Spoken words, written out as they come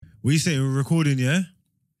What you saying? We're recording, yeah?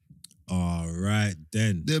 All right,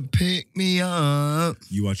 then. They pick me up.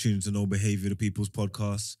 You are tuning to No Behavior, the People's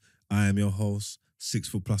Podcast. I am your host, 6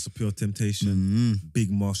 foot plus of pure temptation,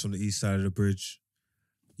 Big Moss on the east side of the bridge.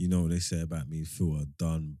 You know what they say about me, Phil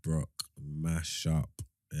done, Brock, mash up.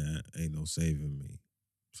 Yeah, ain't no saving me.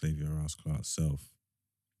 Save your ass, Clark self.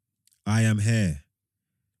 I am here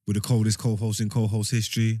with the coldest co-host in co-host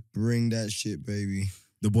history. Bring that shit, baby.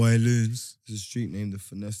 The boy Loons. It's a street name, the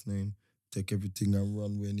finesse name. Take everything I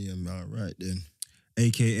run with me. I'm all right then.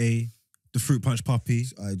 AKA the Fruit Punch Puppy.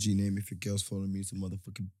 It's IG name. If your girls follow me, it's a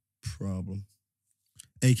motherfucking problem.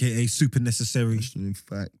 AKA Super Necessary. In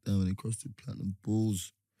fact, down across the platinum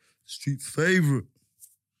bulls. Street favorite.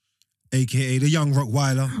 AKA the Young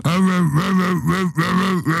Rockweiler.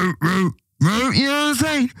 You know what I'm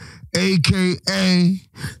saying? AKA.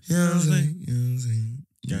 You know what I'm saying?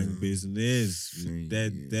 Gang business.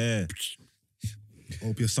 Dead there.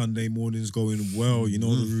 Hope your Sunday morning's going well. You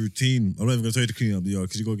know the routine. I'm not even going to tell you to clean up the yard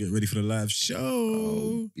because you got to get ready for the live show.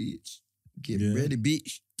 Oh, bitch. Get ready,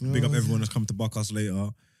 bitch. Big up everyone that's come to buck us later.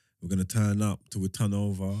 We're going to turn up till we turn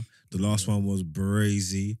over. The last one was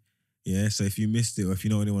brazy. Yeah, so if you missed it or if you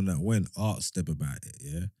know anyone that went, art step about it,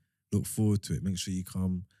 yeah? Look forward to it. Make sure you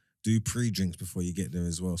come. Do pre-drinks before you get there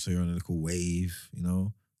as well so you're on a little wave, you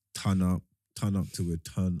know? Turn up to a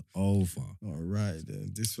turn over. All right,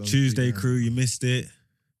 then. This one. Tuesday crew, you missed it.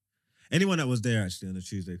 Anyone that was there actually on the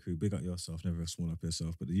Tuesday crew, big up yourself, never small up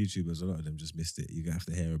yourself. But the YouTubers, a lot of them just missed it. You're going to have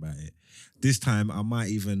to hear about it. This time, I might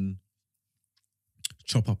even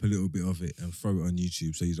chop up a little bit of it and throw it on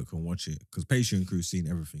YouTube so you can watch it. Because Patreon crew's seen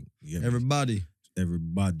everything. You get me?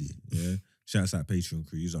 Everybody, yeah? Shouts out Patreon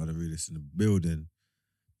crew. You are the realest in the building.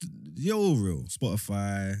 You're all real.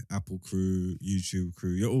 Spotify, Apple crew, YouTube crew.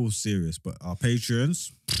 You're all serious. But our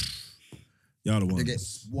Patreons, y'all the ones. They get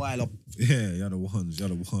wild up. Yeah, y'all the ones.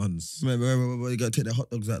 Remember, you got to take the hot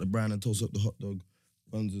dogs out of the brand and toast up the hot dog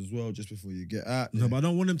buns as well just before you get out. No, but I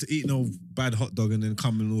don't want them to eat no bad hot dog and then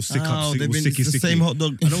come and all sick sicky. Same hot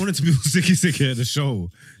dog. I don't want it to be all sicky at the show.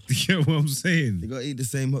 Do you get what I'm saying? You got to eat the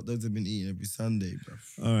same hot dogs they've been eating every Sunday, bro.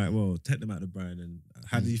 All right, well, take them out of the brand. And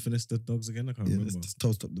how do you finish the dogs again? I can't remember. Let's just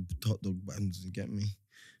toast up the hot dog buns, you get me?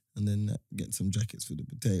 And then get some jackets for the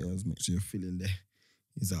potatoes. Make sure you're feeling there.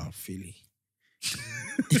 He's all Philly.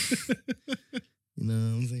 You know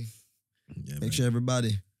what I'm saying? Yeah, make sure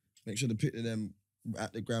the pick of them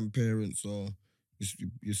at the grandparents or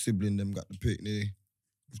your sibling them got the picnic.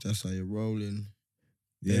 If that's how you're rolling.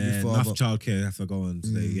 Yeah, enough childcare have to go on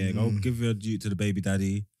today. Yeah, go give your due to the baby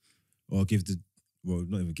daddy or not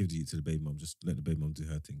even give the due to the baby mum. Just let the baby mum do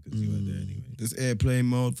her thing because you weren't there anyway. There's airplane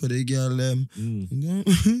mode for the girl them.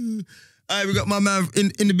 All right, we got my man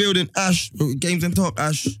in the building, Ash. Games and talk,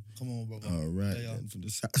 Ash. Come on, brother. All right, then,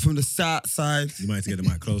 from the south side. You might have to get the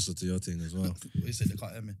mic closer to your thing as well. What you said, they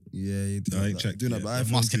can't hear me. Yeah, you do. I ain't checked Doing yet. that,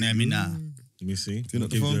 They must can hear me now. Let me see.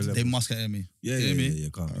 They must can hear me. Yeah, hear me? Yeah,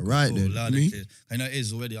 can't. All right, then. Loud Me? and clear. I know it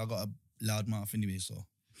is already. I got a loud mouth anyway, so.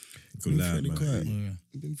 Good loud, fairly man. quiet. Yeah.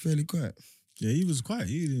 You've been fairly quiet. Yeah, he was quiet.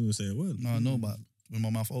 He didn't even say a word. No, I know, but when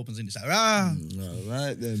my mouth opens in, it's like, ah! All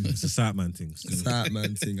right, then. It's a South man thing. Still. South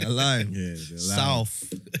man thing. I lie. Yeah, they're loud.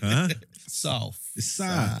 South. Huh? South. It's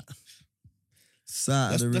South.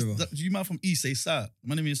 South of the river. You man from East, say South.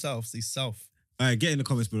 My name is South, say South. All right, get in the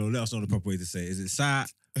comments below. Let us know the proper way to say it. Is it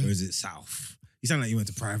South or is it South? You sound like you went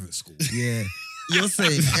to private school. Yeah. You're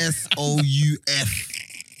saying SOUF.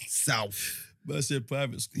 South. But I said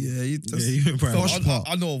private school. Yeah, you went private So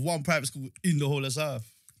I know of one private school in the whole of South,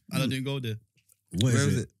 and I didn't go there. Where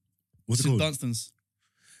is it? What's it St. called? Dunstan's.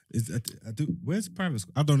 Where's private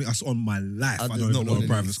school? I don't on my life. I don't even know a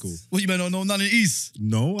private school. What you mean? No, none in East.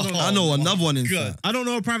 No, I don't know. I know another one in God. South. I don't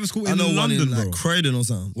know a private school I in know one London, in like bro. Croydon or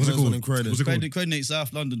something. What's it One called? in Croydon. What's it called? Croydon ain't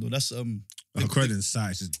South London though. That's Croydon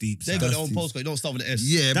side, it's just deep They south. got their own postcode. It don't start with the S.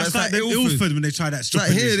 Yeah, That's but like it's like Ilford when they try that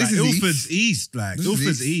like here, this is Ilford's east. Like This is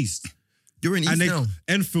Ilford's east. east. You're in East And now.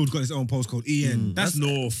 Enfield's got its own postcode, EN. That's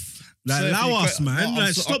north. Like, So if allow you us, cre- man. no,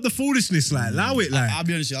 Like, stop the foolishness. Like, allow it. Like, I'll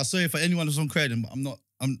be honest with you. I'm sorry for anyone who's on Croydon, but I'm not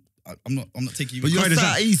taking you. But you're Croydon's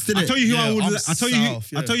South East, I innit? tell you who Yeah, I would. I'm I tell you.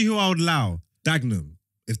 south, I tell you who I would allow. Dagenham.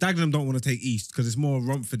 If Dagenham don't want to take east because it's more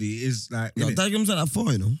Romfordy, it is like. No, innit? Dagenham's not that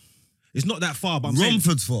far, you know. It's not that far, but I'm saying.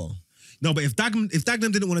 Romford's far. No, but if Dagenham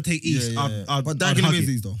didn't want to take east, I'd But hug Dagenham it. is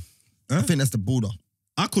East, though. Huh? I think that's the border.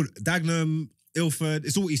 I could Dagenham, Ilford.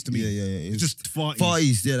 It's all east to me. Yeah. It's just far Far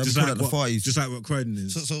East, yeah. That's Just called like the what- Far East. Just like what Croydon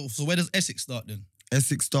is. So where does Essex start then?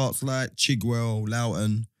 Essex starts like Chigwell,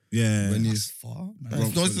 Loughton. Yeah. When That's he's far, man.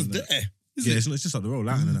 no, it's just there. Yeah, it's just up the road,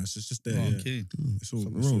 Loughton, and that's just there. Oh, Yeah. okay. It's all.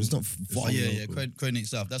 Road. It's not Oh, far. yeah. Croydon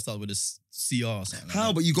itself. That starts with a CR or something. Like How?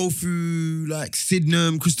 that. But you go through like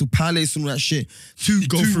Sydenham, Crystal Palace, and all that shit. You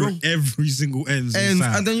go through roads, every single ends and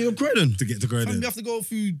then you're Croydon. to get to Fam, Croydon. you have to go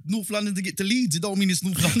through North London to get to Leeds. It don't mean it's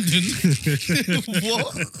North London.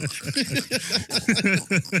 What?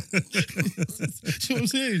 You know what I'm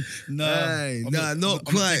saying? Hey, not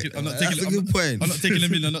quite. I'm not That's taking. a good point. I'm not taking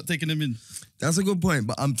them in. I'm not taking them in. That's a good point.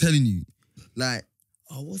 But I'm telling you, like,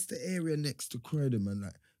 what's the area next to Croydon, man?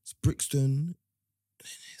 Like, it's Brixton,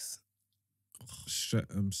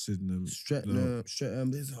 Streatham, Sydenham.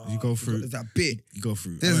 Streatham. There's, You go through- There's that bit. You go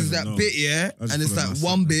through. I There's don't even that know. bit, yeah, I just and it's follow like myself,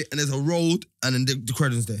 one man. bit, and there's a road, and then the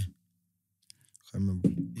Croydon's there. Can't remember.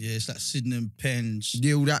 Yeah, it's like Sydenham, Penge.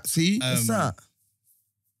 Yeah, all that. See, what's that?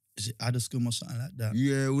 Is it Addiscombe or something like that?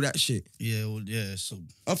 Yeah, all that shit. Yeah, well, yeah. So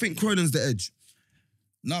I think Croydon's the edge.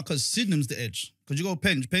 no, because Sydenham's the edge. Because you go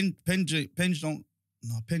Penge don't.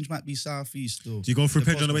 No, Penge might be southeast though. Do you go through The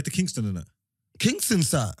Penge on the postcode- way to Kingston and that?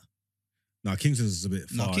 Kingston's that. No, Kingston's a bit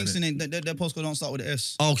far. No, Kingston innit? ain't. Their postcode don't start with an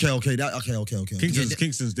S. Okay. Okay.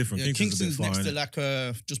 Kingston's different. Yeah, Kingston's a bit next far. to innit?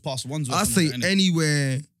 like just past Wandsworth. I say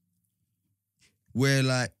anywhere where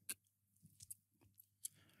like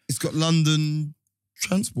it's got London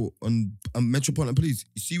transport and Metropolitan Police.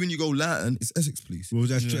 You see when you go Loughton, it's Essex Police. Well,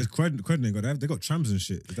 that's Yeah. Croydon ain't got that. They got trams and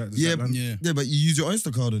shit. Is Yeah, that London? Yeah. Yeah, but you use your Oyster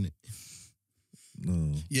card on it.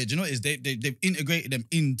 No. Yeah, do you know what it is? They've integrated them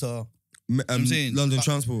into I'm saying, London but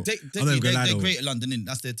transport. I'm never gonna lie they though. Greater London in.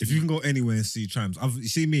 That's their If you can go anywhere and see trams, you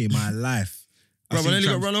see me in my life. Bro, I've I seen nearly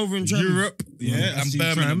got trams. run over in trams. Europe, yeah, And I've seen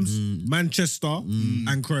Birmingham. trams, Manchester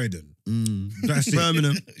and Croydon. That's it.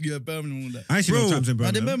 Birmingham. Yeah, Birmingham. All that. I ain't seen no Bro, trams in No,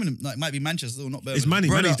 they're Birmingham. Birmingham. No, it might be Manchester or not Birmingham. It's Manny's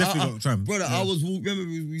Brother, definitely got trams. Brother, Yeah. I was remember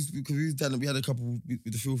because we was down, we had a couple with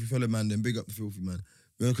the Filthy Fella man, then big up the Filthy man.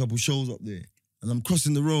 We had a couple shows up there, and I'm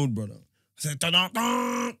crossing the road, brother. I said,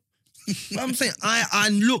 "Da-da-da." I'm saying I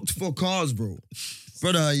looked for cars, bro.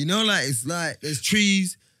 Brother, you know, like it's like there's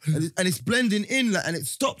trees and it's blending in, like, and it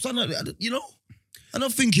stops. I'm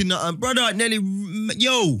not thinking that, brother. I nearly,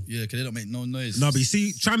 yo. Yeah, because they don't make no noise. No, but you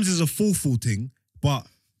see, trams is a full thing, but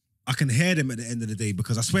I can hear them at the end of the day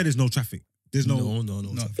because I swear there's no traffic. There's no. No,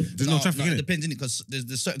 There's no traffic in it it. depends in it because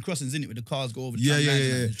there's certain crossings in it where the cars go over. The Yeah, tram yeah, lines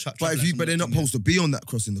yeah. and yeah. the tra- But traffic if you, lights but they're and not everything, supposed to be on that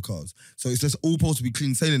crossing the cars. So it's just all supposed to be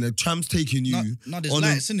clean sailing. The tram's taking you. No, there's on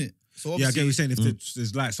lights in it. So Yeah, I get what obviously, you're saying. If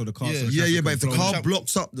there's lights or the cars. Yeah. or the Yeah, traffic yeah, but if the control. car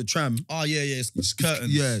blocks up the tram, oh yeah, it's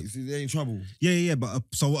curtains. yeah, they in trouble. Yeah. But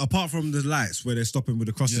so apart from the lights where they're stopping with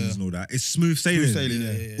the crossings Yeah. and all that, it's smooth sailing. Smooth sailing,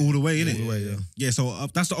 yeah. All the way, innit? All the way, yeah. Yeah, so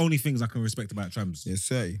that's the only things I can respect about trams. Yeah,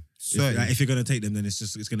 say. If you're gonna take them, then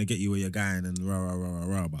it's gonna get you where you're going and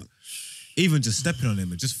rah. But even just stepping on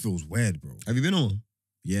them, it just feels weird, bro. Have you been on?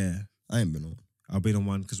 Yeah, I ain't been on. I've been on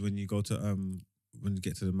one because when you go to when you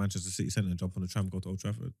get to the Manchester City Centre and jump on the tram, go to Old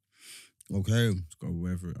Trafford, Okay. just go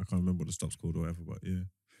wherever. I can't remember what the stop's called or whatever, but yeah,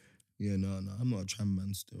 Yeah, no, I'm not a tram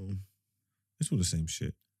man still. it's all the same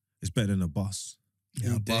shit. It's better than a bus.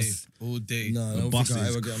 Yeah, all a day, bus. all day. No, I A don't bus think I'll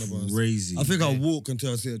is ever get on a bus. crazy. I think I'll Yeah. walk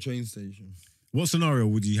until I see a train station. What scenario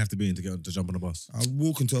would you have to be in to jump on a bus? I'll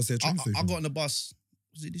walk until I see a train station. I got on the bus.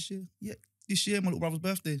 Was it this year? Yeah, this year, my little brother's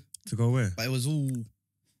birthday. To go where? But it was all.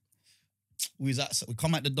 We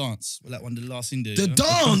come at the dance. We're like one of the last in there. The you know?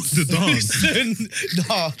 dance! The dance.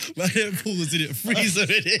 Nah, my hair pulls in it, freezer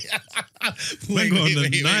in it. Man got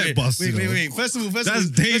on the night bus, you know. Wait. First of all, That's it's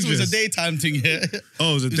dangerous. a daytime thing, yeah.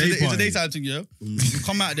 Oh, it was a day It's party. a daytime thing, yeah. You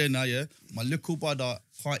come out there now, yeah. My little brother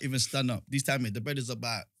can't even stand up. This time, the bed is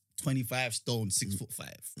about 25 stone,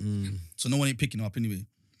 6'5". So no one ain't picking him up anyway.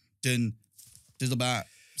 Then there's about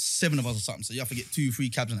 7 of us or something. So you have to get 2-3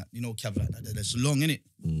 cabs in that. You know, cabs like that. They're just long, innit?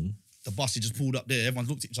 The bus, he just pulled up there. Everyone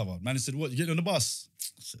looked at each other. Man said, "What? You getting on the bus?" I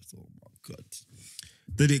said, "Oh my God."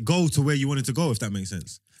 Did it go to where you wanted to go? If that makes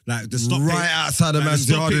sense, like the stop Right outside the like, man's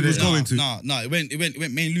the stop yard. it was innit? going to. No, it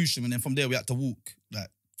went main Lewisham, and then from there we had to walk like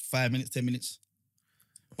 5 minutes, 10 minutes.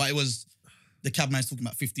 But it was the cab man's talking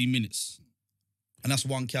about 15 minutes, and that's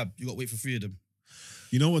one cab. You got to wait for 3 of them.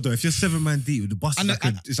 You know what though? If you're 7-man deep, the bus is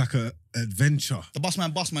And- it's like a adventure. The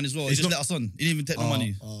busman as well. He It's just not- let us on. He didn't even take no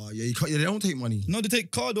money. Yeah, you can't. Yeah, they don't take money. No, they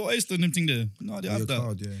take card or Oyster and them thing there. No, they Your have that.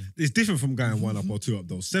 card, yeah. It's different from going 1 up or 2 up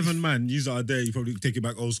though. 7-man, you are there. You probably take it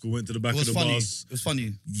back old school. Went to the back It was of the funny. bus, It was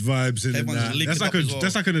funny. vibes in and Everyone's that. linked That's it like up as well.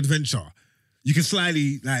 that's like an adventure. You can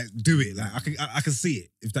slightly like do it. Like I can see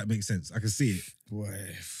it if that makes sense. I can see it.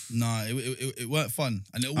 Nah, it weren't fun.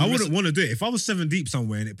 And I wouldn't want to do it if I was 7 deep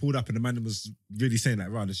somewhere and it pulled up and the man was really saying like,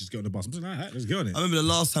 right, let's just get on the bus. I'm just like, all right, let's get on it. I remember the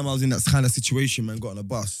last time I was in that kind of situation, man, got on a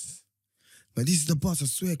bus. But this is the bus, I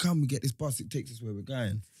swear, can we get this bus? It takes us where we're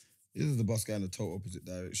going. This is the bus going the total opposite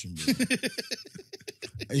direction, bro.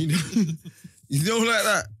 And you know like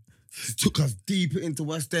that. It took us deeper into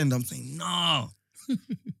West End. I'm saying, nah.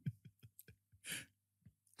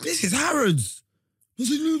 This is Harrods. I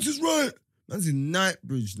said, no, this is right. Man's in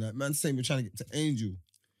Knightsbridge. Like, man's saying we're trying to get to Angel.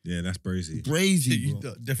 Yeah, that's brazy. Brazy, You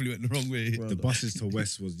bro. definitely went the wrong way. Bro. The buses to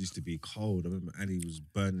West used to be cold. I remember Andy was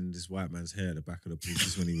burning this white man's hair at the back of the bus. This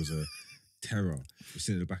is when he was a terror. We're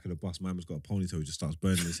sitting at the back of the bus. Man has got a ponytail. He just starts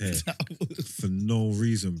burning his hair for no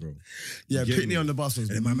reason, bro. Yeah, You get Pitney me? on the bus was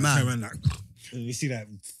And then my man mad. turned around like, and you see that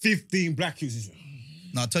 15 black youths. He's like,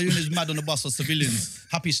 Now, I tell you when it's mad on the bus for civilians.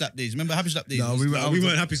 Happy Slap Days. Remember Happy Slap Days? No, we "Oh, we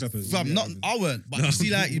weren't happy slappers. Fam, not I weren't, but you see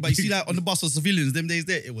that on the bus for civilians. Them days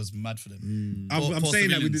there, it was mad for them. I'm For saying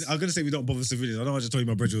that we civilians. did. I'm gonna say we don't bother civilians. I know I just told you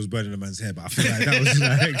my brother was burning a man's hair, but I feel like that was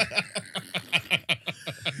like.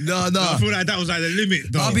 No. I feel like that was like the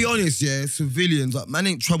limit. Though. I'll be honest, yeah, civilians, like, man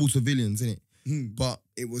ain't trouble civilians, innit? But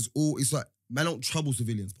it's like, man don't trouble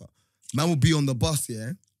civilians, but man will be on the bus,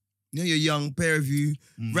 yeah? You know, you're young, pair of you,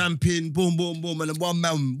 ramping, boom, boom, boom, and then one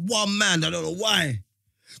man, I don't know why.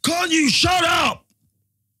 Can't you shut up?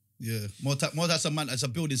 Yeah, more that's a man. It's a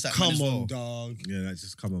building site. man Come as on, well. dog. Yeah, that's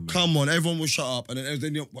just come on, man. Come on, everyone will shut up. And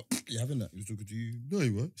then you what, you having that? He was talking to you. No, he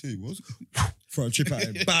was. Yeah, he was. Throw a chip at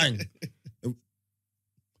him. Bang.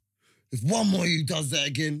 If one more you does that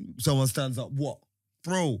again, someone stands up. What?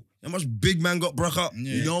 Bro, how much big man got broke up?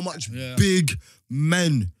 Yeah. You know how much Yeah. big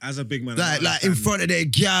men, As a big man, like in front of their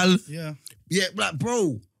gal. Yeah, Yeah, like,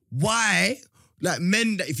 bro, why? Like,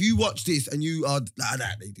 men, that if you watch this and you are like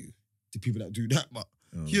that, they do. The people that do that, but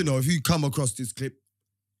you know, if you come across this clip,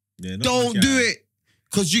 Yeah, not don't much, do yeah. it.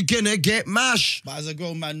 Because you're gonna get mashed. but as a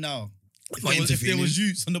grown man now, if Not there interfering. was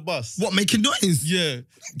youths on the bus, What, making noise? yeah,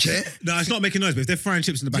 Yeah. No, it's not making noise, but if they're frying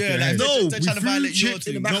chips in the back Yeah, of your like, head. no, No, they're we trying to threw violate your chips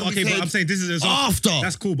in the thing. back No, of his okay, but head I'm saying this is an example. after.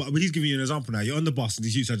 That's cool, but he's giving you an example now. You're on the bus and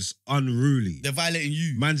these youths are just unruly. they're violating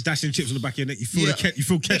you. Man's dashing chips on the back of your neck. You feel Yeah. you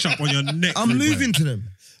feel ketchup on your neck. I'm rude boy. moving to them.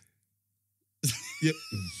 Yeah.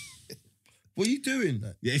 What are you doing?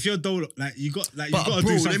 Yeah, if you're dolo, like you got, like But, you got to bro,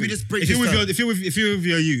 do let something. me just break if you're this with down. your, if you're with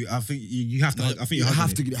your you, I think you have to. I think You you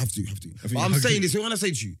have to. think But you I'm have saying to. this. When I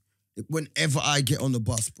say to you, whenever I get on the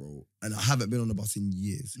bus, bro, and I haven't been on the bus in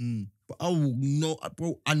years, but I will know,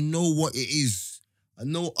 bro. I know what it is. I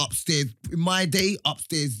know upstairs. In my day,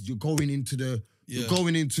 upstairs, you're going into the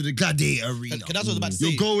gladiator arena. That's what I was about to say.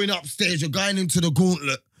 You're going upstairs. You're going into the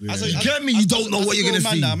gauntlet. Yeah. As a- You as- get me? as- You don't as- know as what a you're grown gonna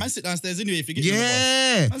man see. now, man, sit downstairs anyway if you get on the bus.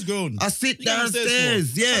 Yeah. Man's grown. I sit You get downstairs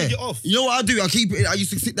downstairs. for? Yeah. Get off. You know what I do? I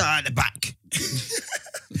used to sit down at the back.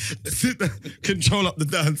 Sit there, control up the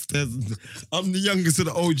downstairs. I'm the youngest of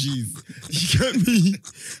the OGs. You get me?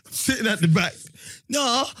 I'm sitting at the back.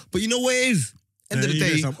 No, but you know what it is? End Yeah, of the you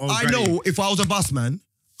get day, some old I granny. know if I was a bus man,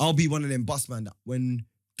 I'll be one of them bus man that when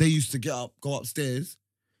they used to get up, go upstairs,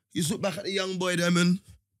 you look back at the young boy them and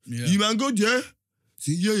Yeah. you man good, yeah?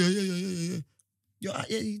 See, yeah. Yeah,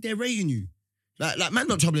 they're rating you. Like man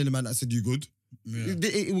not troubling the man that said you good. Yeah.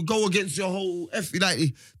 It will go against your whole like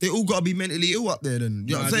they all gotta be mentally ill up there then.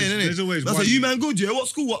 You know what I'm Nah, saying, innit? there's always That's one- like, you man good, yeah? What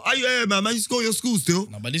school? What? Are you man? You score your school still?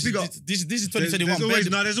 No, but this Big up. is 2021. There's always,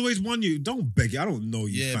 Bed- there's always one you. Don't beg it. I don't know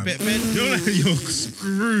you, Yeah, fam. Ben- You're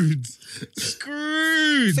screwed.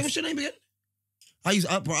 Screwed. Say what's your name again? I used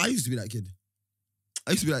to be that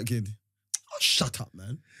kid. Oh, shut up,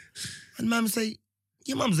 man. And man would say,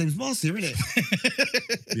 your mum's name's Marcy, innit?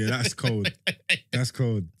 Yeah, that's cold. That's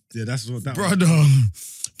cold. Yeah, that's what that.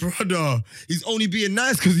 Brother, he's only being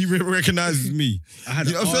nice because he recognizes me. I had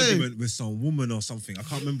You know an what I'm saying? argument with some woman or something. I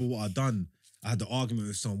can't remember what I'd done. I had the argument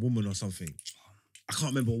with some woman or something. I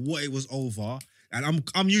can't remember what it was over. And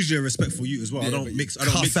I'm usually a respectful you as well. Yeah, I but don't you mix.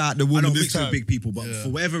 cuss out the I woman don't this mix with time. big people. But Yeah. for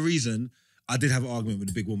whatever reason, I did have an argument with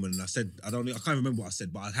the big woman, and I said I can't remember what I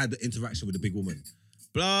said, but I had the interaction with the big woman.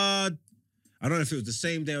 Blood. I don't know if it was the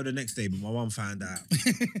same day or the next day, but my mum found out.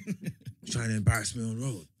 Trying to embarrass me on the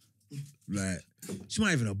road. Like, she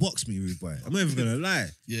might even have boxed me, rude boy. I'm not even gonna lie.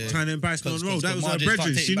 Yeah. Trying to embarrass me on the road. That was her Margin brethren.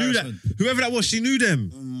 can't take She knew that. embarrassment. Whoever that was, she knew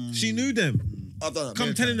them. She knew them. I've done that. Come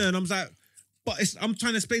many telling times. her, and I was like, but I'm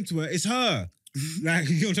trying to explain to her, it's her. Like,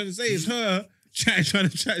 you know what I'm trying to say? It's her trying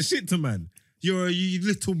to chat shit to man. You're a you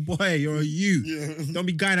little boy. You're a you. Don't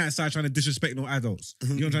be going outside trying to disrespect no adults. You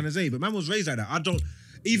know what I'm trying to say? But man was raised like that. I don't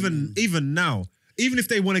even now. Even if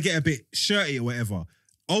they want to get a bit shirty or whatever,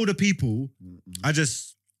 older people, I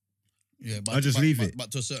just Yeah, I just leave it.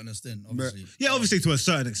 But to a certain extent, obviously. obviously to a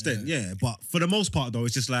certain extent, yeah. But for the most part though,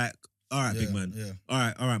 it's just like, all right, Yeah, big man, yeah.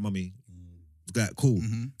 all right, mummy. Like, cool,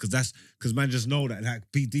 because man just know that like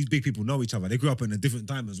these big people know each other. They grew up in a different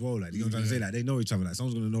time as well. Like, you know what I'm trying to say? Like, they know each other. Like,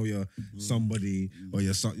 someone's gonna know your somebody or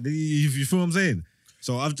your son. You feel what I'm saying?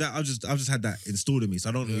 So I've just had that installed in me. So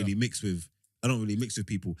I don't really mix with I don't really mix with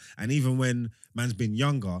people. And even when man's been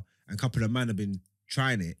younger and a couple of man have been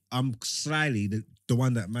trying it, I'm slyly the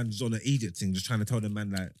one that man's on an idiot thing, just trying to tell the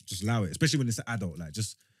man like, just allow it. Especially when it's an adult, like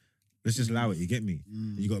let's just allow it. You get me?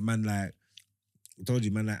 You got man like, I told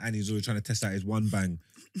you, man like Annie's always trying to test out his one bang,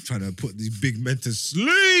 trying to put these big men to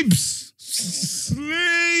sleeps.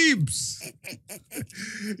 Sleeps.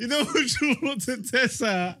 You know what you want to test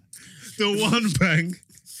out? The one bang.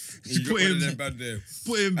 You got one of them bad there.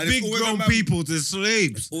 Putting And big it's always a grown man- people to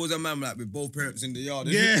sleep. It's always a man like with both parents in the yard.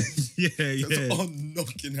 Yeah, Isn't it? yeah. I'm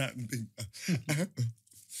knocking at big.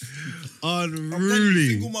 Unruly.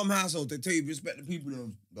 Single mum household, they tell you respect the people.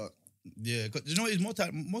 But Yeah, because you know what? It's more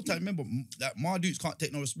time. Remember that my dudes can't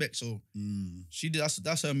take no respect, so she did.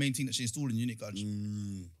 That's her main thing that she installed in unit guard.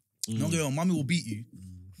 Don't get me wrong, mummy will beat you,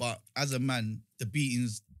 but as a man, the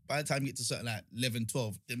beatings by the time you get to certain like 11,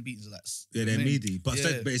 12, them beatings are like Yeah, they're meaty, but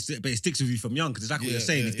Yeah. but it sticks with you from young because it's like what Yeah, you're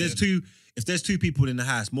saying. yeah, If there's two people in the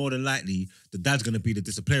house, more than likely the dad's gonna be the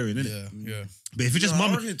disciplinarian, isn't it? Yeah. But if it's just I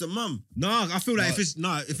mum, reckon it's the mum. no, I feel like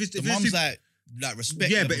No, if it's The if mum's it's like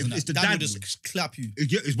respect. Yeah, but levels if and it's that. the Dad dad- will just clap you.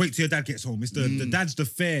 it's wait till your dad gets home. It's the dad's the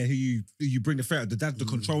fair who you bring the fair. The dad's the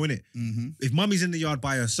control in it. If mummy's in the yard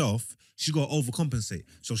by herself, she's got to overcompensate.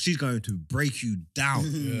 So she's going to break you down.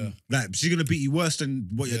 Yeah. Like she's gonna beat you worse than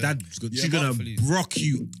what your Yeah. dad's gonna. Yeah, She's gonna hopefully. rock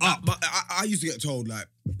you up. But I used to get told like,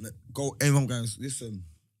 go, everyone guys, listen.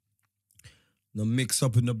 The mix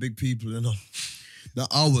up in the big people, you know. Now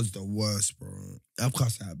I was the worst, bro. I've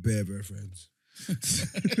cussed out bare friends.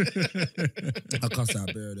 I cussed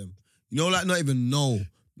out bare of them. You know, like not even know.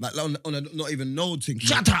 Like on a not even know thing.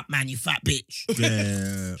 Shut up, man, you fat bitch.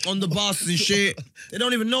 Yeah. On the bus and shit. They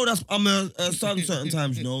don't even know that's I'm a son certain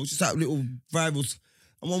times, you know. It's just like little rivals.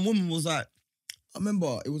 And one woman was like, I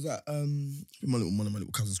remember it was at one of my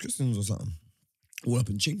little cousins, Christians or something. All up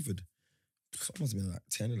in Chingford. I must have been like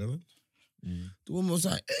 10, 11. The woman was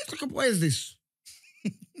like, hey, what is this?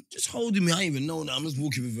 Just holding me, I ain't even know now. I'm just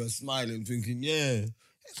walking with her, smiling, thinking, yeah.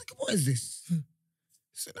 It's like, what is this? I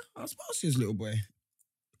said, no, it's Marcia's little boy.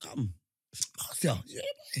 Come. Marcia, yeah,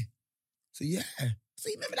 boy. So yeah. So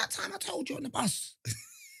you remember that time I told you on the bus?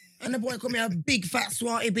 And the boy called me a big fat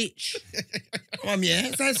swatty bitch.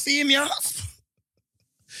 Yeah. So I see him, yeah.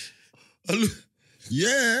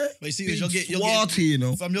 Yeah. But you see, Big you're swatty, getting, you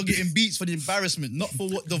know. Fam, you're getting beats for the embarrassment, not for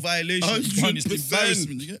what the violation is. 100%. It's the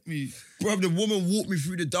embarrassment. You get me? Bro, the woman walked me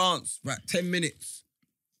through the dance for like 10 minutes.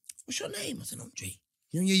 What's your name? I said, Andre.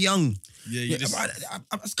 You're young. Yeah, you Yeah, just. I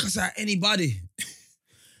just cuss out anybody.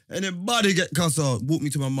 Anybody get cuss out. Walk me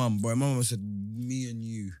to my mum, bro. My mum said, me and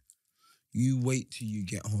you wait till you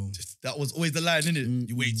get home. That was always the line, innit?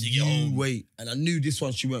 You wait till you get You home. wait. And I knew this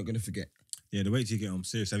one she weren't going to forget. Yeah, the wait till you get home.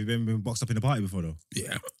 Serious. Have you been boxed up in a party before though?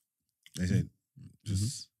 Yeah. They said,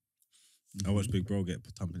 just. I watched Big Bro get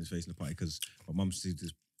thumped in his face in the party because my mum said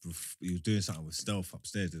this. He was doing something with Stealth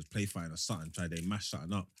upstairs. There was play fighting or something. They mashed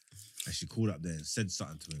something up, and she called up there and said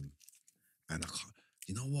something to him. And I can't.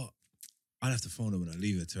 You know what? I'll have to phone her when I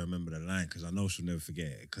leave her to remember the line because I know she'll never forget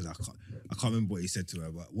it. Because I can't remember what he said to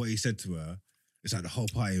her. But what he said to her, it's like the whole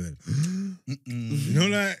party went. You know,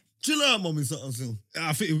 like. Chill out, mommy, something.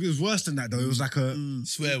 I think it was worse than that though. It was like a.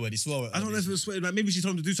 Swear word, he swore it. I don't know if it was sweating. Like maybe she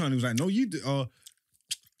told him to do something. He was like, "No, you do,"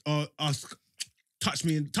 or touch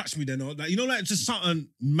me then, or like you know, like just something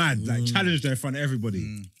mad, like challenged her in front of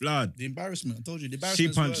everybody. Blood. The embarrassment. I told you, the She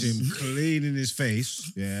embarrassment. punched him clean in his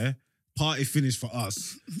face. Yeah. Party finished for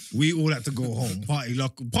us. We all had to go home.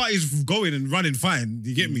 Party's going and running fine.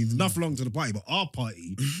 You get me? There's nothing wrong to the party, but our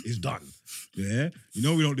party is done. Yeah. You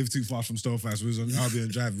know we don't live too far from Stonehouse. We was on Albion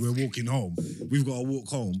Drive. We're walking home. We've got to walk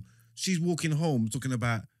home. She's walking home talking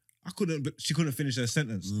about she couldn't finish her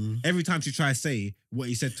sentence. Every time she tried to say what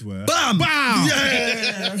he said to her, Bam! bam!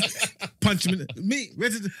 Yeah! Punch him in the me. Where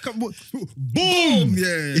did boom!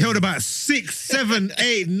 Yeah. He held about 6, 7,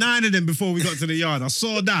 8, 9 of them before we got to the yard. I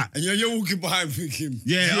saw that. And you're walking behind thinking,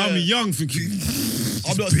 Yeah, I'm young thinking.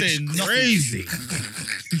 I'm not this saying bitch nothing. crazy.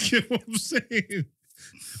 You know what I'm saying?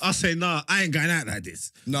 I say, nah, I ain't going out like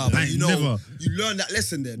this. nah, I but ain't you know, never. you learn that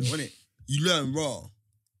lesson there, though, innit? You learn raw.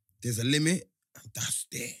 There's a limit, and that's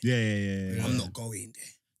there. Yeah. I'm not going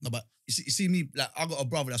there. No, but you see me, like, I got a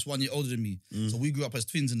brother that's 1 year older than me. So we grew up as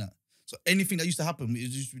twins and that. So anything that used to happen, it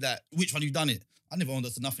used to be like, which one you done it? I never owned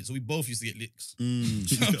up to nothing. So we both used to get licks.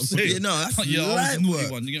 You know what I'm saying? Yeah, no, that's yeah, I was light the naughty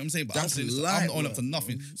work. one. You get what I'm saying? But That's I'm saying light I'm not owning up work, to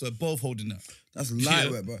nothing. So we're both holding that. That's light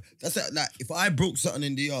Yeah. work, bro. That's like if I broke something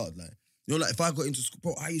in the yard, like, you know, like if I got into school,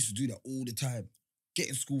 bro, I used to do that all the time. Get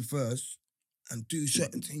in school first and do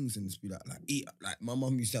certain things and just be like eat. Like my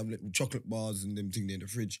mum used to have little chocolate bars and them things in the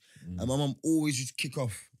fridge. And my mum always used to kick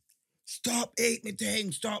off. Stop eating me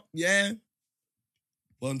thing, stop, yeah.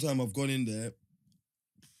 One time I've gone in there,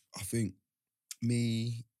 I think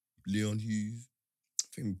me, Leon Hughes, I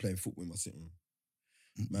think we playing football in my sitting room.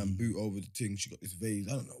 Man, boot over the thing. She got this vase.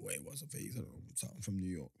 I don't know where it was, a vase. I don't know, something from New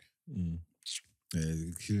York. Yeah,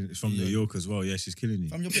 it's from New York as well. Yeah, she's killing you.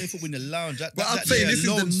 You're playing football in the lounge. But I'm saying this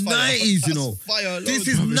is the 90s, you know. This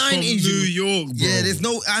is From 90s, New you know. York, bro. Yeah, there's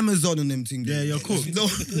no Amazon on them things. Yeah, you're cooked. No,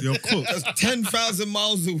 You're cooked. that's 10,000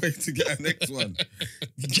 miles away to get a next one.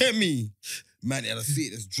 You get me? Man, I see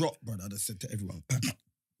it, it's dropped, brother. I just said to everyone, pack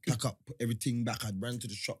up, put everything back. I ran to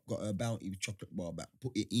the shop, got a Bounty with chocolate bar back,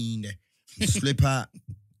 put it in there, slip out.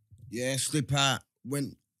 Yeah, slip out.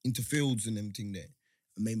 Went into fields and them thing there.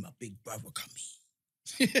 And made my big brother come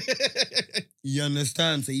in. You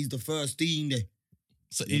understand? So he's the first thing there.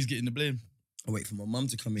 So he's getting the blame. I wait for my mum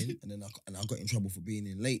to come in, and then I got in trouble for being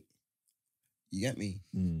in late. You get me?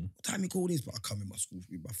 What time you call this? But I come in my school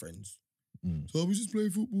with my friends. So I was just playing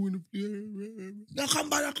football in the... Now come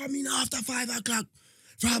back, I come in after 5 o'clock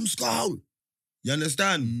from school. You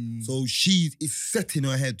understand? So she is set in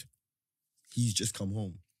her head. He's just come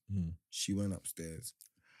home. She went upstairs.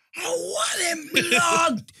 I want him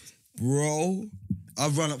blood! Bro,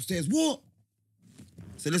 I've run upstairs. What?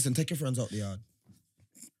 So listen, take your friends out the yard.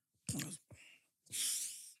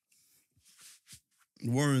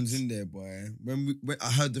 Warren's in there, boy. When I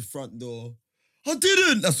heard the front door, I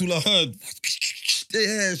didn't. That's all I heard.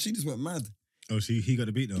 Yeah, she just went mad. Oh, he got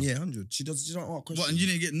the beat though? Yeah, 100. She don't ask questions. What, and you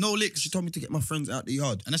didn't get no licks? She told me to get my friends out the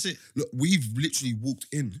yard. And that's it? Look, we've literally walked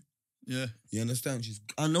in. Yeah. You understand?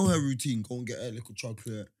 I know her routine. Go and get her a little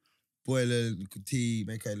chocolate, boil her a little tea,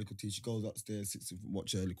 make her a little tea. She goes upstairs, sits and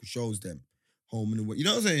watch her little shows them. Home and away. You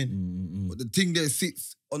know what I'm saying? But the thing there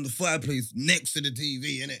sits on the fireplace next to the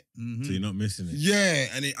TV, innit? So you're not missing it? Yeah.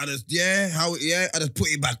 And I just put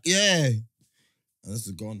it back. Yeah. And this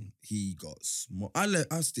is gone. He got small.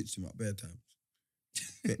 I stitched him up bare times.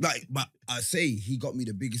 But I say he got me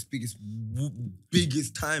the biggest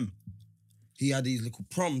time. He had his little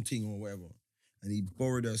prom thing or whatever. And he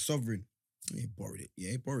borrowed a sovereign. He borrowed it.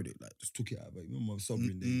 Yeah, he borrowed it. Like, just took it out of it. Remember my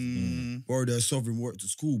sovereign days? Borrowed a sovereign, worked to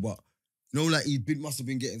school, but you know, like must have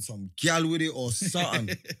been getting some gal with it or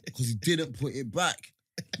something because he didn't put it back.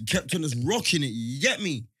 He kept on just rocking it, you get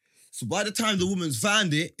me? So by the time the woman's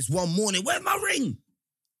found it, it's one morning, where's my ring?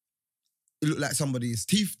 It looked like somebody's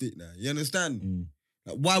teethed it now, you understand?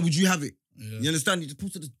 Like, why would you have it? Yeah. You understand? You're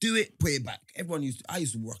supposed to just do it, put it back. I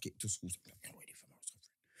used to rock it to school. So I'm like, I'm ready for my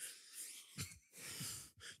sovereign.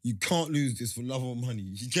 You can't lose this for love or money.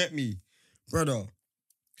 You get me? Brother,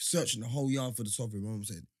 searching the whole yard for the sovereign. Mom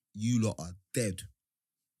said, you lot are dead.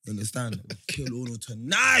 You understand? We'll kill all of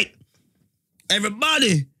tonight.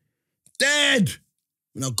 Everybody, dead.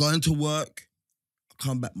 When I go into work, I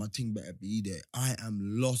come back, my thing better be there. I am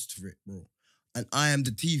lost for it, bro. And I am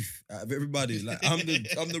the thief out of everybody. Like, I'm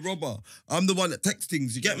the robber. I'm the one that texts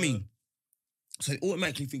things, you get me? So they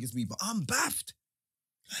automatically think it's me, but I'm baffed.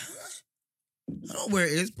 I don't know where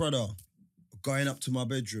it is, brother. Going up to my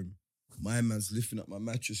bedroom. My man's lifting up my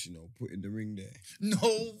mattress, you know, putting the ring there. No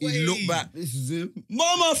way. He looked back, this is him.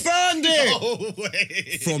 Mama found it! No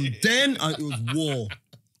way. From then, it was war.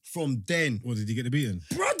 From then. What, did you get the beating?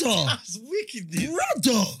 Brother! That's wicked, dude.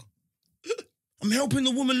 Brother! I'm helping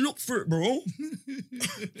the woman look for it, bro.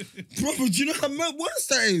 Brother, do you know how worse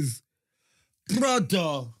that is?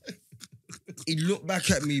 Brother. He looked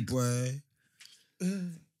back at me, boy.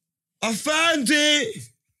 I found it!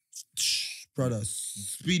 Brother,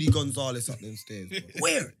 Speedy Gonzalez up them stairs. Bro.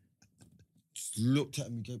 Where? Just looked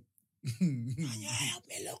at me, can you help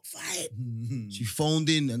me look for it? She phoned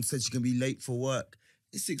in and said she's going to be late for work.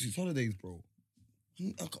 It's 6 weeks holidays, bro.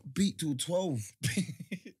 I got beat till 12.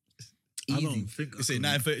 I don't think... You say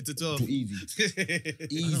 9:30 to 12.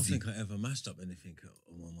 Easy. I don't think I ever mashed up anything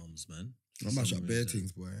on my mum's, man. I mash up bare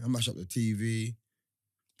things, boy. I mash up the TV.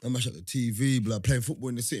 But playing football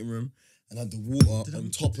in the sitting room and had the water on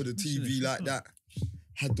top of the TV like that.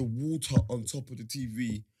 Had the water on top of the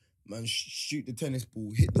TV. Man, shoot the tennis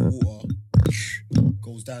ball, hit the water,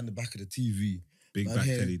 goes down the back of the TV. Big Man back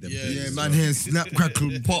hair, telly. Them yeah, babies, man bro. here, snap,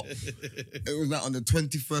 crackle, pop. It was like on the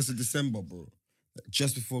 21st of December, bro.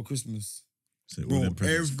 Just before Christmas. So all Bro, them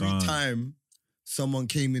presents every gone. time someone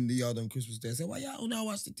came in the yard on Christmas Day, I said, why y'all now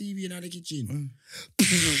watch the TV in the kitchen?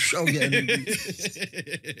 I'm getting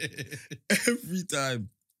every time.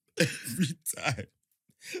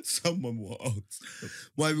 Someone will ask,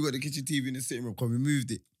 why we got the kitchen TV in the sitting room? Because we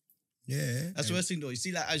moved it. Yeah. That's the worst thing though. You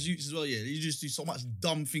see, like as youths as well, yeah, you just do so much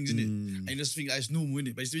dumb things in it, and you just think that it's normal,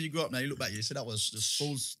 innit? But when you grow up now, you look back, you say that was just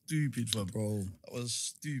so stupid, fam. Bro. That was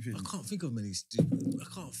stupid. I can't think of many stupid... I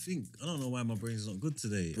can't think. I don't know why my brain's not good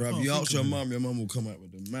today. Bro, you ask your mum will come out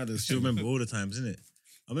with the maddest. She'll remember all the times, innit?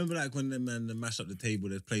 I remember like when them man they mash up the table,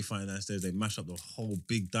 they'd play fighting downstairs, they mash up the whole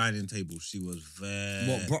big dining table. She was vexed.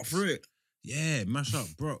 What, brought through it? Yeah, mash up,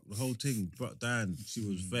 Brock, the whole thing, Brock down. She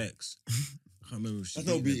was vexed. I can't remember if she That's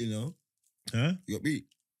no beat beat, them. you know. Huh? You got beat.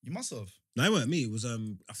 You must have. No, it weren't me. It was I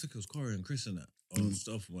think it was Corey and Chris and that. Or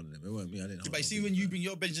stuff one of them. It weren't me. I didn't. But you see when you bring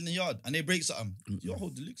your bench in the yard and they break something, you're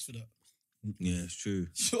holding licks for that. Yeah, it's true.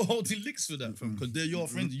 You're holding licks for that, fam. Because they're your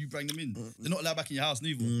friends and you bring them in. They're not allowed back in your house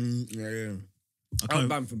neither. Yeah. I I'm can't,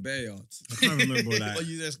 banned from bear yards. I can't remember like. Or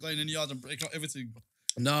you just going in the yard and break up everything.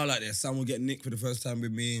 No, like that. Son will get nicked for the first time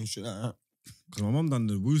with me and shit like that. Because my mum done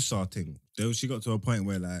the woosah thing. She got to a point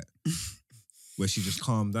where like, where she just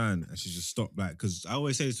calmed down and she just stopped like, because I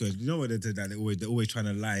always say this to her, you know what they did that? They're always trying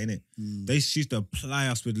to lie, innit? She used to apply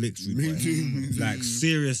us with licks, rude boy. Like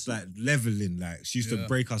serious, like leveling. Like she used to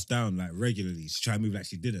break us down like regularly. She tried to move like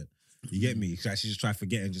she didn't. You get me? She just tried to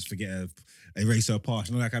forget her, erase her past.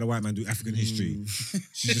 You know, like how the white man do African history.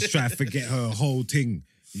 She just tried to forget her whole thing.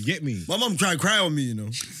 You get me? My mum tried to cry on me, you know.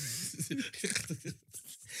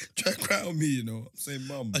 Tried to cry on me, you know. I'm saying,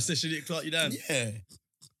 mum. I said, should it clock you down? Yeah.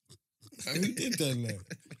 Like, who did that, like?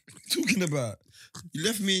 What you talking about? You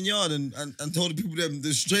left me in yard and told the people them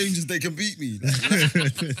the strangers they can beat me.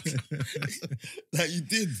 Like you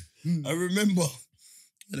did. I remember.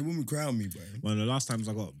 And the woman cried on me, bro. One of the last times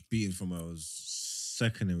I got beaten from her was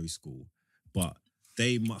secondary school. But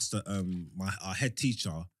they must have, our head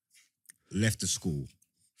teacher left the school.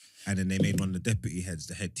 And then they made one of the deputy heads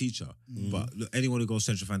the head teacher. But look, anyone who goes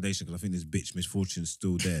Central Foundation, because I think this bitch Miss Fortune's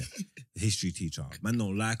still there, the history teacher. Man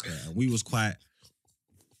don't like her. And we was quite,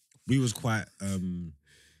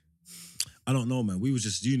 I don't know, man. We was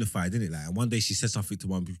just unified, didn't it? Like, and one day she said something to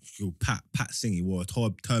one Pat Singh. He wore a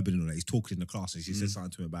turban and all that. He's talking in the class, and she said something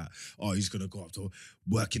to him about, oh, he's gonna go up to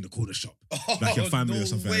work in the corner shop, like your family or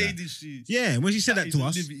something. No way like that. did she? Yeah, and when she said that is to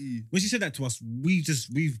us, liberty.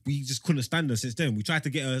 we just couldn't stand her since then. We tried to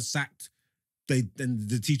get her sacked. Then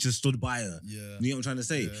the teacher stood by her. Yeah. You know what I'm trying to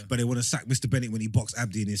say? Yeah. But they want to sack Mr. Bennett when he boxed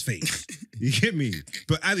Abdi in his face. You get me?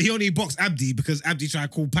 But he only boxed Abdi because Abdi tried to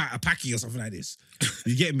call Pat a packy or something like this.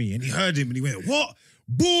 You get me? And he heard him and he went, what?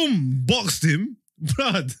 Boom! Boxed him.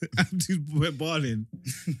 Blood. Abdi went balling.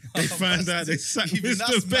 They found out they sacked Even Mr.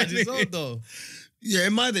 that's mad as well, Bennett. though. Yeah,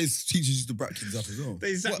 in my days, teachers used to brat kids up as well.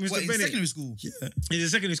 They sacked What, Mr. in Bennett. secondary school? Yeah. He's in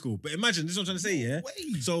secondary school. But imagine, this is what I'm trying to say, yeah?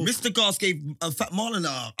 Wait. So, Mr. Gas gave Fat Marlon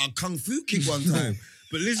a kung fu kick one time.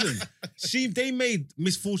 but listen, they made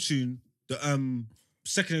Miss Fortune the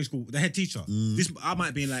secondary school, the head teacher. This I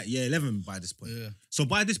might be in like year 11 by this point. Yeah. So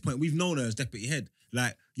by this point, we've known her as deputy head.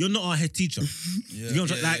 Like, you're not our head teacher. Yeah, You know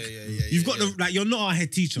what I'm saying? Like, you've got the like, you're not our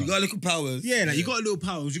head teacher. You got little powers. Yeah, like you got a little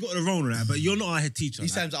powers, you got the role on that, but you're not our head teacher.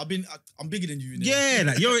 These like, times I'm bigger than you. Innit? yeah,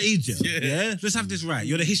 like you're an idiot. Yeah. Yeah. Let's have this right.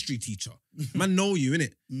 You're the history teacher. Man know you,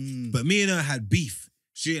 innit? But me and her had beef.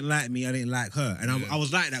 She didn't like me, I didn't like her. And I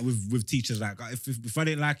was like that with teachers. Like, if I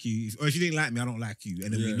didn't like you, or if you didn't like me, I don't like you.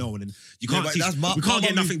 And then we know, and then you can't but teach, that's we can't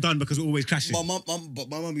get nothing done because we're always clashing. But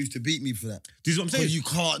my mum used to beat me for that. This is what I'm saying. Because you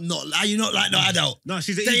can't not. Are you not like no adult? No,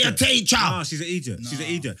 she's an They a idiot. teacher. No, she's an idiot. She's an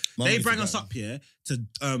idiot. Mum They used to bring do us that. up here to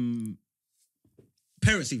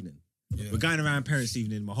parents' evening. We're going around parents'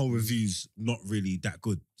 evening. My whole review's not really that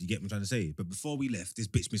good. You get what I'm trying to say? But before we left, this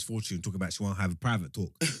bitch Miss Fortune talking about she want to have a private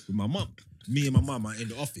talk with my mum. Me and my mum are in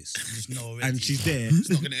the office. Just know already. And she's there. It's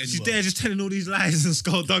not gonna end She's well. there just telling all these lies and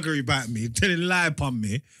skullduggery about me, telling lie upon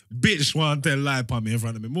me. Bitch want to tell lie upon me in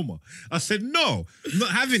front of me mama. I said, no, I'm not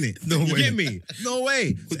having it. No you way. get me? No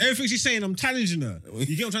way. So everything she's saying, I'm challenging her.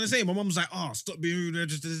 You get what I'm trying to say? My mum's like, oh, stop being rude.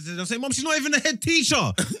 I'm saying, mum, she's not even the head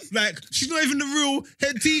teacher. Like, she's not even the real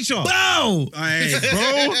head teacher. Bow! Hey,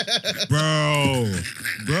 bro.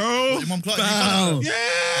 Your mum clocked you, Bow!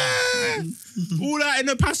 Yeah. All that in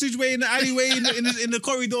the passageway, in the alleyway, in the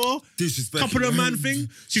corridor. Disrespectful. Couple of man thing.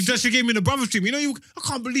 She gave me the brother stream. You know, I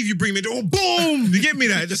can't believe you bring me there. Oh, boom! You get me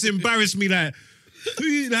that? Just embarrassed me like,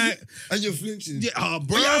 And you're flinching. yeah,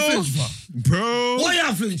 bro. What you flinch for? Bro. What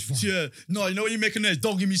you flinch for? Yeah. No, you know what you're making there?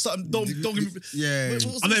 Don't give me something. Don't give me. Yeah. What's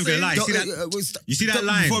I'm not even gonna lie. saying? You see that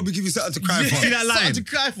line? Before we give you something to cry You for. see that line? Something to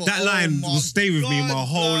cry for. That Oh line my will stay with me my God,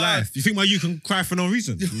 whole God. life. You think you can cry for no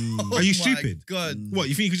reason? Oh Are you my stupid? God. What,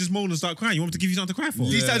 you think you could just moan and start crying? You want me to give you something to cry for?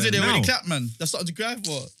 These times they're already No. clap, man. That's something to cry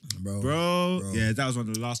for. Bro. Yeah, that was one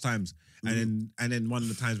of the last times. And then one of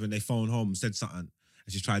the times when they phoned home, said something,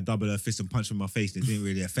 and she tried to double her fist and punch me in my face, and it didn't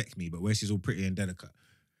really affect me. But where she's all pretty and delicate,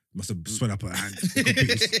 must have sweat up her hand. You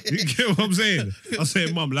get what I'm saying? I'm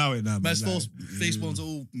saying, mum, allow it now, man. Man's Like, face bones are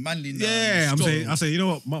all manly now. yeah, I'm strong. saying, you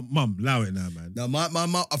know what, mum, allow it now, man. Now, my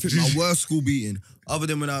I think my worst school beating, other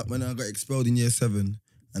than when I got expelled in year 7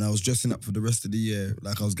 and I was dressing up for the rest of the year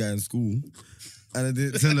like I was going to school, and I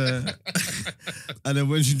didn't tell her, And then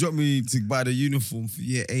when she dropped me to buy the uniform for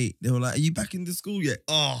year 8, they were like, "Are you back in the school yet?"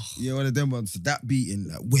 Oh, Yeah, one of them ones. So that beating,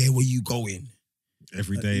 like, where were you going?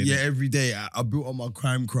 Every day. Yeah, every day. I built on my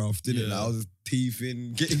crime craft, didn't it? Yeah. Like, I was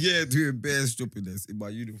thieving, doing bare stupidness in my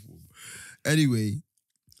uniform. Anyway,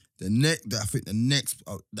 I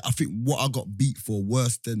think what I got beat for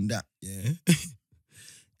worse than that, yeah,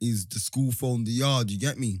 is the school phoned the yard. You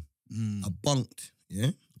get me? I bunked,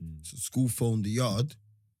 yeah. So school phoned the yard,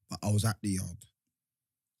 but I was at the yard,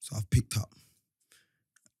 so I've picked up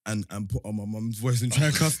and put on my mum's voice and try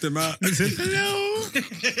and cuss them out. I said, "Hello." I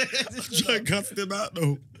try and cuss them out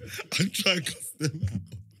though. I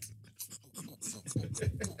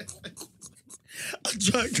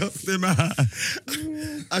try and cuss them out.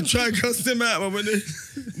 I try and cuss them out. But when they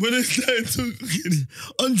started talking,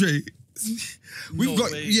 Andre, we've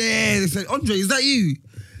got way. yeah. They said, "Andre, is that you?"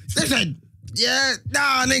 They said, "Yeah,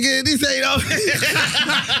 nah, nigga, this ain't us."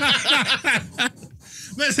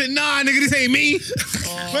 Man said, "Nah, nigga, this ain't me."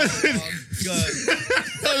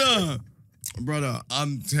 God. Brother,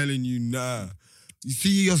 I'm telling you now. You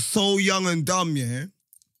see, you're so young and dumb, yeah?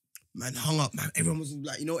 Man, hung up, man. Everyone was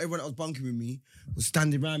like, everyone that was bunking with me was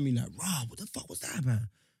standing around me like, "Rah, what the fuck was that, man?"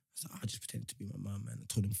 I just pretended to be my mum, man. I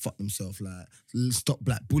told them, fuck themselves, like, stop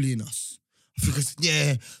black bullying us. I think I said,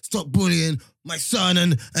 yeah, stop bullying my son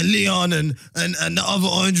and Leon and the other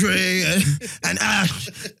Andre and Ash.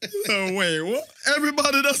 Oh, wait, what?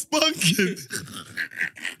 Everybody that's bunking.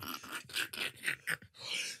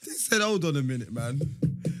 They said, hold on a minute, man.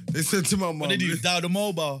 They said to my mum. What did you dial the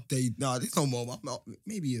mobile? There's no mobile.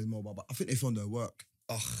 Maybe it's mobile, but I think they found their work.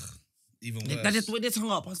 Ugh, even They worse. just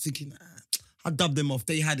hung up. I was thinking, I dubbed them off.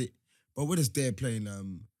 They had it. But we're just there playing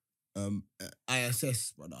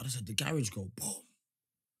ISS, brother. I just had the garage go, boom.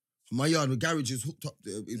 My yard, the garage is hooked up,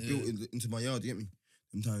 it's built into my yard, you get me?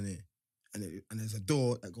 I'm down there. And there's a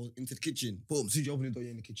door that goes into the kitchen. Boom, as soon as you open the door,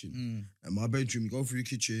 you're in the kitchen. And my bedroom, you go through the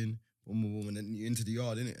kitchen, boom, boom, boom, and then you're into the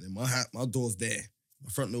yard, innit? And then my door's there. My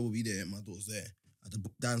front door will be there, and my door's there. At the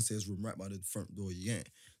downstairs room, right by the front door, you get it?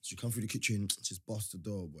 So you come through the kitchen, just bust the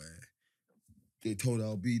door, boy. They told her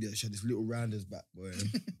I'll be there. She had this little rounders back, boy.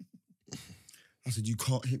 I said, "You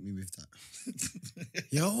can't hit me with that."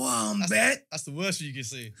 Yo, bet. That's the worst you can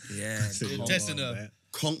say. Yeah, You're testing her.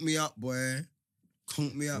 Conk me up, boy.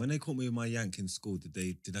 Conk me up. When they caught me with my yank in school, did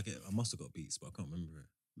I must have got beats, but I can't remember it.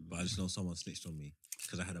 But I just know someone snitched on me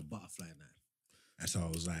because I had a butterfly knife. And so I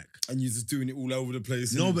was like, And you're just doing it all over the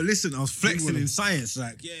place. no, innit? but listen, I was flexing in science.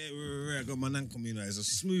 Like, I got my nank on me. It's a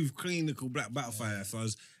smooth, clean little black butterfly.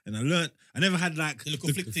 And I learned, I never had like, The little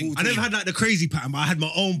flick thing. I never had like the crazy pattern, but I had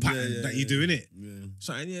my own pattern that you do, innit? Yeah.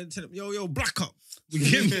 So I tell them, yo, black up. You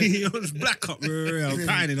get me? Yo, just black up. I was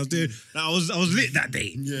patterning. I was doing. Like, I was lit that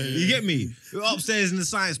day. You get me? We were upstairs in the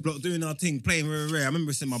science block doing our thing, playing. I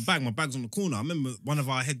remember it's in my bag. My bag's on the corner. I remember one of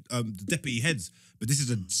our the deputy heads, but this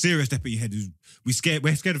is a serious deputy head we're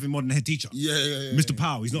scared of him more than the head teacher. Yeah. Mr.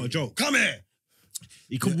 Powell. He's not a joke. Come here.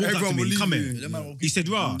 He come walk up to everyone me. will He come leave here. you. He said,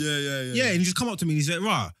 "Rah." Yeah. And he just come up to me and he said,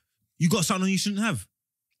 "Rah, you got something on you shouldn't have."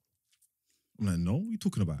 I'm like, "No, what are you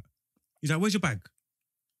talking about?" He's like, "Where's your bag?"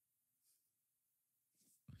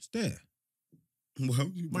 It's there.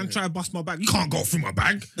 Man tried to bust my bag. You can't go through my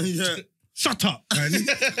bag. Yeah. Shut up, man.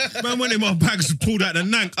 Man went in my bags, pulled out the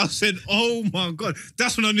nank. I said, "Oh my God."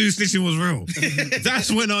 That's when I knew snitching was real.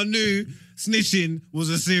 That's when I knew snitching was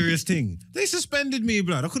a serious thing. They suspended me,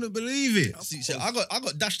 blood. I couldn't believe it. See, I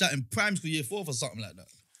got dashed out in primary school year 4 for something like that.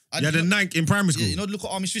 You had a nank in primary school. Yeah, you know, look at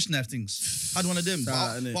army Swiss knife things. I had one of them.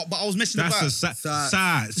 Sad, innit? But I was messing That's about. a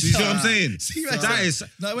sad. You see what I'm saying? See, right? That is.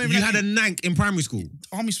 No, wait a You minute. had a nank in primary school.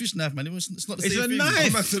 Army Swiss knife, man. It's not the It's same a thing.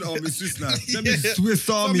 knife. I said Army Swiss knife. Yeah. Let me Swiss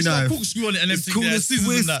Army It's got knife. corkscrew on it and It's everything. called there, a scissors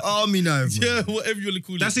Swiss and that. Army knife. man. Yeah, whatever you want to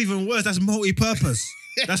call it. That's even worse. That's multi-purpose.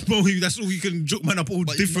 That's all you can joke man up all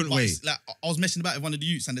different but way. it's like, I was messing about with one of the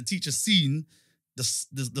youths and the teacher seen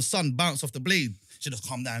the sun bounce off the blade. She just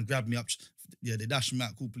come down, grabbed me up. Yeah, they dashed me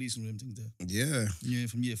out. Called police and them things there. Yeah. Yeah,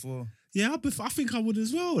 from year 4. Yeah, I think I would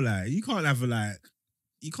as well. Like, you can't have a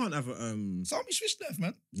It's Army Swiss knife,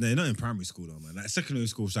 man. No, not in primary school though, man. Like secondary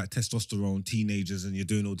school, it's like testosterone, teenagers, and you're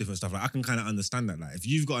doing all different stuff. Like I can kind of understand that. Like if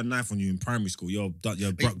you've got a knife on you in primary school, you're done,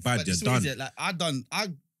 you're broke bad, But you're this is what done. it is, like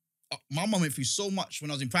my mum went through so much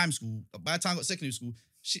when I was in primary school. By the time I got secondary school,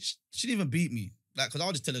 she didn't even beat me. Like, cause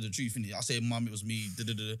I'll just tell her the truth, innit? I say, "Mum, it was me."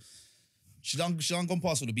 She done gone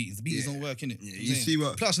past all the beatings. The beatings don't work, innit? Yeah, you see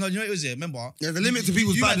what- Plus, no, you know what it was, yeah? Remember? There's a limit to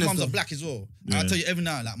people's you badness. mums though. are black as well. And Yeah. I tell you every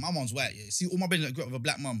now, like my mum's white. Yeah, see, all my brothers that grew up with a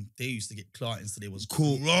black mum, they used to get clients. So they was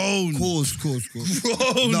Cool. grown. Course. Grown.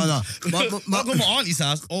 No. I got my auntie's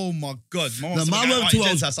house. Oh my God, my mum No, said, my "We're mum going too, to I Auntie was-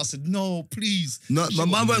 Jen's house." I said, "No, please." No, She my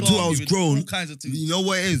was mum went till I blowing was me with grown. All kinds of things. You know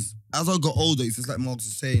what it is? as I got older, it's just like Marcus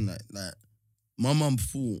was saying, like my mum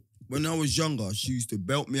thought when I was younger, she used to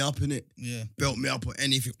belt me up in it, Yeah. belt me up on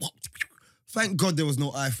anything. Thank God there was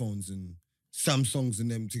no iPhones and Samsungs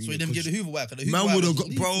and them things. So you didn't get the Hoover whack. The Hoover Man whack would have was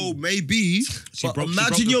got, bro, maybe. But broke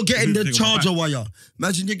imagine the you're getting the Hoover thing on my charger wire.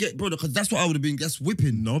 Imagine you get, brother, because that's what I would have been. That's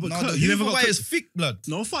whipping. No, but No, Kurt, the you never Hoover got wire is thick, blood.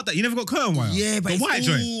 No, fuck that. You never got curtain wire. Yeah, but the it's white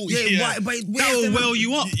all- joint. Yeah, Yeah. white, but it That wears will them well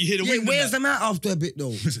you up. You hear the Yeah, wind. where's and them out after a bit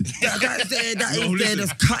though? That's there, that No, is there, listen.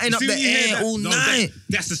 that's cutting You up see the when you hear air that? all No, night.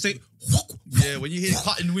 That's the same. that. Yeah, when you hear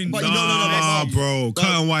cutting wind. But blood. you know, Nah, bro.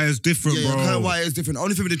 Curtain wire is different, Yeah, bro. curtain wire is different.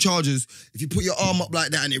 Only thing with the chargers, if you put your arm up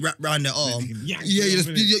like that and it wrap round their arm, Yeah,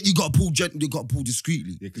 you gotta pull gently, you gotta pull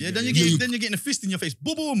discreetly. Yeah, then you're getting a fist in your face.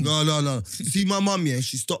 Boom, boom. No. See, my mum, yeah,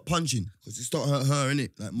 she stopped punching because it started hurt her, innit?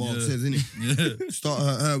 Like Mark says, innit? Yeah. Start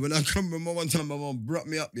hurt her. When I come remember one time, my mum brought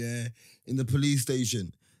me up, yeah, in the police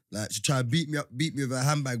station. Like, she tried to beat me with her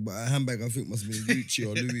handbag, but her handbag, I think, must have been Gucci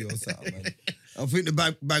or Louis or something, man. I think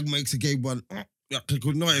the bag makes a gave one, like a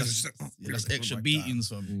good noise. Yeah, that's extra beatings,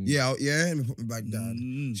 fam. Yeah, let me put my bag down.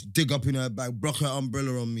 Mm. She dig up in her bag, broke her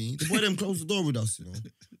umbrella on me. The boy them closed the door with us, you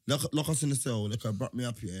know. Lock us in the cell, like her brought me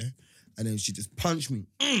up here. And then she just punched me.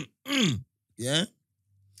 Yeah?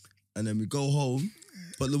 And then we go home,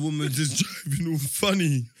 but the woman's just driving all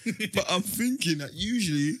funny. But I'm thinking that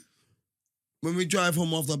usually, when we drive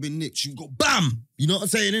home after I've been nicked, she go BAM! You know what I'm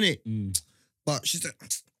saying, innit? But she's like,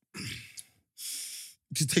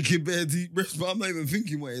 she's taking bare deep breaths, but I'm not even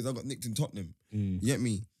thinking what it is. I got nicked in Tottenham. You get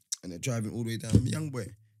me? And they're driving all the way down. I'm a young boy.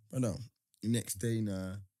 Brother, the next day,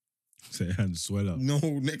 nah. Say hands swell up. No,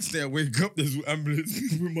 next day I wake up, there's an ambulance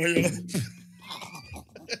with my arm.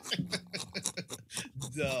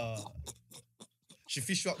 Duh. She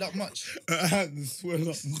fished you up that much. Her hands swell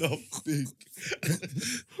up nothing.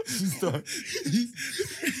 She start.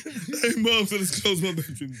 Hey, mom, so let's close my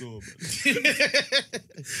bedroom door, man.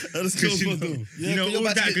 Let's close my door. You know, you're all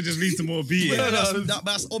about that to could just lead to more beating. Yeah,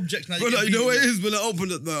 that's object now. Brother, you know what it is? When I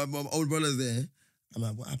opened up, my old brother's there. I'm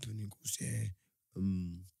like, what happened? He goes, yeah,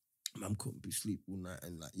 mum couldn't be sleep all night.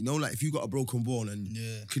 And like, you know, like if you got a broken bone and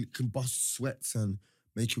can bust sweats and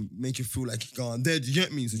make you feel like you're gone dead, you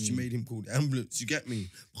get me? So she made him call the ambulance, you get me?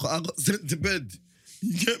 I got sent to bed,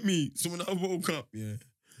 you get me? So when I woke up, and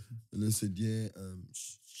I said, yeah,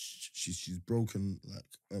 she's broken like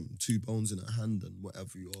 2 bones in her hand and whatever,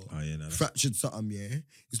 fractured something,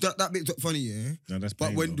 It's that bit's not funny, No, that's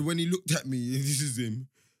But painful. when he looked at me, this is him,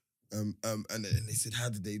 and then they said, how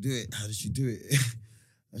did they do it? How did she do it?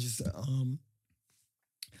 I just said, I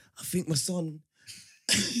think my son.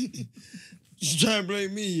 She tried to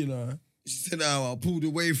blame me, you know. She said, I pulled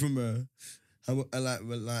away from her. When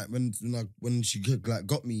she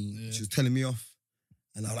got me, she was telling me off.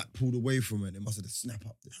 And I pulled away from her and it must have just snapped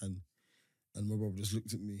up the hand. And my brother just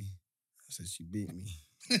looked at me. I said, she beat me.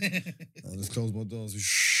 I just closed my doors.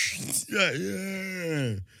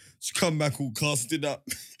 Yeah. She come back all casted up.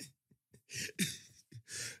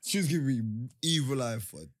 She was giving me evil eye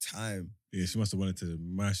for time. Yeah, she must have wanted to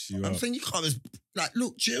mash you I'm up. saying you can't just,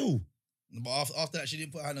 look, chill. But after that, she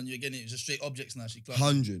didn't put her hand on you again. It was just straight objects now. She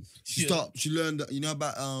 100. She Yeah. stopped. She learned that, you know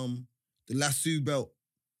about the lasso belt,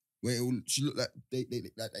 where she looked like they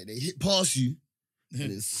hit past you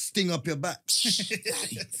and it sting up your back.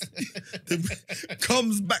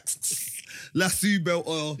 Comes back, lasso belt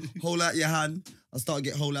or hold out your hand. I start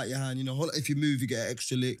get hold out your hand. You know, if you move, you get an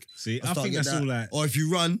extra lick. See, I start think get that's all like. Or if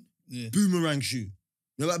you run, Yeah. boomerang shoe. You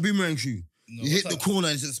know about boomerang shoe? No, You hit what's the that? corner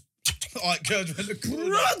and it's just, Alright, girl, the corner.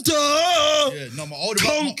 brother! Yeah, no, my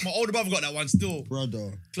older brother got that one still.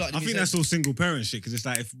 Brother. Clark, I think that's all single parent shit because it's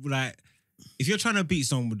if you're trying to beat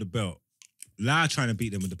someone with the belt, trying to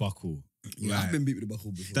beat them with the buckle. Yeah, Like, I've been beat with the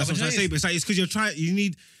buckle before. That's what I'm trying to say, is- but it's because you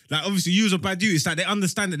need, obviously you was a bad dude. It's like they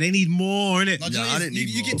understand that they need more, innit? No, do you know I what it didn't is? need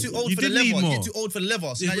You get more. too old You for the did need lever. You more. get too old for the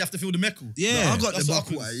lever, so now you have to feel the meckle. Yeah. No, I got That's the what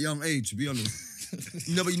buckle happens. at a young age, to be honest.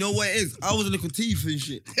 No, but you know what it is? I was a little teeth and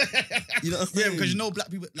shit. You know what I'm Yeah, saying? because you know black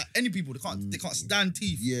people, like any people, they can't stand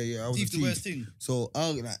teeth. Yeah, I was Teeth a the worst thing. So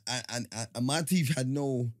and my teeth had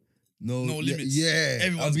no limits. Yeah, I'd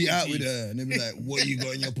Everyone's be got out teeth. with her, and they'd be like, "What you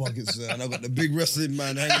got in your pocket, sir?" And I got the big wrestling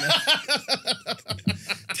man hanging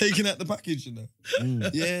out, taking out the package, you know.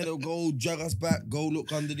 Yeah, they'll go drag us back, go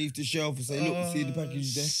look underneath the shelf and say, "Look, see the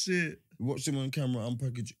package there." Shit. We watch them on camera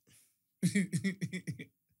unpackage it.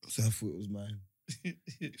 So I thought it was mine.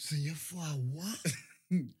 So you thought what?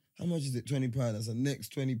 How much is it? £20. That's the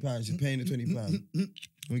next £20. You're paying the £20.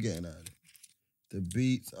 We're getting out of it. The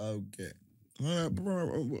beats I'll get. I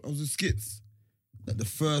was in skits. Like the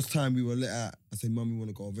first time we were let out, I said, "Mum, we want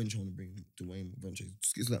to go adventure. I want to bring Dwayne adventure."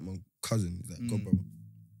 Skits like my cousin. He's like, "God, brother."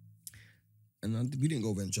 And we didn't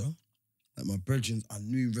go venture. like my brethren, I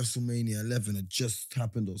knew WrestleMania 11 had just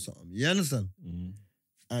happened or something. You understand?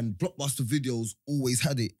 And Blockbuster Videos always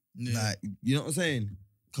had it. Yeah. Like, you know what I'm saying?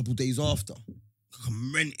 A couple days after, I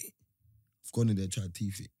can rent it. I've gone in there, tried to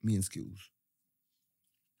teeth it. Me and Skills.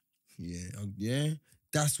 Yeah.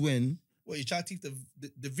 That's when, What, you try to take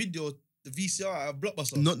the video, the VCR out of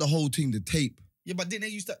Blockbuster? not the whole thing, the tape. Yeah, but didn't they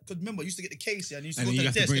used to, because remember, you used to get the case, yeah, and you used to And go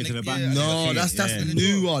then to the you have to desk. bring it and to the then- back. yeah, No, Yeah. that's Yeah. the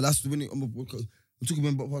new one. That's when I'm talking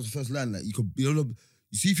about Blockbuster first line. Like, you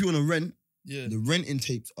see if you want to rent, Yeah, the renting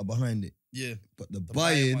tapes are behind it. yeah. But the The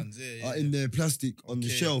buying ones, yeah. are in their plastic on the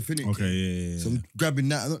Okay. shelf, innit? Okay, yeah. So I'm grabbing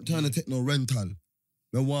that. I'm not trying to take no rental.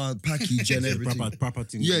 I want package and everything. Proper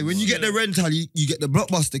thing. Yeah, when you get the rental, you get the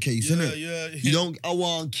Blockbuster case, Yeah, innit? yeah. You don't, I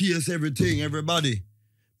want Kiss everything, everybody.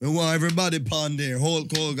 I want everybody pound there.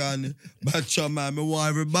 Hulk Hogan, Batcha Man, I want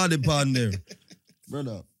everybody pound there.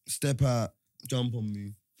 Brother, step out, jump on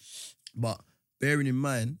me. But bearing in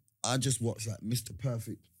mind, I just watched like Mr.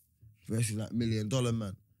 Perfect versus like $1 Million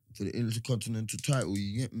Man for the Intercontinental title,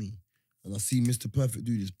 you get me? And I see Mr. Perfect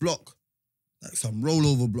do this block, like some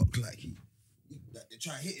rollover block, like they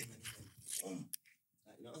try to hit him. And,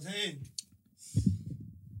 like, you know what I'm saying?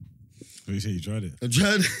 What you say? You tried it? I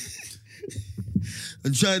tried, I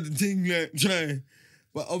tried the thing, like,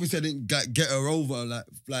 but obviously I didn't get her over, like,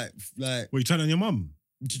 What, you tried it on your mum?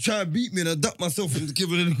 to try and beat me, and I ducked myself and give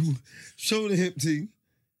her a little shoulder hip thing,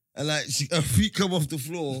 and like, her feet come off the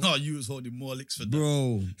floor. No, you was holding more licks for that.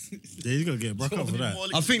 Bro, Yeah, you gotta get back up for that.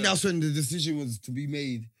 I think that's when the decision was to be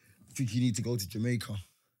made. I think you need to go to Jamaica.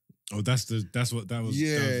 Oh, that's what that was.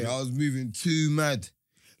 Yeah, that was- I was moving too mad.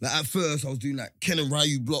 Like at first, I was doing like Ken and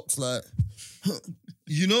Ryu blocks, like,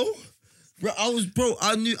 you know, bro.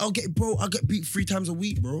 I knew I get beat 3 times a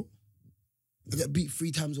week, bro. I get beat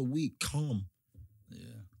 3 times a week. Calm.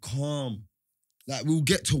 Like we'll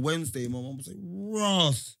get to Wednesday, my mom was like,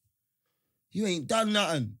 Ross, you ain't done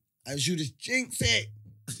nothing, and she'll just jinx it.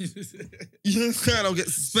 You know what I'm saying? I'll get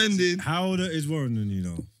suspended. How old is Warren than you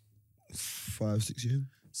know? 5, 6 years.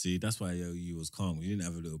 See, that's why you was calm. You didn't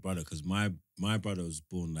have a little brother because my brother was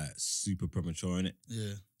born like super premature in it.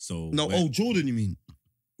 Yeah. So No, Jordan, you mean?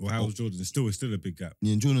 well, how was Jordan? It's still a big gap.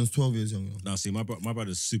 Yeah, Jordan's 12 years younger. Now, see, my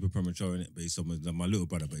brother's super premature in it, but he's my little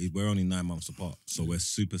brother, but we're only 9 months apart, so we're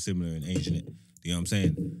super similar in age in it. You know what I'm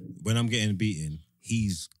saying? When I'm getting beaten,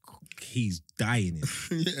 he's dying it.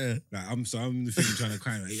 Yeah. Like I'm in the thing trying to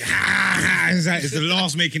cry like, it's the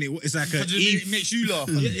last making it. It's like It makes you laugh.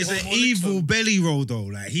 it's an evil belly roll though.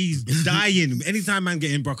 Like he's dying. Anytime I'm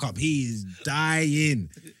getting broke up, he is dying,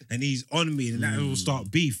 and he's on me, and that will start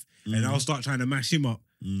beef, and I'll start trying to mash him up,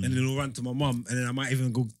 and then he'll run to my mum, and then I might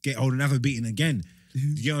even go get old and have a beating again.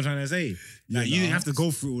 You get what I'm trying to say? Like you didn't have to go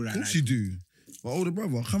through all that. Of course like, you do. My older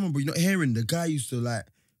brother, I can't remember, you're not hearing, the guy used to like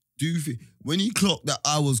do things. When he clocked that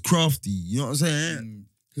I was crafty, you know what I'm saying?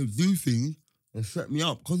 He'll do things and set me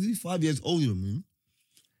up. Because he's 5 years older than me.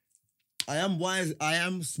 I am wise, I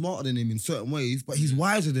am smarter than him in certain ways, but he's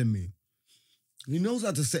wiser than me. He knows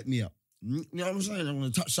how to set me up. You know what I'm saying? I'm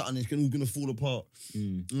going to touch something, it's all going to fall apart.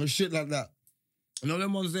 And shit like that. And all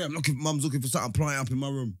them ones there, mum's looking for something plying up in my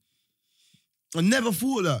room. I never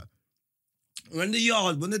thought of that. When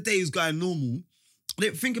the day is going normal, I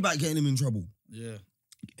didn't think about getting him in trouble. Yeah.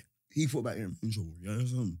 He thought about getting him in trouble. You know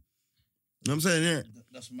what I'm saying? Yeah.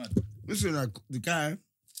 That's mad. Listen, like, the guy,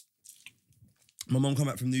 my mum come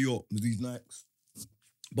back from New York with these Nikes,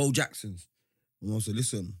 Bo Jacksons. My mum said,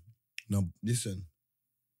 listen,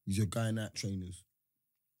 he's your guy Nike trainers.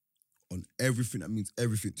 On everything that means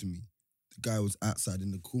everything to me. The guy was outside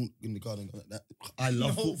in the garden like that. I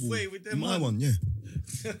love No football. way with them, My man. one, yeah.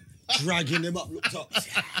 Dragging them up, looked up.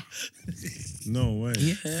 no way.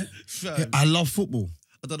 Yeah. Fam, I love football.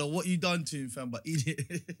 I don't know what you done to him, fam, but he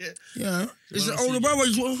did. Yeah. It's Well, an older see- brother, he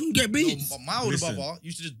just want to get beat. No, my older Listen. brother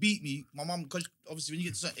used to just beat me. My mum, because obviously when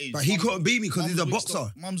you get to a certain age, But he couldn't beat me because he's a mum's licks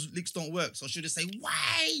boxer. Mum's licks don't work, so she'll just say,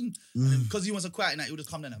 "Wine," and then because he wants to quiet night, he'll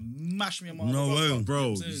just come down and mash me and my No other way, brother. Bro, You know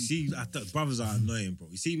you what I'm saying? see, I thought brothers are annoying, bro.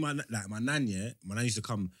 You see, my nan, yeah? My nan used to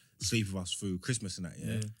come sleep with us through Christmas and that,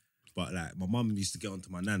 yeah? But like, my mum used to get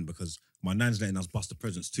onto my nan because my nan's letting us bust the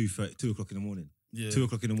presents 2 o'clock in the morning. Yeah. 2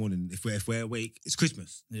 o'clock in the morning. If we're awake, it's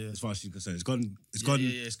Christmas. Yeah. As far as she's concerned, it's gone. It's Yeah, gone. yeah,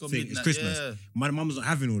 it's gone thing. It's midnight, Christmas. yeah. My mum's not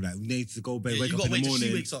having all that. We need to go bed, Yeah, wake you up gotta in the wait till she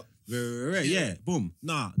morning. wakes up. Yeah. Yeah. Boom.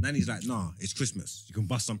 Nah. Nanny's like, nah. It's Christmas. You can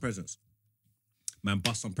bust some presents. Man,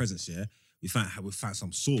 bust some presents. Yeah. We found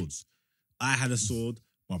some swords. I had a sword.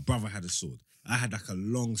 My brother had a sword. I had like a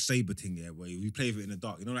long saber thing, yeah, where we play with it in the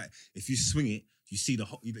dark. You know, like if you swing it, you see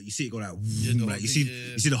you see it go like, Yeah, the whole like you thing, see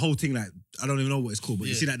yeah. you see the whole thing, like I don't even know what it's called, but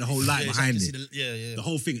you Yeah. see like the whole light Yeah, it's behind like it. you see the- yeah. The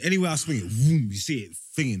whole thing. Anywhere I swing it, boom, you see it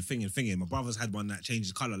finging. My brother's had one that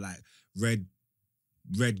changes colour like red,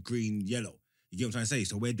 green, yellow. You get what I'm trying to say?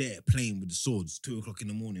 So we're there playing with the swords, 2 o'clock in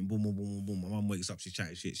the morning, boom, boom, boom, boom, boom. My mum wakes up, she's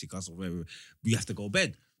chatting shit, she cusses, whatever. We have to go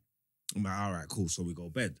bed. I'm like, all right, cool. So we go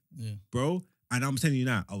bed. Yeah. Bro, and I'm telling you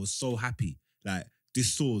now, I was so happy. Like,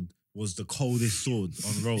 this sword was the coldest sword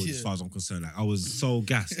on road as far as I'm concerned. Like, I was so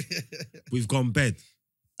gassed. We've gone bed.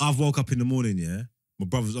 I've woke up in the morning, yeah. My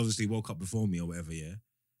brother's obviously woke up before me or whatever, yeah.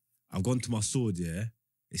 I've gone to my sword, yeah.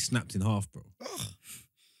 It snapped in half, bro.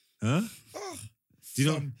 Huh? Do you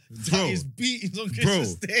know? That Bro, is beatings on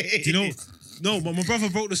Christmas Day. do you know? No, my brother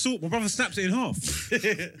broke the sword. My brother snapped it in half.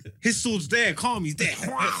 His sword's there, calm, he's there.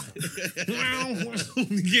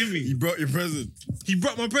 You get me? You brought your present. He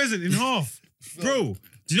broke my present in half. Bro,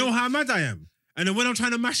 do you know how mad I am? And then when I'm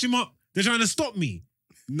trying to mash him up, they're trying to stop me.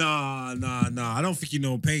 Nah. I don't think you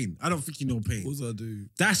know pain. What's I do?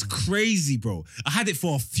 That's crazy, bro. I had it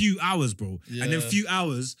for a few hours, bro. Yeah. And them few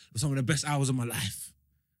hours were some of the best hours of my life.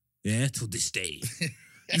 Yeah, till this day.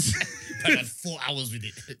 I had 4 hours with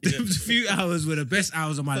it. Them few hours were the best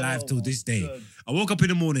hours of my life till this day. God. I woke up in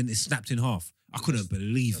the morning, it snapped in half. I couldn't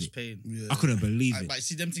believe That's it. pain. Yeah. I couldn't believe it. But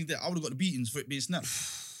see them things there, I would have got the beatings for it being snapped.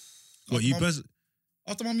 What, you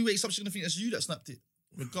After mommy wakes up, she's gonna think that's you that snapped it.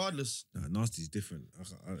 Regardless. Nah, Nasty's different.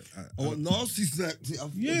 Oh, nasty snapped it.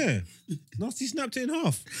 Yeah. Nasty snapped it in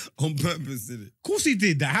half. On purpose, did it? Of course he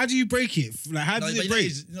did that. How do you break it? Like, how No, did but it break?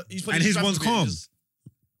 he's probably And his just one's snapped it, calm.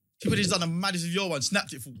 He would have just done the maddest of your one,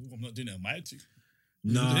 snapped it for, I'm not doing it on my too.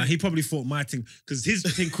 Nah, he probably thought my thing, because his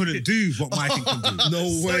thing couldn't do what my thing can do.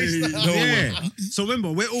 No way. No Yeah. way. So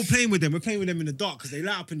remember, we're all playing with them. We're playing with them in the dark because they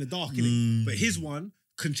light up in the dark, innit? But his one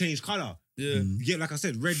can change colour. Yeah. You get, like I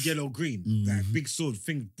said, red, yellow, green. Like big sword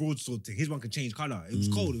thing, broadsword thing. His one can change colour. It was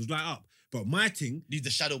cold, it was light up. But my thing, Needs the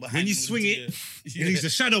shadow behind when you it. swing it, it needs a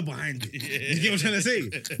shadow behind it. You get what I'm trying to say?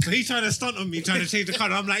 So he's trying to stunt on me, trying to change the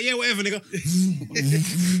colour. I'm like, yeah, whatever, nigga. You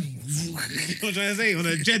know what I'm trying to say? On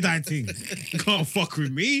a Jedi thing. You can't fuck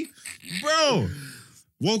with me. Bro.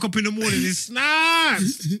 Woke up in the morning, it snapped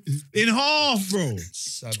in half, bro.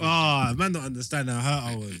 Savage. Man don't understand how hurt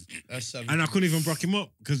I was. That's savage. And I couldn't even brock him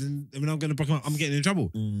up, because when I'm going to brock him up, I'm getting in trouble.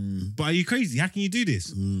 But are you crazy? How can you do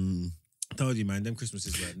this? I told you, man, them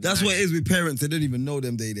Christmases were That's nice. what it is with parents. They don't even know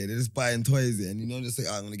them day there. They're just buying toys there. And you know, just say,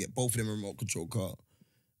 I'm going to get both of them a remote control car.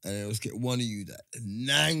 And they'll just get one of you that the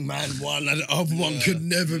nang man one and the other one could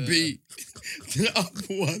never be. The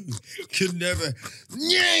other one could never.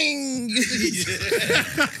 Nyang!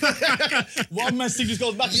 One man's thing just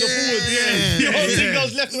goes back to the Yeah. forward. The whole thing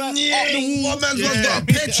goes left and right. Up the Nyang! wall. One man's got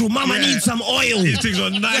petrol. Mama needs some oil. His thing's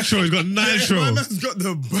got nitro. He's got nitro. My man's got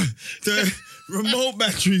the remote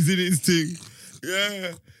batteries in his thing.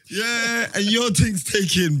 Yeah. Yeah. And your thing's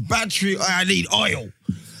taking battery. I need oil.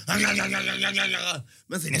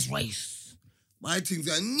 Man say, let's race. My thing's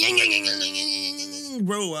going,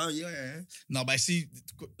 bro. Yeah. No, but I see,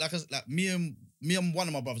 like me and one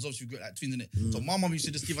of my brothers, obviously we got like twins in it. So my mum used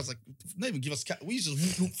to just give us not even give us, we used to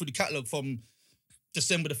just look through the catalogue from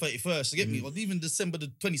December the 31st, you get me? Or even December the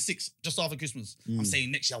 26th, just after Christmas. I'm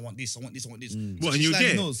saying next year I want this. What, So and she you slightly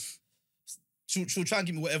get it? knows. She'll try and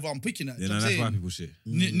give me whatever I'm picking at. Yeah, you know no, what that's I'm why saying? people shit.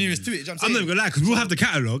 Nearest to it, you know what I'm I'm not saying? even gonna lie, because we'll have the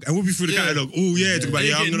catalogue and we'll be through the catalogue. Oh yeah, talk about,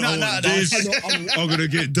 Yeah, I'm gonna I nah, want nah, this. I'm gonna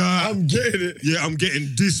get that. I'm getting it. Yeah, I'm getting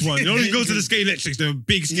this one. You know, you go to the Skate Electrics, the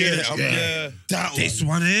big Skate Yeah, Electrics. Yeah. That This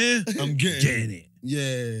one here, I'm getting it.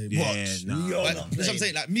 Yeah, Yeah, watch. nah. You're Like, not that's what I'm playing.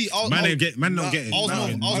 saying. Like me, I was Man more- don't get it. I was more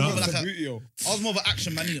of Nah. like I was more of an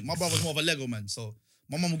action man, innit? My brother's more of a Lego man. So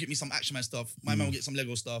my mum will get me some action man stuff. My man will get some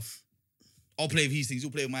Lego stuff. I'll play with his things.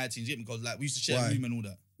 He'll play with my things. You get me? Because like we used to share Why? a room and all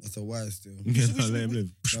that. That's a wise still. Yeah, no, let him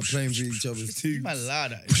live. They're playing for each other's You team. man lie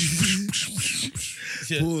that.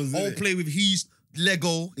 Yeah, Pause, I'll innit? play with his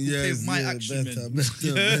Lego. He'll play with my action better, man.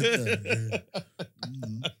 better.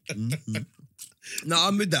 No,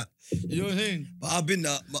 I'm with that. You know what I'm saying? But I've been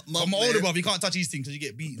that. But my older brother, you can't touch his thing because you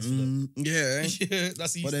get beaten. For that. Yeah. Yeah,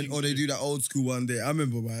 that's his But then, thing. or they do that old school one day. I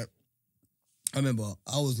remember, right? I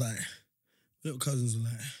was like, little cousins were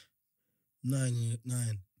like 9.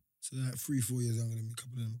 So they're like 3-4 years younger than me. A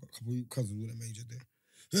couple of them, got a couple of cousins with a major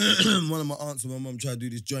there. One of my aunts and my mum tried to do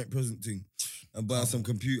this joint present thing and buy some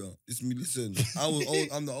computer. Listen, I was old,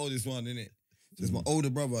 I'm the oldest one, innit? So it's my older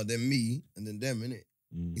brother, then me, and then them, innit?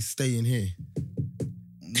 It's staying here.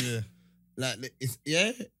 Yeah. Like, it's,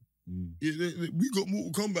 yeah? We got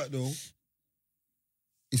Mortal Kombat though.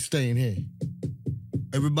 It's staying here.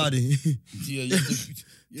 Everybody. Yeah,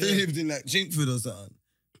 They lived in like Chinkford or something.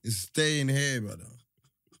 It's staying here, brother.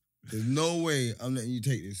 There's no way I'm letting you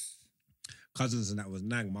take this. Cousins and that was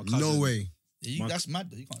nang. My cousin. No way. that's mad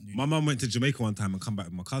though. You can't do My mum went to Jamaica one time and come back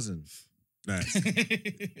with my cousin. Like,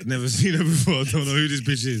 never seen her before. Don't know who this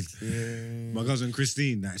bitch is. Yeah. My cousin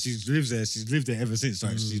Christine, like, she lives there. She's lived there ever since.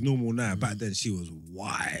 Like, she's normal now. Back then, she was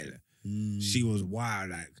wild. She was wild.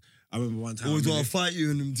 Like, I remember one time. Always want to fight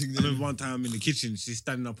you and them things. I remember one time I'm in the kitchen, she's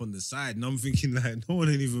standing up on the side, and I'm thinking, like, no one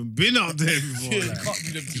ain't even been up there before. Yeah, Like, can't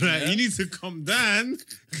do them things, like, yeah. you need to come down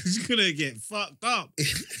because you're gonna get fucked up.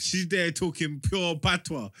 She's there talking pure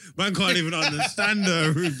patois. Man can't even understand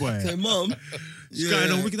her, rude boy. Say, Mum. She's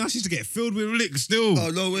going on wicked. Now she used to get filled with licks still. Oh,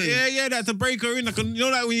 no way. Yeah, they had to break her in. Like, you know,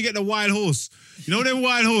 like when you get the wild horse. You know them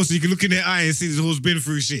wild horse, you can look in their eye and see this horse been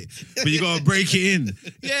through shit. But you gotta break it in.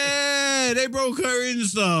 Yeah, they broke her in,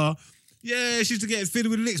 star. Yeah, she used to get filled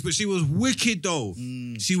with licks, but she was wicked though.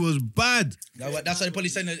 She was bad. That's why they probably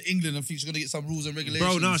sent her to England and think she's gonna get some rules and regulations.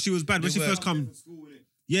 Bro, no, she was bad. When They she were. first come.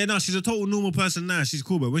 Yeah, no, she's a total normal person now. She's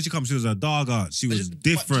cool, but when she comes, she was a dog art. She was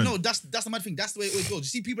different. No, that's the mad thing. That's the way it always goes. You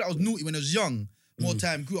see people that was naughty when they was young, more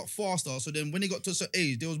time, grew up faster. So then when they got to a certain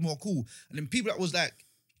age, they was more cool. And then people that was like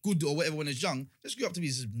good or whatever when they was young, just grew up to be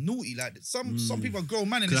just naughty. Like some people are grown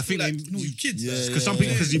man and they 'Cause I feel think like they- naughty kids. Yeah, Because some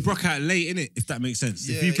people, because you broke out late, innit? If that makes sense.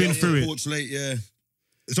 If Yeah, you've been yeah, through it, Porch late, yeah.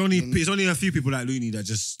 it's only a few people like Looney that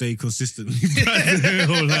just stay consistently bad their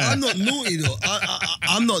whole life. I'm not naughty though.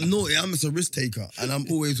 I'm not naughty. I'm just a risk taker, and I'm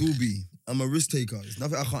always will be. I'm a risk taker. It's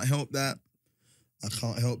nothing I can't help that. I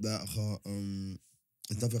can't help that. I can't.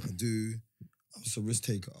 It's nothing I can do. I'm just a risk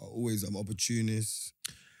taker. I'm opportunist.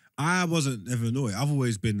 I wasn't ever naughty. I've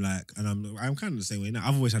always been like, and I'm kind of the same way now.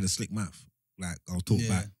 I've always had a slick mouth. Like I'll talk Yeah.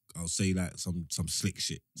 back. I'll say like some slick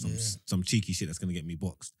shit, some cheeky shit that's gonna get me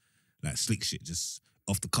boxed. Like slick shit, just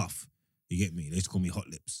off the cuff. You get me? They used to call me hot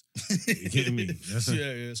lips. You get me? That's Yeah,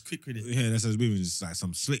 it's quick with it. yeah, that's what's moving. Just like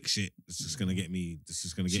some slick shit. It's just gonna get me. It's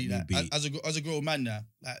just gonna get See, me like, beat. as a grown man now,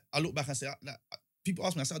 like I look back and say, like, people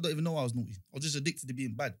ask me, I said, I don't even know I was naughty. I was just addicted to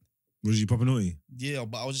being bad. Was you proper naughty? Yeah,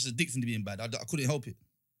 but I was just addicted to being bad. I couldn't help it.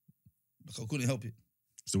 Like, I couldn't help it.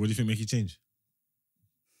 So what do you think make you change?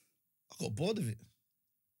 I got bored of it.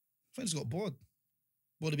 I just got bored.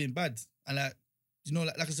 Bored of being bad. And like, you know,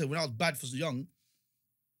 like I said, when I was bad for so young,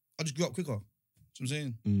 I just grew up quicker. You know what I'm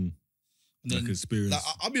saying? Mm. And then, Like experience. like,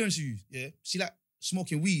 I'll be honest with you, yeah. See, like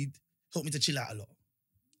smoking weed helped me to chill out a lot.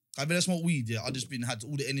 I've been smoke weed, yeah. I just had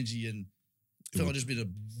all the energy and I felt I've just been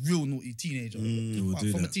a real naughty teenager. It will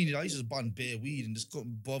do From a that. teenager, I used to just bun bare weed and just got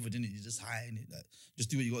bothered in it. You're just high in it, like just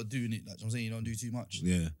do what you got to do in it. Like you know what I'm saying, you don't do too much.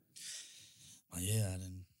 Yeah. But yeah,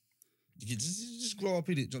 then you can just grow up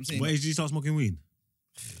in it. You know what I'm saying? What age did you start smoking weed?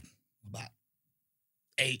 About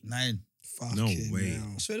 8, 9. No Fucking way.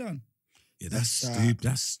 hell. I swear down. Yeah, that's That's stupid.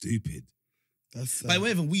 That's stupid. That's But it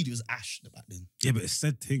wasn't even weed, it was ash back then. Yeah, but it's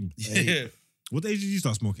said thing. Yeah. What age did you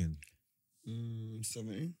start smoking?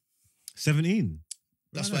 17. 17.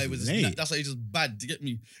 That's Man, why it was. late. That's why he's just bad to get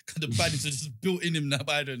me. Cause the badness is just built in him now.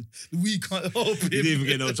 By then, the weed can't help him. You didn't even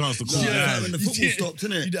get no chance to cool No, Yeah. down. when the You football didn't- stopped,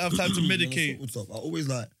 innit? you didn't have time to When the medicate. football stopped, I always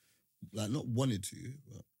like not wanted to,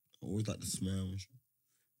 but I always like the smell and shit.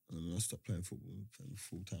 And then when I stopped playing football, playing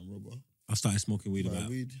full-time rubber. I started smoking weed Like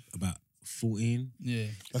weed. about 14. Yeah.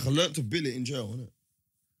 Like I learnt to bill it in jail, innit?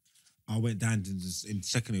 I went down to in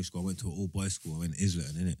secondary school. I went to an all boys school. I went to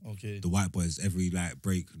Islington, innit? Okay. The white boys every like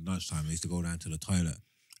break lunchtime they used to go down to the toilet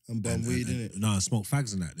And bum weed, innit? No, smoke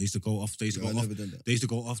fags and that. They used to go off. They used to Yeah, go I off. never done that. They used to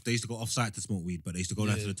go off. They used to go off site to smoke weed, but they used to go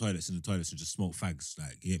down Yeah. to the toilets and just smoke fags.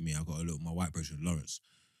 Like, you get me? I got a little my white brother Lawrence.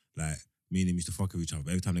 Like, me and him used to fuck with each other.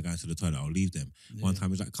 But every time they go into the toilet, I'll leave them. One time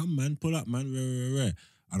he was like, "Come man, pull up, man." Rah.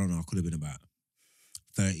 I don't know. I could have been about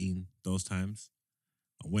 13 those times.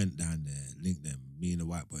 I went down there, linked them. Me and the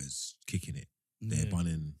white boys kicking it. They're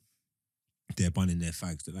bunning their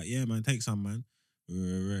fags. They're like, "Yeah, man, take some, man."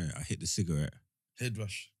 Rah. I hit the cigarette. Head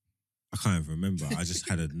rush. I can't even remember. I just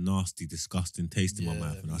had a nasty, disgusting taste in my Yeah,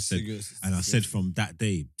 mouth, and I Cigarettes, said from that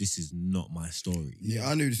day, this is not my story. Yeah,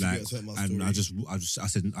 I knew the Like, cigarettes weren't my and story.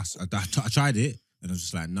 I tried it, and I was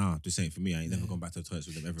just like, nah, this ain't for me. I ain't never gone back to the toilets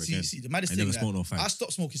with them ever again. See, the maddest I thing. never smoked no like, fags. I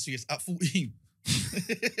stopped smoking cigarettes at 14.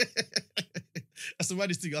 That's the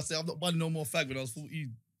maddest thing. I said I'm not buying no more fag when I was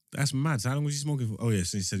 14. That's mad. So how long was you smoking for? Oh yeah,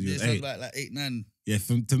 since you said you Yeah, were so I was 8. like 8, 9. Yeah,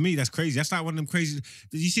 to me that's crazy. That's like one of them crazy.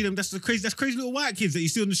 Did you see them? That's crazy little white kids that you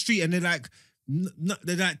see on the street, and they're like,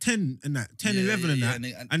 they're like 10 and that, 10, Yeah, 11 and yeah, that,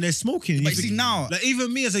 and and they're smoking. And But you think- see now- like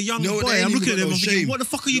even me as a young You know what, boy, they ain't I'm looking at even them, got I'm no thinking, shame. what the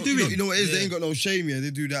fuck are you You know- doing? You know what it is? They Yeah. ain't got no shame here.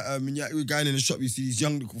 They do that. When you're going in the shop, you see these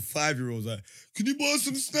young little 5-year-olds like, "Can you buy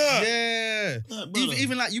some snacks?" Yeah. Like, brother.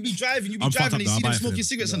 Even like you be driving, I'm fucked up and you though, I see buy them it for smoking them.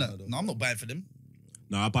 cigarettes No, and I that. don't. No, I'm not buying for them.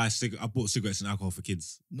 No, I bought cigarettes and alcohol for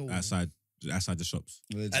kids No. outside the shops.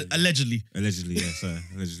 Allegedly. Allegedly, yeah, sir.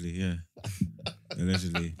 Allegedly, yeah.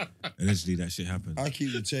 Allegedly that shit happened. I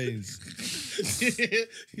keep the change.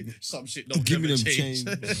 Some shit don't Give me never them change.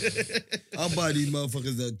 I'll buy these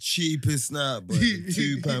motherfuckers the cheapest snap, but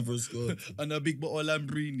 £2 for a score. And a big bottle of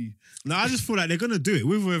Lambrini. No, I just feel like they're gonna do it.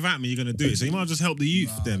 With or without me, you're gonna do it. So you might as well just help the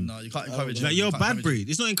youth. Them. No, you can't encourage them. Like you're a You can't bad encourage breed.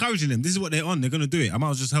 It's not encouraging them. This is what they're on. They're gonna do it. I might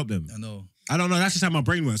as well just help them. them. I know. I don't know. That's just how my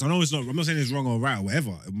brain works. I know it's not. I'm not saying it's wrong or right or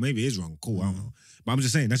whatever. Maybe it is wrong. Cool. I don't know. But I'm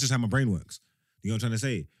just saying that's just how my brain works. You know what I'm trying to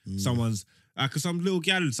say? Someone's because some little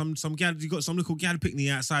gal, some gal, you got some little gal picnic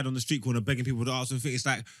outside on the street corner begging people to ask them things. It's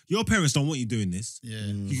like your parents don't want you doing this. Yeah.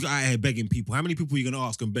 You got out here begging people. How many people are you gonna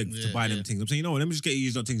ask and beg to Yeah, buy them yeah. things? I'm saying, you know what? Let me just get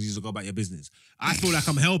you these things. You just go about your business. I feel like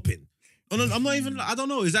I'm helping. I'm not even. I don't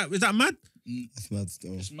know. Is that mad? That's mad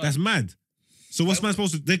still. That's mad. So what's man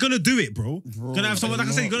supposed to? They're gonna do it, bro. Bro, Gonna have someone, like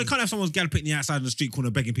I said, they're you can't have someone's gal picnic outside on the street corner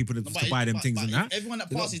begging people to buy them things and that. Everyone that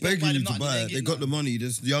They're not passes don't buy begging them you to nothing. buy They it. ain't They getting got the nothing. money.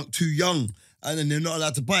 They're too young, and then they're not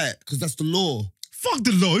allowed to buy it because that's the law. Fuck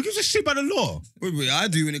the law. Who gives a shit about the law? Wait, I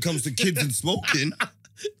do when it comes to kids and smoking.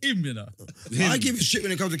 Him, you know. I give a shit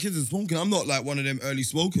when it comes to kids and smoking. I'm not like one of them early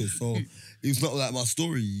smokers, so it's not like my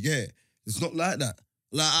story. Yeah, it's not like that.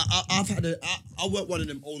 Like I work one of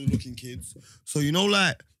them older looking kids, so you know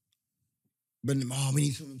like when we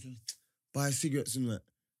need someone to buy cigarettes and that,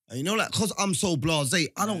 and you know like cause I'm so blasé,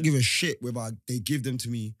 I don't give a shit whether they give them to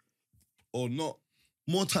me or not.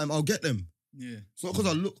 More time I'll get them. Yeah. It's not because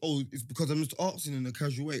I look old, it's because I'm just asking in a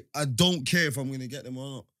casual way. I don't care if I'm gonna get them or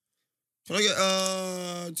not. Can I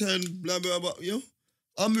get 10 blah blah blah? You know?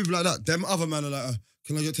 I'll move like that. Them other man are like,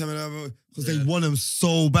 can I get 10 blah blah? Because they want them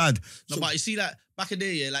so bad. No, So- but you see that back in the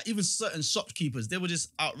day, yeah, like even certain shopkeepers, they were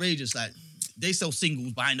just outrageous. Like they sell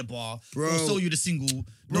singles behind the bar. Bro. They'll sell you the single.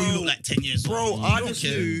 Bro, Bro. you look like 10 years Bro, old. I You just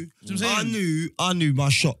don't care. knew, You know what I'm saying? I knew my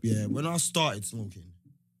shop, yeah, when I started smoking,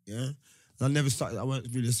 yeah. And I never started, I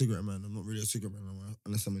wasn't really a cigarette man. I'm not really a cigarette man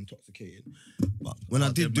unless I'm intoxicated. But when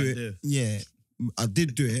I did do it, yeah, I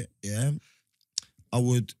did do it, yeah.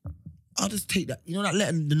 I'll just take that, you know that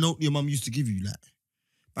letter, the note your mum used to give you, like,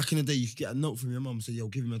 back in the day, you could get a note from your mum, say, yo,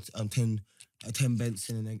 give him a 10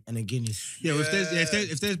 Benson and a Guinness. Yeah, well,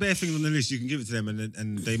 if there's bare things on the list, you can give it to them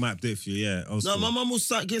and they might do it for you. Yeah. No, my mum will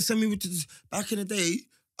send me with this. Back in the day,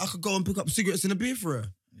 I could go and pick up cigarettes and a beer for her.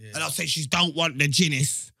 Yeah. And I'll say she don't want the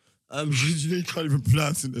Guinness. She can't even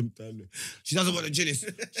pronounce them down there. She doesn't want the Guinness.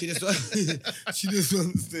 She just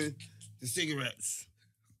wants the cigarettes.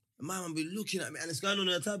 And my mum be looking at me and it's going on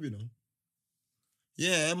her tab, you know.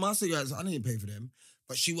 Yeah, my cigarettes, I didn't pay for them.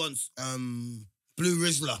 But she wants Blue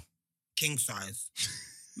Rizzler, king size.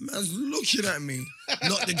 Man's looking at me.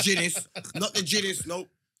 Not the Guinness. Not the Guinness. Nope.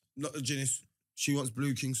 Not the Guinness. She wants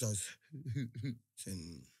blue king size.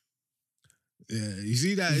 Saying, Yeah, you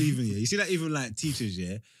see that even. Yeah, you see that even like teachers.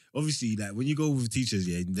 Yeah, obviously, like when you go with teachers,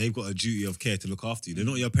 yeah, they've got a duty of care to look after you. They're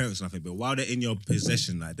not your parents or nothing, but while they're in your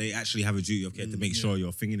possession, like they actually have a duty of care to make sure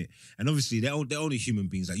you're thinking it. And obviously, they're only human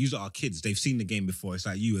beings. Like you are kids. They've seen the game before. It's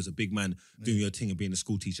like you as a big man doing your thing and being a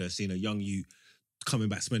school teacher, seeing a young you coming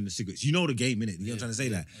back smelling the cigarettes. You know the game, innit? You know what I'm trying to say?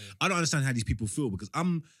 That I don't understand how these people feel because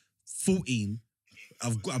I'm 14.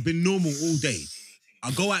 I've been normal all day. I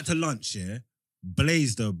go out to lunch, yeah,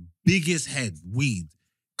 blaze the biggest head weed,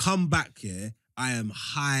 come back, yeah, I am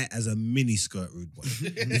high as a mini skirt, rude boy.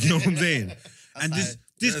 You know what I'm saying? And this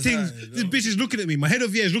bitch is looking at me. My head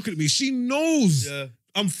of year is looking at me. She knows. Yeah.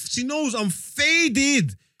 She knows I'm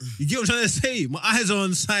faded. You get what I'm trying to say? My eyes are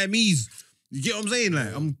on Siamese. You get what I'm saying?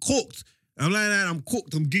 Like I'm cooked. I'm like that. I'm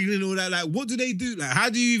cooked. I'm giggling all that. Like, what do they do? Like, how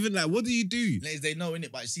do you even like? What do you do? Ladies, they know,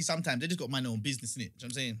 innit? But you see, sometimes they just got mind their own business, innit? You know what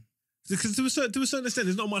I'm saying? Because to a certain extent,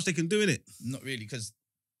 there's not much they can do in it. Not really, because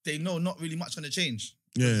they know not really much gonna change.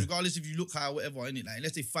 Yeah. Regardless if you look high or whatever, innit? Like,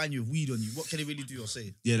 unless they find you with weed on you, what can they really do or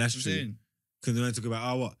say? Yeah, that's You know what I'm true. saying? Because they talk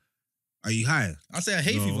about, what? Are you high? I say a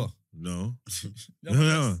hay fever. No.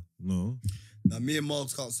 No, No. now, me and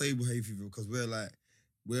Marks can't say we're hay fever because we're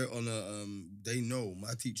on a, they know,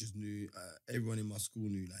 my teachers knew, everyone in my school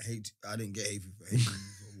knew, like, I didn't get hay fever.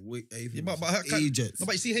 Hay fever Yeah, but was how can- ages. No,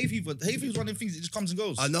 but you see, hay fever is one of them things that just comes and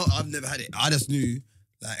goes. I know, I've never had it. I just knew,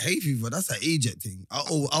 like, hay fever, that's an eject thing. I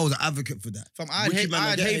was an advocate for that. I had Wicked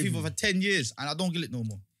man don't get hay fever for 10 years and I don't get it no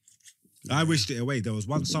more. I wished it away. There was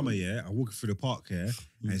one summer, yeah, I'm walking through the park, yeah,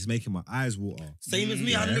 and it's making my eyes water. Same as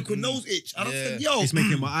me, I had a little nose itch. I said, yo, It's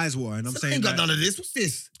making my eyes water, and I'm I saying, ain't got like, none of this. What's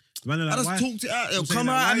this? man, are I like, just why? talked it out. Yo, I'm saying, come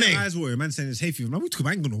like, out at why me. your eyes water. Man saying it's hay fever. Man, we talk about,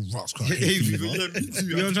 I ain't got no rocks. Hay fever, yeah, me too.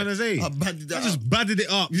 You know what I'm trying to say? I badded that I up. just badded it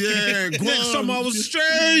up. Yeah, go Next on. summer I was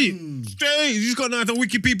straight. You just got to know how to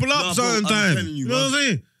wiki people up Nah, bro, certain I'm time. telling You you, know what I'm man.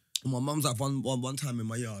 saying? My mum's like one time in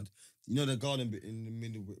my yard. You know the garden bit in the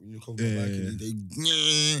middle when you come from Yeah, my yeah,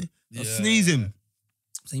 balcony. I Yeah. sneeze him.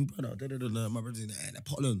 Saying brother, my brother's in there. The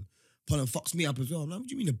pollen fucks me up as well. I'm like, what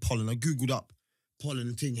do you mean the pollen? I googled up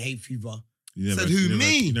pollen thing, hay fever. You Said who,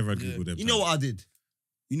 me? You never had Google them. You know what I did?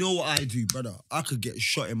 You know what I do, brother? I could get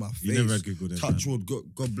shot in my face. You never had Google them. Touch wood,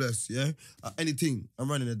 God bless, yeah? Anything. I'm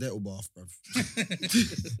running a dental bath, bruv.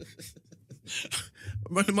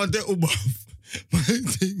 I'm running my dental bath. My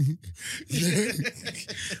thing. Yeah.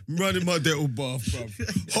 I'm running my dental bath,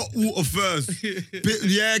 bruv. Hot water first.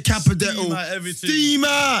 Kappa dental. Steam out everything. Steam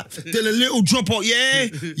out. Then a little drop out, yeah?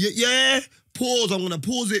 Yeah. Pause. I'm going to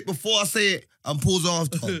pause it before I say it and pause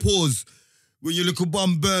after. Pause. When your little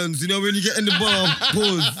bum burns, you know, when you get in the bath,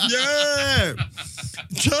 pause. Yeah.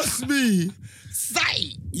 Trust me.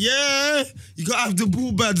 Sight. Yeah. You got to have the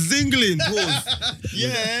ball bad zingling. Pause.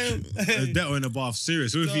 Yeah. Detto in the bath,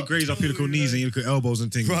 serious. What if you graze up your little knees and your little elbows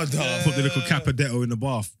and things? Brother. Put the little Kappa Detto in the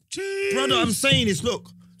bath. Jeez. Brother, I'm saying this. Look,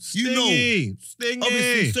 you know. Stingy.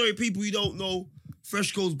 Obviously, sorry, people you don't know.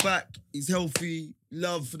 Fresh goes back. He's healthy.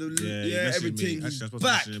 Love for the everything. He's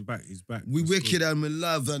back. He's back. We That's wicked good. and we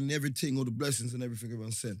love and everything, all the blessings and everything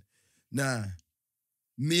everyone said. Nah,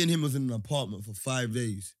 me and him was in an apartment for 5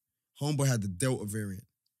 days. Homeboy had the Delta variant.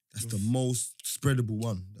 That's the most spreadable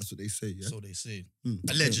one. That's what they say, yeah? So they say.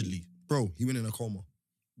 Allegedly. Bro, he went in a coma.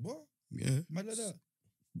 What? Yeah. Mad like that.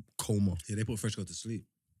 Coma. Yeah, they put Fresh Go to sleep.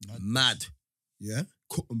 Mad. Yeah?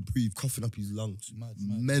 Couldn't breathe, coughing up his lungs. Mad.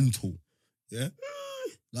 Mental. Yeah?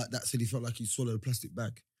 Like that said he felt like he swallowed a plastic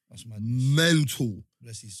bag. That's mad. Mental.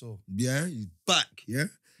 Bless his soul. Yeah? He's back, yeah?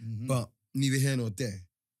 Mhm. But neither here nor there.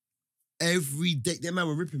 Every day, that man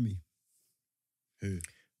were ripping me. Who?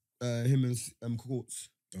 Him and Courts.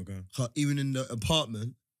 Okay. Even in the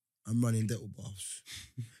apartment, I'm running dental baths.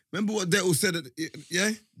 Remember what dental said? Yeah?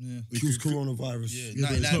 Yeah. It was coronavirus. Yeah,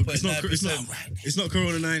 but it's not 99.9%. it's not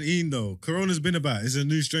Corona 19 though. Corona's been about. It's a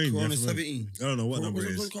new strain. Corona yeah, 17. I don't know what number it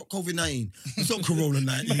is. COVID-19. It's not Corona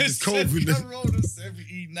 19. It's COVID-19. Corona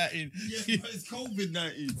 17, 19. Yeah, but it's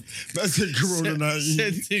COVID-19. That's it, Corona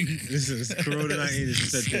 19. Listen, it's Corona 19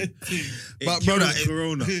 is the said thing. But brother,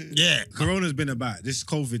 Corona. Yeah. Corona's been about. This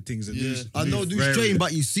COVID thing's a new. I know new variant. strain,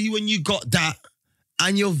 but you see when you got that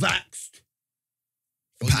and you're vaxxed.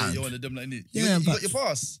 Pound. You're one of them like it. Yeah, you got but- your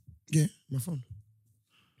pass? Yeah, my phone.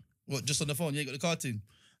 What, just on the phone? You ain't got the card thing?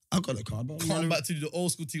 I got a card, but Come back to the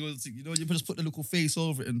old school thing. You know, you just put the little face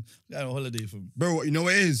over it and go on a holiday from. bro, you know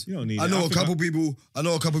what it is? You don't need I it. know I a think couple people. I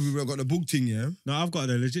know a couple people that got the book thing. Yeah. No, I've got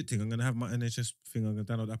a legit thing. I'm gonna have my NHS thing. I'm gonna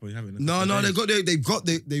download that. Probably have it. In a No, couple of they've days. got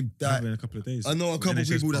they've I'll have it that. in a couple of days. I know a couple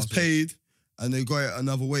NHS people that's passport. paid and they got it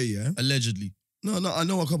another way. Yeah. Allegedly. No, I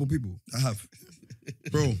know a couple people that have.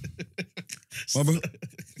 Bro, I'm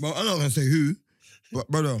not gonna say who, but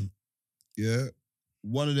brother, yeah,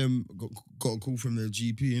 one of them got a call from their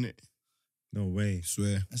GP, innit? No way.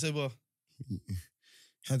 Swear. I said, well,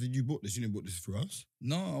 How did you book this? You didn't book this for us.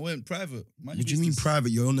 no, I went private. Man, What do you mean business.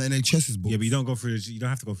 private? You're on the NHS's book. Yeah, but you don't go through the. You don't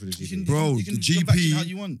have to go through the You GP. can- Bro, you can the jump back in how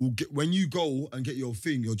you GP want. will get when you go and get your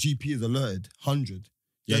thing. Your GP is alerted 100.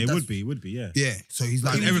 Yeah, it that's- would be. It would be. Yeah. Yeah, so he's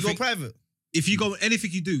like Even if you everything- go private. If you go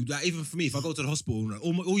anything you do, like even for me, if I go to the hospital, like,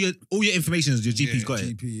 all your information is your GP's got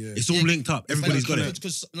it. GP. Yeah. It's all linked up. Everybody's got it.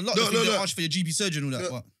 Because a lot Look, of people look. ask for your GP surgeon and all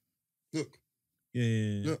that. Look. What? Look,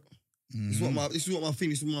 Yeah. Look. This is what my thing.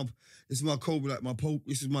 This is my code. Like my pope.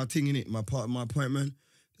 This is my thing in it. My part of my appointment.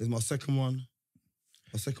 There's my second one.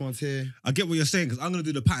 My second one's here. I get what you're saying because I'm gonna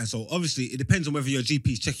do the pattern. So obviously it depends on whether your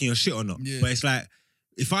GP's checking your shit or not. Yeah. But it's like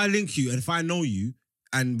if I link you and if I know you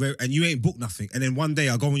and you ain't booked nothing, and then one day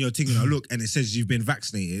I go on your thing and I look and it says you've been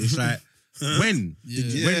vaccinated. It's like when?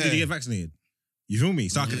 Yeah. When did you get vaccinated? You feel me?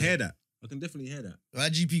 So I can hear that. I can definitely hear that. My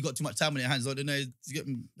GP got too much time on their hands. I don't know. To get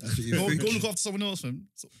them. That's what you Go think. look after someone else, man.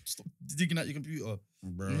 Stop digging at your computer.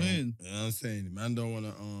 Bro, You know what I mean? you know what I'm saying? Man don't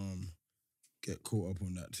wanna get caught up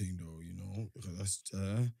on that thing though, you know? Because that's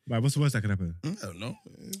Right, what's the worst that can happen? I don't know.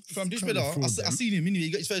 Fam, this Kinda brother, fraud, I man. seen him, anyway.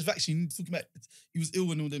 He got his first vaccine. Talking about he was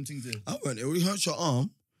ill and all them things there. I went, it really hurts your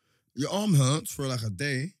arm. Your arm hurts for like a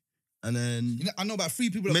day, and then You know, I know about 3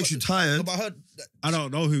 people that makes got you tired. But I heard that I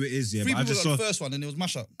don't know who it is yet, 3 but I people just got saw. the first one and it was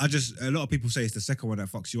mash up. A lot of people say it's the second one that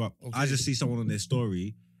fucks you up. Okay. I just see someone on their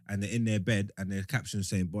story and they're in their bed and their caption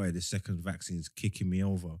saying, "Boy, the second vaccine's kicking me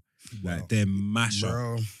over." Like they're mash up.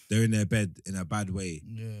 Bro, They're in their bed in a bad way.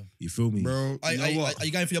 Yeah. You feel me? bro, you know what? Are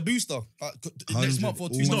you going for your booster? Next 100. month or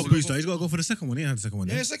 2 He's months? not a booster. He's got to go for the second one. He ain't had the second one.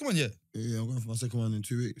 Yeah, Yeah. second one, yeah. Yeah, I'm going for my second one in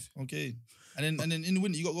 2 weeks. Okay. And then in the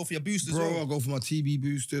winter you got to go for your boosters. Bro, as I well. go for my TB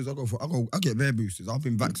boosters. I get their boosters. I've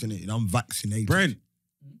been vaccinated. I'm vaccinated. Brent,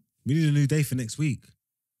 we need a new day for next week.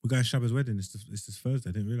 We're going to Shabba's wedding. It's this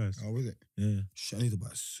Thursday. I didn't realise. How is it? Yeah. Shit, I need to buy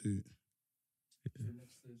a suit.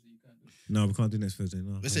 No, we can't do next Thursday.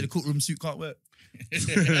 No. Let's say the courtroom suit can't work.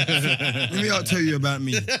 Let me tell you about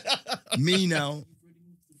me. Me now.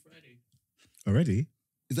 Already?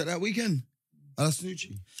 Is that weekend? That's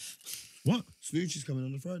Snoochie. What? Snoochie's coming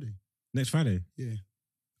on the Friday. Next Friday? Yeah.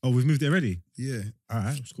 Oh, we've moved it already? Yeah. All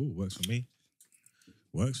right, that's cool. Works for me.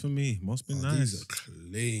 Works for me. Must be Oh, nice. These are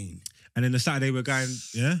clean. And then the Saturday we're going,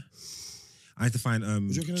 yeah? I had to find you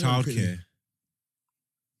reckon they're gonna pick childcare.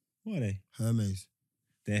 What are they? Hermes.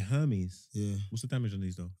 They're Hermes. Yeah. What's the damage on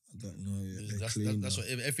these though? I don't know. Yeah. They're That's clean. what though.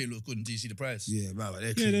 if everything looks good until you see the price. Yeah, right. They're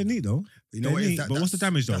Yeah, clean. they're neat though. You know They're what? neat, but what's the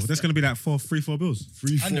damage though? That's going to be like 3-4 bills.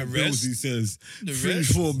 3-4 And the bills, rest? he says. The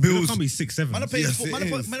 3-4 It bills. can't be 6-7. Man, I paid Yes, man,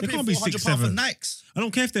 it I is. paid They can't be £400 for 6-7. Nikes. I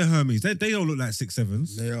don't care if they're Hermes. They don't look like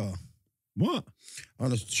 6-7s. They are. What? I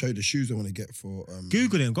want to show you the shoes I want to get for.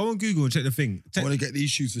 Google them. Go on Google and check the thing. I want to get these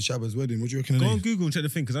shoes for Shabba's wedding. What do you reckon? Go of on these? Google and check the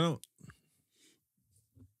thing because I don't.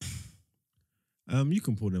 You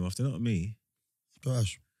can pull them off. They're not me.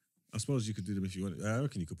 Gosh. I suppose you could do them if you want. I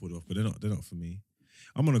reckon you could pull them off, but they're not. They're not for me.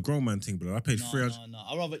 I'm on a grown man thing, bro. I paid 300. No.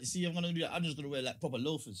 I rather see. I'm gonna do that. I'm just gonna wear like proper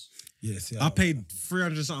loafers. Yes. I paid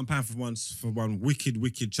 300 something pound for one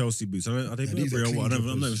wicked Chelsea boots. Are they these are Burberry or what? clean I'm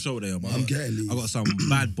not even zippers. sure what they are. But I'm getting these. I got some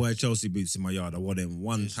bad boy Chelsea boots in my yard. I wore them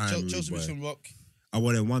one time. rude Chelsea boy. boots from Rock. I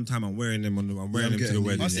wore them one time. I'm wearing them I'm wearing I'm them to the getting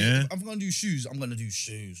wedding. these. Yeah. I'm gonna do shoes. I'm gonna do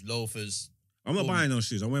shoes, loafers. I'm not Boom. buying those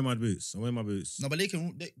shoes. I'm wearing my boots. I'm wearing my boots. No, but they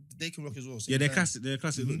can rock as well. Yeah, they're Same time. classic. They're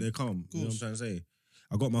classic. Look, they're calm. You know what I'm trying to say?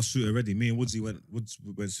 I got my suit already. Me and Woodsy went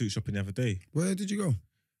suit shopping the other day. Where did you go?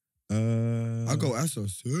 I go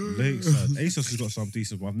ASOS. Lakeside. ASOS has got some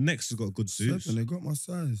decent ones. Next has got good suits. Seven, they got my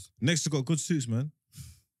size. Next has got good suits, man.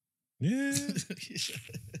 Yeah.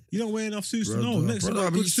 You don't wear enough suits to know. Next has brother,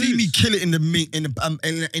 got you good see me suits. kill it in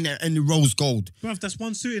the rose gold. Bruv, that's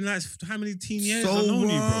one suit in like how many teen years So I've known you,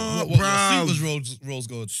 what? bro. What, Bruv. your suit was rose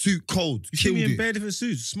gold. Suit cold. You see me Killed in it. bare different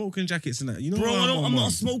suits, smoking jackets and that. You know Bro, what I'm not on.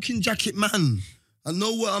 a smoking jacket man. I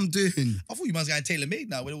know what I'm doing. I thought you must get tailor made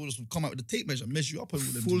now. Where they will just come out with the tape measure, measure you up and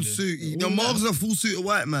all them Full things suit. there. You know, Mark's a full suit of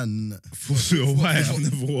white man. Full suit of white. I've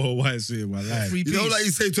never wore a white suit in my life. Three You know, piece. like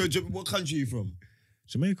you say to a what country you from?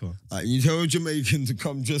 Jamaica. Like, you tell a Jamaican to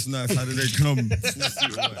come just nice. How do they come? Full suit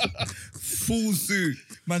of white. Full suit.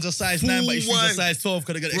 Man's a size Full 9, but his shoes white. a size 12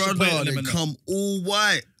 because they got extra plate Brother, on them. they and that. come all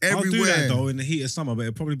white I'll do everywhere. that though in the heat of summer, but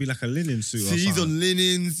it'll probably be like a linen suit or See, he's something. on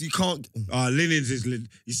linens. You can't. Linens is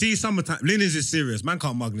you see summertime. Linens is serious. Man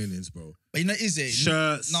can't mug linens, bro. But you know, is it?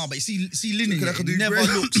 Shirts. No, but you see linen, Look at that, I it can do never great.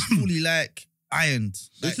 looks fully like ironed.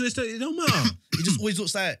 Like, It don't matter. it just always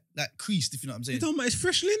looks like creased, if you know what I'm saying. It don't matter. It's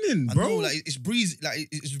fresh linen, I bro. know, like it's breezy, like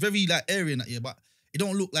it's very like airy in that, yeah, but it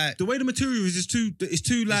don't look like. The way the material is too. It's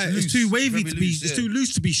too like loose, it's too wavy very to be. loose, It's yeah. too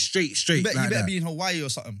loose to be straight. You Like better that. be in Hawaii or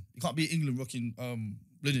something. You can't be in England rocking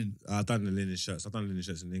linen. I've done the linen shirts. I've done linen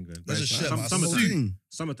shirts in England. That's a But shirt, but that's a summertime. suit.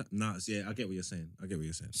 Summertime. Nah, yeah, I get what you're saying.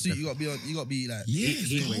 So you gotta be like Yeah, Heat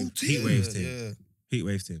the whole wave. thing. Heat waves thing. yeah. Heat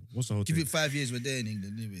wave thing. What's the whole Give thing? it 5 years, we're there in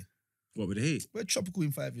England, anyway. What with the heat? We're tropical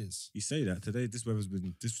in 5 years. You say that today. This weather's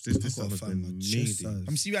been this I've got summer's to find been my chest meaty. size.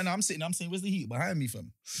 I'm see right now. I'm saying, where's the heat behind me,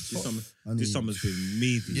 fam? This summer's been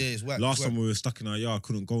meaty. Yeah, it's whack. Last it's whack. time we were stuck in our yard,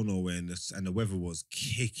 couldn't go nowhere, and the weather was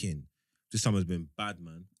kicking. This summer's been bad,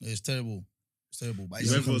 man. It's terrible. It's terrible. But The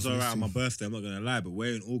it's weather was come alright on my through. birthday. I'm not gonna lie, but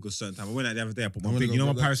we're in August certain time. I went out the other day. I put I my wanna big, go you know,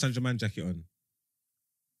 my get that. Paris Saint-Germain jacket on.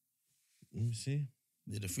 Let me see.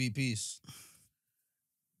 yeah, the 3-piece.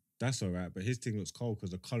 That's alright, but his thing looks cold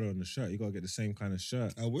because the color on the shirt. You gotta get the same kind of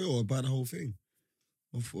shirt. I will. I'll buy the whole thing.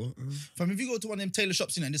 I thought, Fam, if you go to one of them tailor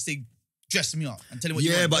shops in and just say, dress me up and tell him what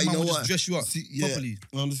you Yeah, want, but that you man know will just what? dress you up See, yeah. properly.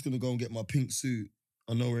 I'm just gonna go and get my pink suit.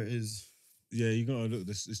 I know where it is. Yeah, you gotta look.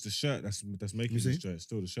 It's the shirt that's making You see? this shirt.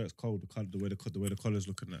 Still, the shirt's cold. The way the color's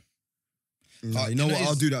looking at. Nah, you you know know what? it's-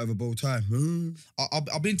 I'll do that with a bow tie.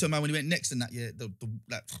 I've been to a man when he went next and that, yeah,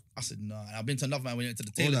 like, I said, no. And I've been to another man when he went to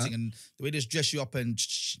the tailor that. thing and the way they just dress you up and,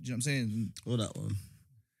 you know what I'm saying? All that one.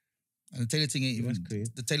 And the tailor thing ain't even, That's clean.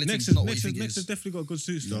 the tailor Next thing's not what you think it has is. definitely got good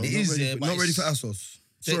suits though. It Not is, ready yeah, for- but not ready it's- for ASOS.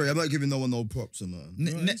 Sorry, I'm not giving no one no props and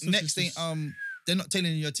that. Next thing, they're not telling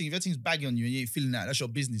you your thing. If your thing's baggy on you and you ain't feeling that, that's your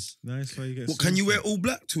business. Nice how you get. What can you suits, wear all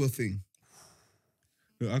black to a thing?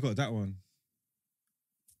 Look, I got that one.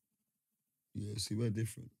 Yeah, see, we're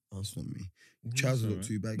different. That's not me. Mhm, Trousers that's look alright.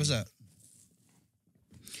 too baggy. What's that?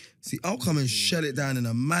 See, I'll come and shell it down in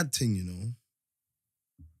a mad thing, you know.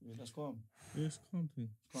 Yeah, that's calm. Yes, calm thing.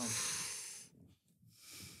 Calm.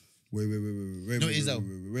 Wait. No, it is though.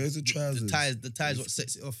 Where's the trousers? The tie's what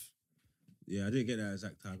sets it off. Yeah, I didn't get that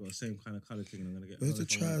exact tie. I got the same kind of color thing. And I'm gonna get. Where's the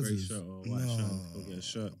if I want a grey trousers? shirt or a white No. shirt. I'll get a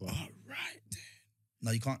shirt, but All right.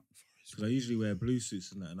 No, you can't. because I usually wear blue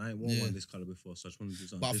suits and that, and I ain't worn Yeah. one this color before, so I just want to do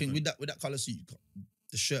something. But I think different. with that color suit,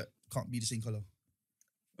 the shirt can't be the same color.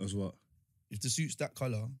 As what? If the suit's that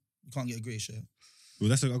color, you can't get a grey shirt.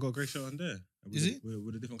 Well, I got a grey shirt on there. Is it?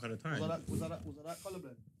 With a different color tie? Was that color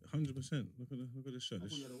blend? 100%. Look at the shirt.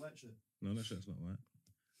 had a white shirt. No, that shirt's not white.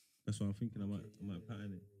 That's what I'm thinking. I might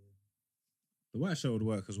pattern it. The white shirt would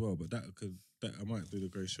work as well, but I might do the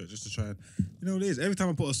grey shirt just to try and, you know what it is. Every time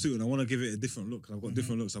I put a suit on, I want to give it a different look. I've got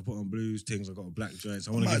different looks. I put on blues things. I've got black joints.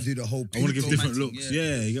 I want to do the whole. I want to give different romantic, looks. yeah.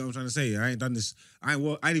 Yeah, you get what I'm trying to say. I ain't done this. I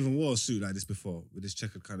ain't even wore a suit like this before with this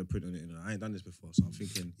checkered kind of print on it. You know, I ain't done this before, so I'm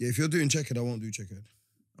thinking. Yeah, if you're doing checkered, I won't do checkered.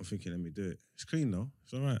 I'm thinking, let me do it. It's clean though.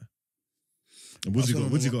 It's all right. And Woodsy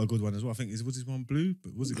got a good one as well. I think is Woodsy's one blue,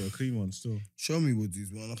 but Woodsy got a clean one still. Show me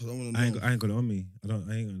Woodsy's one, because I want to know. I ain't got it on me. I ain't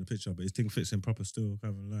got it in the picture, but his thing fits in proper still.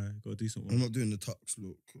 Can't even lie. Got a decent one. I'm not doing the tux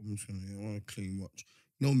look. I'm just gonna. I want a clean watch.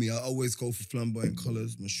 You know me. I always go for flamboyant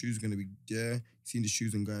colours. My shoes gonna be Seen the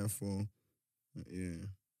shoes I'm going for. Yeah.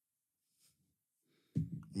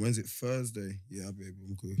 When's it? Thursday. Yeah, baby,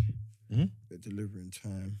 I'm good. Get delivery in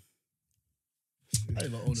time.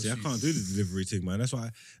 See, I can't do the delivery thing, man. That's why,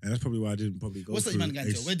 and that's probably why I didn't probably go. What's that, through man, going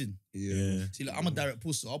to Ace. a wedding? Yeah. See, like, I'm a direct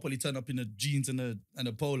puss, so I'll probably turn up in the jeans and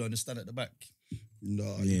a polo and just stand at the back.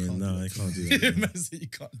 No, Yeah, you can't do that. you can't do that. Man said you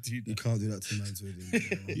can't do You that. can't do that to man's wedding.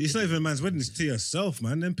 It's not even a man's wedding, it's to yourself,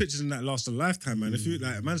 man. Them pictures in that last a lifetime, man. If you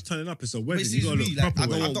like a man's turning up, it's a But wedding. it's You gotta usually look like,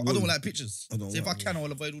 proper. I wedding. don't like pictures. I don't So if I want can,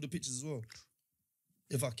 I'll avoid all the pictures as well.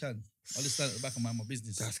 If I can. I'll just stand at the back and mind my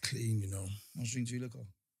business. That's clean, you know. I'll drink 2 liquor.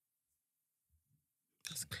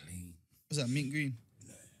 That's clean. What's that, mint green?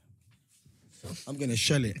 I'm gonna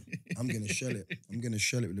shell it. I'm gonna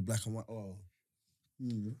shell it with the black and white. Oh,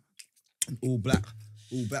 all black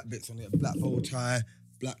bits on it. Black bow tie,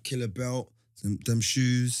 black killer belt, them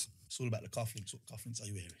shoes. It's all about the cufflinks. What cufflinks are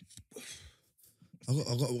you wearing? I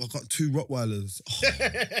got 2 Rottweilers. Oh,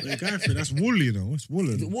 Wait, going for it, that's wool, you know. It's wool.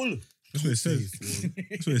 Wool. That's what it says.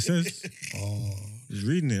 That's what it says. oh. He's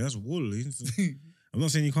reading it. That's wool. I'm not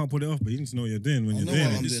saying you can't put it off, but you need to know what you're doing when I you're know doing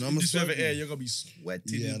what it. I'm doing. I'm a just have sweater. air, you're going to be sweating.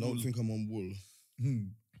 Yeah, I in don't wool. think I'm on wool. Hmm.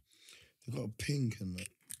 They got a pink and that.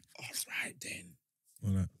 All right then.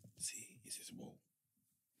 All that. See, this is wool.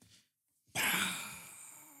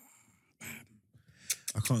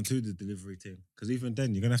 I can't do the delivery thing because even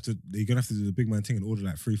then you're gonna have to do the big man thing and order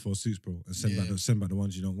like 3-4 suits, bro, and send back the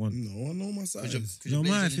ones you don't want. No, I know my size. You know,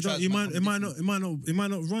 man, if you don't, it might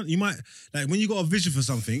not run. You might like when you got a vision for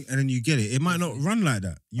something and then you get it. It might not run like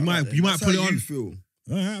that. You might That's put it how on. you feel.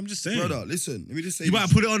 All right, I'm just saying, Brother, listen, let me just say you might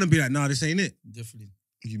this. put it on and be like, nah, this ain't it. Definitely.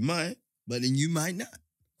 You might, but then you might not.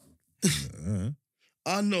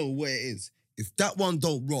 I know where it is. If that one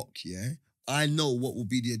don't rock, yeah, I know what will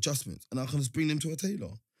be the adjustments, and I can just bring them to a tailor.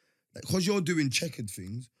 Like, cause you're doing checkered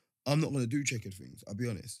things, I'm not gonna do checkered things. I'll be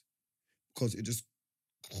honest, because it just,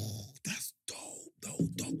 that's dope. The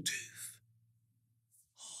old dog tooth.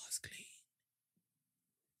 Oh, that's clean.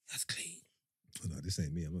 That's clean. Oh, no, this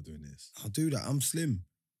ain't me. I'm not doing this. I'll do that. I'm slim.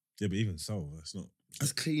 Yeah, but even so, that's not.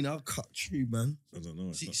 That's clean. I'll cut through, man. I don't know.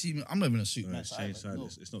 It's not, See, I'm not even a suit all man. right, so change I side. don't know.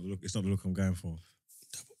 It's not the look. It's not the look I'm going for.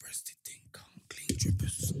 Double-breasted thing, clean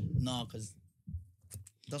drippers. Nah, because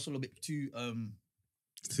that's a little bit too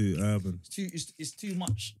Too urban. it's too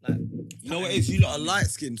much. Like, You know what it is? You lot are light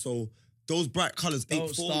skinned, so those bright colours ain't don't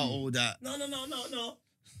for start you. all that. No.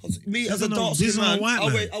 Me as a no, dark these skinned are man,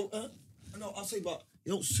 white man. I'll say, but it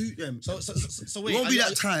don't suit them. So it wait, won't be are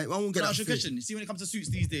that tight. I won't get Can I that ask you a fit. question? You see, when it comes to suits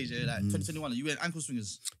these days, yeah, like 2021, are you wearing ankle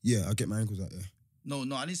swingers? Yeah, I get my ankles out there. No,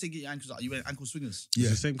 I didn't say get your ankles out. Are you wearing ankle swingers? It's Yeah,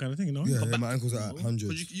 the same kind of thing, you know. yeah, my ankles are at Because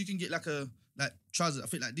 100. you can get like trousers that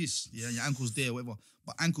fit like this, yeah, and your ankles there, whatever.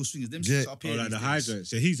 But ankle swingers, them Yeah. suits are up here. Oh, like the these high days.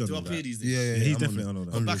 joints. Yeah, he's on They're all up here that. these days. Yeah, He's I'm definitely on on all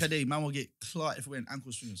But that. back in the day, man will get clot if wearing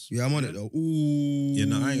ankle swingers. Yeah, I'm on it though. Ooh. Yeah,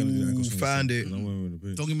 no, I ain't gonna do that. ankle swing Found stuff, it. 'cause I'm wearing with the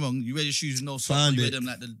boots. Don't get me wrong, you wear your shoes with no socks, Found you wear it. them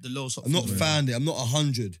like the low socks. I'm not ones. found it. I'm not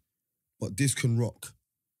 100, but this can rock.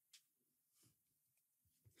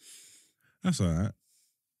 That's all right.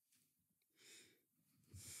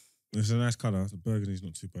 It's a nice colour. The burgundy's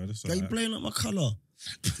not too bad. That's all Are you right. playing up my colour?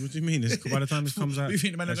 What do you mean? By the time this comes out, You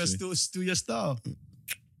think the man ever actually- steal your style?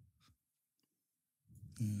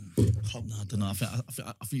 No, I don't know. I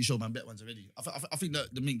think you showed man better ones already. I think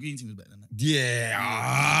the mint green thing was better than that.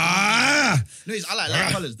 Yeah. No, I like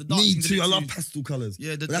light colours. The dark Me thing's a too. bit I love pastel colours.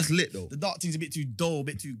 Yeah, But that's lit though. The dark thing's a bit too dull, a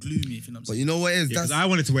bit too gloomy. If you know what I'm But saying. you know what it is? Yeah, 'cause That's I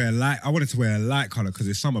wanted to wear a light colour because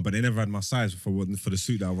it's summer, but they never had my size for the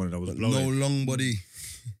suit that I wanted. I was blowing. no long body.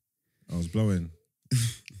 I was blowing.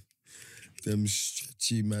 Them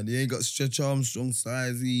stretchy, man. They ain't got stretch arms, strong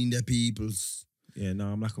size in their peoples. Yeah,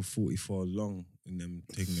 no, I'm like a 44 long in them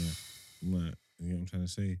taking there. Like, you know what I'm trying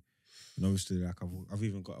to say? And obviously, like I've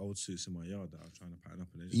even got old suits in my yard that I'm trying to pattern up.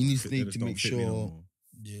 And they just You don't need fit- to they make just don't fit me no sure- more.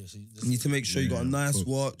 Yeah, see, You need to make sure you got a Yeah, nice cool.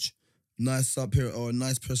 watch, nice up here, or a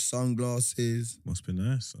nice pair of sunglasses. Must be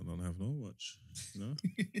nice. I don't have no watch. No,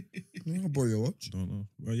 Yeah, I'll borrow your watch. don't know.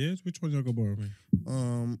 Well, yeah, which one y'all gonna borrow me?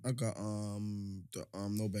 I got the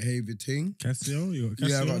no behavior thing. Casio, you got Casio?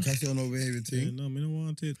 Yeah, I got Casio no behavior Yeah, thing. no, me don't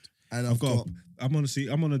want it. And I've got. I'm on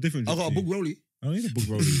a different. I got a drip book to you. rollie. I don't need a book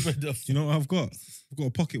rollie. You know what I've got? I've got a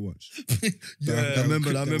pocket watch. I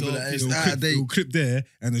remember that. It's out of date. It'll clip there,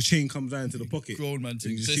 and the chain comes down into the pocket. Grown man You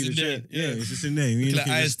thing. just So see it's the in there. chain. Yeah, it's just in there. You ain't Like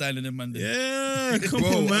looking just- Einstein and them man. Yeah, come Bro,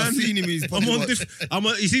 on, man. I've seen him in his I'm pocket on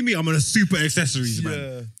watch. you see me? I'm on a super accessories, man.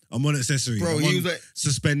 Yeah. I'm on accessories. Bro, I'm he on was like-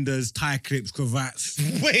 suspenders, tie clips, cravats.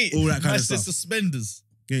 Wait, All that kind man of said stuff. suspenders.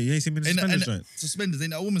 Yeah, you ain't seen me in the suspenders joint. Suspenders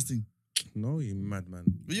ain't that a woman's thing? No, you mad man.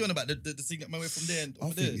 What you on about the thing that man went from there and I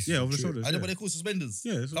over think there? it's Yeah, over the true. shoulders. I know yeah. what they call suspenders.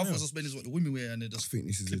 Yeah, that's I what thought they are. suspenders what the women wear and they I just think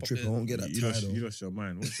this is a clip up trip. I there. won't get that You title. lost your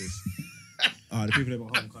mind. Watch this. The people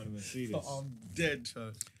that at home can't even see this. I'm dead,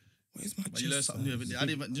 bro. Where's my But you learn chest something new every size? day. I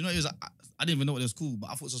didn't even, you know, I didn't even know what it was called, but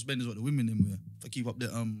I thought suspenders what the women in wear. If I keep up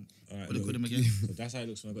the All right, what they look, call them again? so that's how it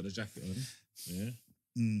looks when I got the jacket on. Yeah.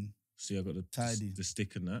 Mm, See, I got Tidy. the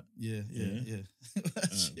stick and that. yeah. Alright,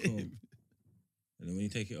 cool. And then when you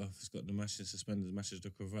take it off, it's got the matching suspenders, matches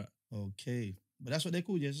the cravat. Okay, but that's what they're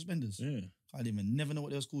called, yeah, suspenders. Yeah. I didn't even never know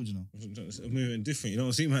what they was called, you know. It's moving different. You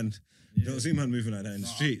don't see man. You don't see man moving like that in the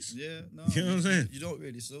streets. Yeah, no. You know what I'm saying? You don't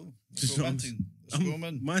really, so. Just It's a what I'm- man thing. It's a grown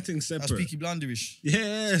man. My thing's That's separate. Peaky Blinderish.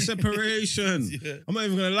 Yeah, separation. Yeah. I'm not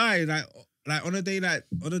even gonna lie. Like on a day like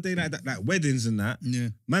that, like weddings and that. Yeah.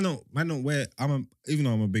 Man don't wear. Even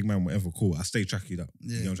though I'm a big man, whatever. Cool. I stay tracky up.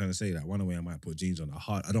 Yeah. You know what I'm trying to say? Like one way I might put jeans on.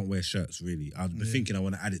 I don't wear shirts really. I've been Yeah. thinking I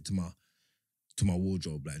want to add it to my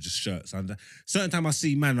wardrobe, like just shirts. And certain time I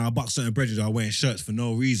see man, I buck certain bridges are wearing shirts for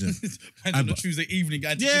no reason. And on a Tuesday evening,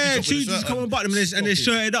 guy. Yeah, Tuesdays come on button and they're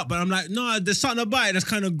shirted up, but I'm like, no, there's something about it that's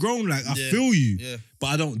kind of grown. Like I Yeah. feel you, Yeah. but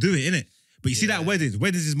I don't do it innit. But you see Yeah. that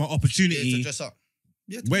weddings is my Yeah, opportunity. to dress up.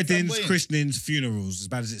 Yeah, to be Weddings, flamboyant. christenings, funerals, as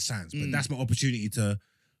bad as it sounds, but Mm. that's my opportunity to.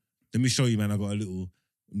 Let me show you, man. I got a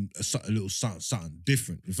little something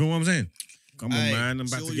different. You feel what I'm saying? Come on, Aye, man. I'm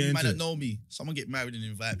so about to you get might into not it. know me. Someone get married and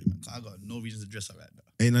invite me, man. 'Cause I got no reason to dress up like that.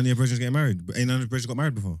 Ain't none of your brothers getting married. But ain't none of your brothers got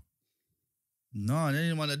married before. No,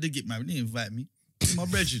 anyone that did get married, they didn't invite me. They're my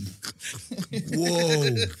brethren. Whoa.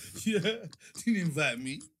 Yeah, they didn't invite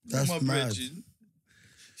me. They're That's my mad. brethren.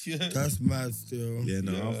 Yeah. That's mad still. Yeah,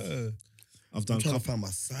 no. Yeah. I've I'm done trying to couple. find my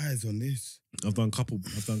size on this. I've done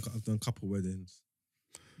couple weddings.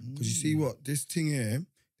 Because you see what? This thing here,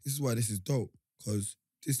 this is why this is dope. Because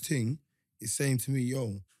this thing is saying to me,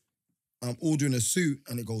 yo, I'm ordering a suit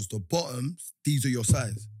and it goes, the bottoms, these are your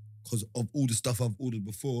size. Because of all the stuff I've ordered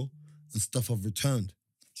before and stuff I've returned.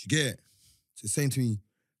 Do you get it? So it's saying to me,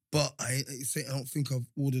 but it's saying I don't think I've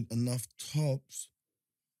ordered enough tops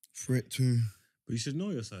for it to... But you should know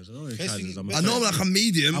your size. I know your Best sizes. thing- I'm I know I'm like a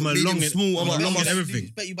medium, I'm a medium long and- small. I'm a long and a-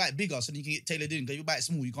 everything. Bet you buy it bigger so then you can get tailored in. Because you buy it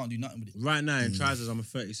small, you can't do nothing with it. Right now in trousers, I'm a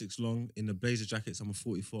 36 long. In the blazer jackets, I'm a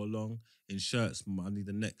 44 long. In shirts, I need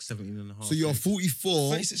the neck 17 and a half. So you're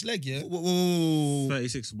 44. 36 leg, yeah? Whoa.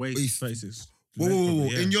 36 waist, Waist. 36. Whoa, leg whoa, whoa.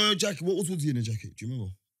 probably, yeah. In your jacket, what was Woodsy in the jacket? Do you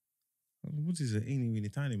remember? What is it? Eeny weeny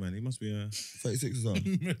tiny man. He must be a. 36 or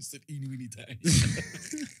something. Said eeny weeny tiny.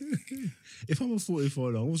 If I'm a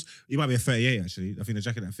 44 long, he might be a 38 actually. I think the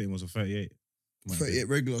jacket that fit him was a 38. Might be. 38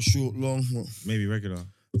 regular, short, long. What? Maybe regular.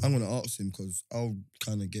 I'm gonna ask him because I'll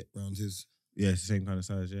kind of get round his. Yeah, it's the same kind of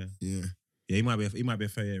size. Yeah, Yeah, yeah. He might be a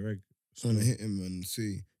 38 reg. I'm gonna hit him and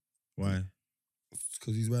see Why?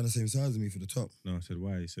 because he's around the same size as me for the top. No, I said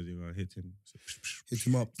why. He said you're gonna hit him. Hit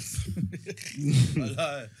him up. I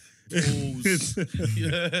lie. Balls.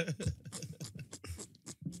 Yeah.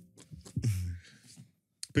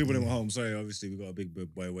 People in my home, sorry, obviously we got a big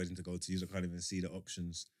boy wedding to go to. You can't even see the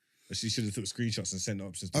options. She should have took screenshots and sent the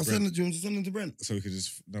options to I'll Brent. send it. Do you want to send it to Brent? So we could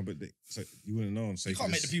just so you wouldn't know. So You can't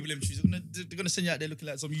could make the just people them choose. They're gonna send you out there looking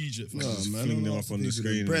like some Egypt. No, just man. fling I'll them ask up on the people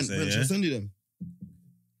screen then. and Brent, say, Brent, yeah? shall I send you them?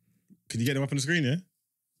 Can you get them up on the screen? Yeah.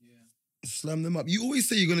 Slam them up. You always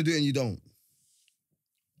say you're gonna do it and you don't.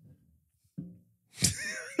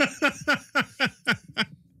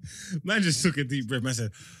 Man just took a deep breath. Man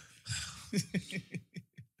said,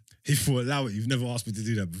 he thought, allow it. You've never asked me to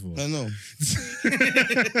do that before. I know.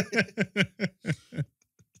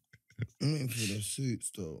 I'm waiting for the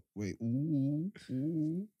suits though. Wait, ooh.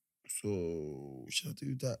 So should I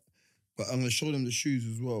do that? But I'm gonna show them the shoes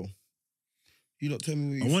as well. You not tell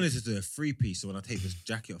me what I you wanted to do a 3-piece, so when I take this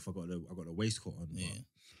jacket off, I got the waistcoat on. Yeah.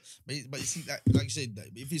 But you see, like you said,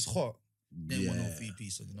 if it's hot, they don't want no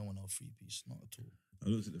 3-piece, so they don't want no 3-piece. Not at all. I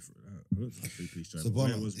looked at the 3-piece jacket. So, where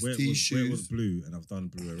Bono, it was it's where it these was, where it was shoes. blue, and I've done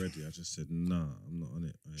blue already. I just said, nah, I'm not on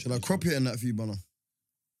it. Shall I crop it in that for you, Bono?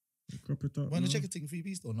 Crop it up. When the no? checker thing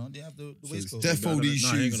 3-piece though, no? They have the So it's waistcoat. def- Defo these I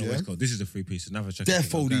ain't shoes, got no yeah? waistcoat. This is the 3-piece. Another check.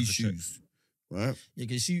 Defo these shoes. right? Yeah,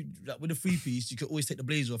 because you see, like, with a 3-piece, you can always take the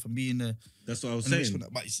blazer off and be in the. That's what I was in the saying.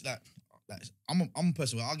 but it's like I'm a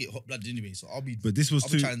person where I'll get hot blooded anyway, so I'll be. But this was I'll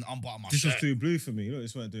be too. trying to unbutton my This was shirt. too blue for me. Look,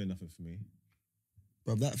 this weren't doing nothing for me.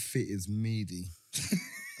 Bro, that fit is meaty.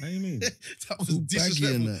 How you mean? That was All baggy and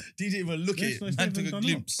disrespectful. that. Didn't even look Yeah, at it's it. not Man even took a done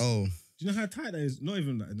glimpse. Oh, Do you know how tight that is? Not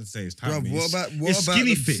even like, let's say it's tight. bro, for me. what It's- about it's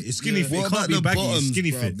skinny the, fit? It's skinny yeah. fit. What It about can't be the baggy. bottoms, It's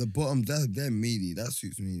skinny bro? fit. The bottom, they're meaty. That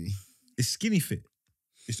suits meaty. It's skinny fit.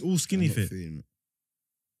 It's all skinny I'm not fit. feeling it.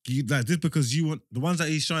 Like just because you want the ones that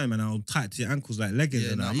he's showing, man, are all tight to your ankles like leggings.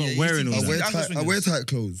 Yeah, and that. nah, I'm not yeah, wearing you all see- I that. wear ankle tight. I wear swingers. tight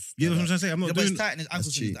clothes. Yeah, that's what I'm trying to say. I'm not Yeah, but doing. it's tight and it's ankle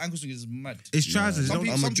That's swingers. cheap. The ankle swingers is mad. It's trousers. Some It's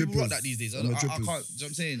people, I'm a some people rock drippers. that these days. I I'm a can't. Do drippers. you know what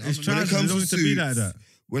I'm saying? It's I'm When it trousers. It comes don't to need to be like suits, that.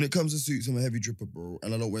 When it comes to suits, I'm a heavy dripper, bro,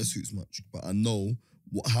 and I don't wear suits much. But I know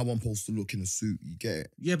how I'm supposed to look in a suit. You get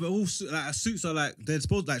it? Yeah, but all like suits are like they're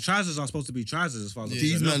supposed like trousers are supposed to be trousers as far as I'm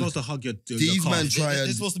These concerned. They're not man- supposed to hug your These calf. man try They're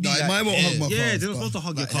and supposed to be like, like mine won't hug hair. my Yeah, calf, they're not but- supposed to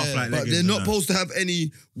hug your like calf hair. like But leggings. they're and not that. supposed to have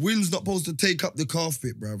any wind's not supposed to take up the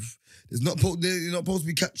carpet, bruv. There's not they're not supposed to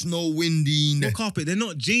be catching no winding. What carpet? They're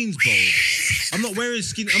not jeans, bro. I'm not wearing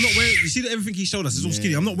skinny. I'm not wearing. You see that everything he showed us is all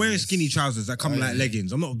skinny. I'm not wearing skinny trousers that come like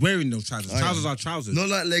leggings. I'm not wearing those trousers. Trousers are trousers. Not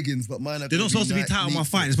like leggings, but mine. They're not supposed to be tight on my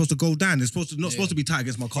thigh. They're supposed to go down. They're supposed to not Yeah. supposed to be tight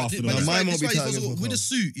against my calf. But and this all No, that. mine why- won't this be why tight you're supposed against to my go- with a calf.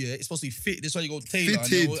 suit, yeah, it's supposed to be fit. This is why you go tailor.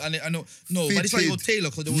 Fitted. And I know, no, but this is why you go Fitted. tailor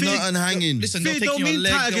because they will Not unhanging. Listen, Fit they'll don't take your mean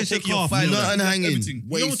leg, tight they'll against your take your calf, thigh, man. they'll Not take unhanging. everything.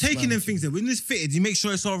 You don't Waist, taking man. them things there. When it's fitted, you make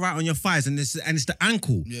sure it's all right on your thighs and it's the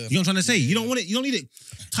ankle. Yeah. You know what I'm trying to say? You don't want it. You don't need it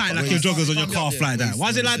tight like Waist. your joggers on your Can't be calf up there. like that. Why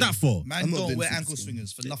is it like that for? Man, I'm not don't been wear to ankle this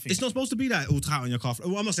swingers for nothing. It's not supposed to be like all tight on your calf.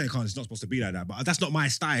 Well, I'm not saying it can't. It's not supposed to be like that, but that's not my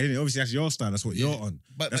style. Innit? Obviously, that's your style. That's what you're on.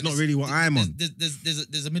 That's not really what I'm on.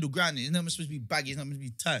 There's a middle ground. It's not supposed to be baggy. It's not meant to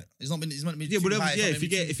be tight. It's not meant to be Yeah, too but high. yeah, It's not meant to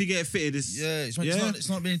be if you get it fitted, it's too- yeah, it's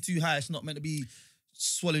not being too high. It's not meant to be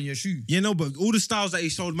swallowing your shoe. Yeah, no, but all the styles that he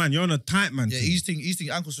showed, man, you're on a tight man. Yeah, thing. he's thinking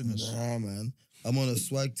ankle swingers. Nah, man. I'm on a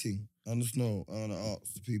swag thing. I just know. I want to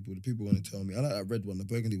ask the people. The people want to tell me. I like that red one. The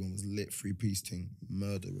burgundy one was lit 3-piece thing.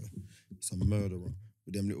 Murderer. It's a murderer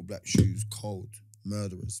with them little black shoes. Cold.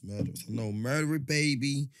 Murderers. No, murderer,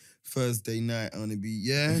 baby. Thursday night. I want to be,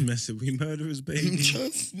 yeah. Messing with murderers, baby.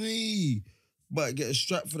 Trust me. But get a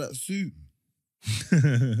strap for that suit.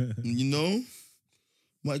 You know?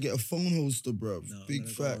 Might get a phone holster, bruv. No, Big I'm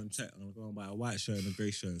gonna fat. Go and check. I'm gonna go and buy a white shirt and a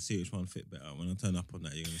grey shirt and see which one fit better. When I turn up on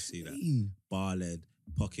that, you're gonna see that bar led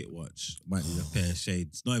pocket watch. Might need a pair of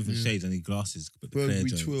shades. Not even shades. I need glasses. But the clear Burberry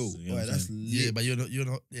Jones, twill. you know what Boy, I'm that's saying? lit. Yeah, but you're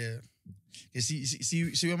not. Yeah. You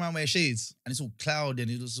see when man wear shades and it's all cloudy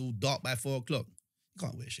and it's all dark by 4 o'clock. You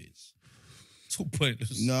can't wear shades. It's all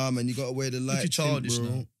pointless. Nah, man, you gotta wear the light. too childish bro.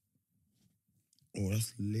 now. Oh,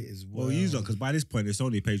 that's lit as well. Well, use that because by this point it's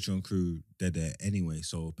only Patreon crew they're there anyway.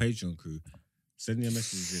 So Patreon crew, send your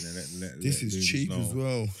messages in and let This is Lunas cheap know, as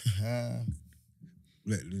well.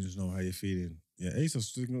 Let Lunas know how you're feeling. Yeah,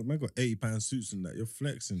 ASOS, man got £80 suits and that. You're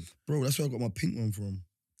flexing. Bro, that's where I got my pink one from.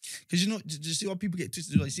 Because you know, do you see how people get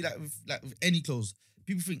twisted? Like, you see, like with any clothes,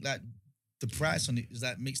 people think like the price on it is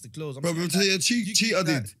that makes the clothes. I'm Bro, saying, I'm telling you, cheat I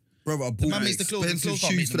did. Bro, I The bought man makes the clothes. The expensive clothes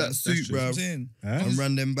can't make shoes for them, that man. suit, That's true. I'm bro. saying, Huh? And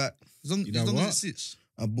ran them back. as long You know as what? it sits.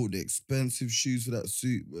 I bought the expensive shoes for that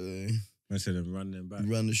suit, boy. I said them run them back.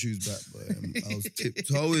 Ran the shoes back, boy. I was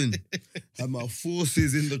tiptoeing. Had my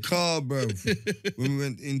forces in the car, bro. When we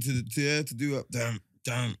went into the tier to do up, damn.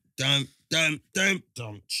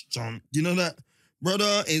 You know that?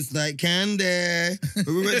 Brother, it's like candy.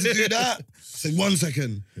 When we went to do that, I said, 1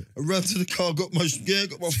 second. I ran to the car, got my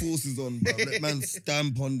forces on, bro. Let man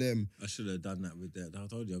stamp on them. I should have done that with that. I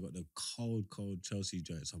told you I got the cold Chelsea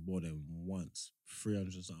joints. I bought them once,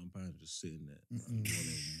 £300 something just sitting there. I bought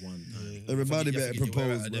them one time. Everybody You better forget you wear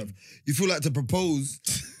propose, out bro. of them. You feel like to propose,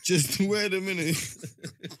 just wear them, innit?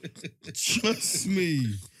 Trust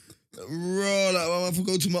me. Raw, like I have to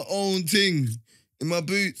go to my own thing in my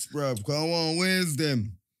boots, bro. Because I want to wear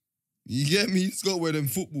them. You get me? You just got to wear them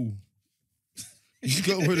football. You just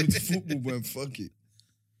got to wear them to football, bro. Fuck it.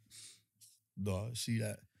 No, see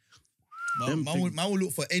that. Them Man will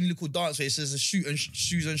look for any little dance where it says a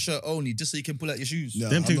shoes and shirt only, just so you can pull out your shoes. Nah,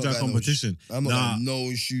 Them I'm things not are got no competition. I'm not Nah. got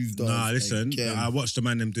no shoes dance. Nah, listen, again. I watched the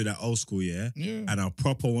man them do that old school, yeah? Yeah. And I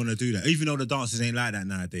proper want to do that. Even though the dances ain't like that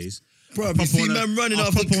nowadays. Bro, I you proper see wanna- man running I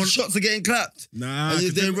after proper wanna- shots are getting clapped. Nah, And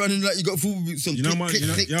you're 'cause there them- running like you got football boots on. You know click, much, click, you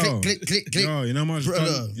know, click, yo, click, click, click. yo, you know much Brother.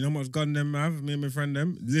 gun, you know much gun them have, me and my friend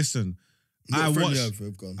them. Listen, Not I friendly, watched,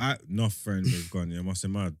 I've gone. not friend with gun, yeah, must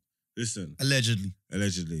have mad. Listen,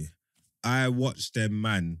 Allegedly. I watched them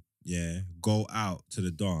man, yeah, go out to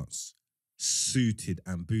the dance, suited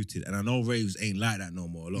and booted. And I know raves ain't like that no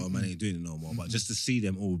more. A lot of men ain't doing it no more. But just to see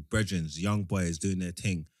them all brethrens, young boys doing their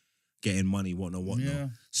thing, getting money, whatnot. Yeah.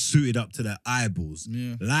 Suited up to their eyeballs.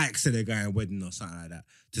 Yeah. Like, say they're going wedding or something like that.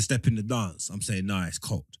 To step in the dance, I'm saying, nah, it's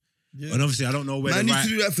cold. Yeah. And obviously, I don't know where Man the used right... to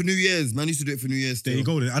do that for New Year's. Man used to do it for New Year's. There Still. you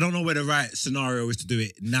go. Then. I don't know where the right scenario is to do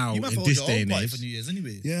it now You might in hold this your day own and party age. for New Year's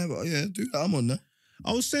anyway. Yeah, but do that. I'm on that.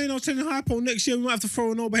 I was telling Hypo next year we might have to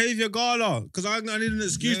throw a no behaviour gala because I need an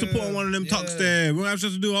excuse to put on one of them tucks there. We're going to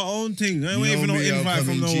have to do our own thing. I ain't even no invite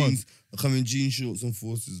from no one. I come in jean shorts and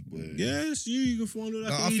forces, boy. Yes, you can want to look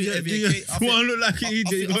like I an think idiot. every You occa- I want to look like an I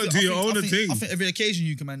idiot. You think- got to do your own thing. I think every occasion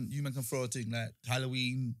you man can throw a thing like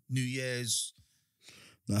Halloween, New Year's.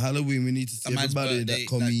 Now Halloween, we need to see a man's everybody birthday, that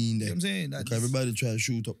come like, in you know there. what I'm saying? Like, Okay, everybody try to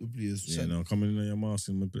shoot up the place. Yeah, no, coming in on your mask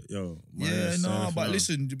and yo. Yeah, no, but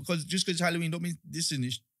listen, because just because Halloween don't mean listen.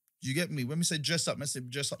 You get me? When we say dress up, I say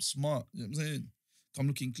dress up smart. You know what I'm saying? Come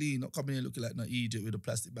looking clean, not coming in looking like an idiot with a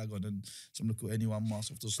plastic bag on and some look at anyone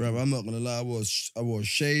mask off the store. Bro, I'm not gonna lie. I wore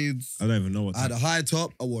shades. I don't even know what. I had a high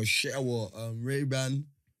top. I wore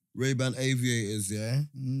Ray-Ban aviators, yeah.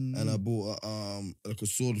 And I bought like a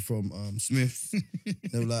sword from Smith.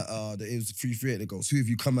 They were like, it was 338. They go, so if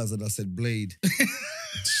you come as, and I said blade.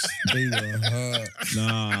 They were hurt.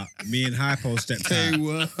 Nah, me and Hypo stepped They out.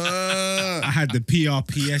 were hurt. I had the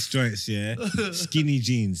PRPS joints, yeah, skinny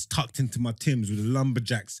jeans tucked into my Timbs with a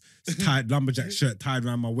lumberjack shirt tied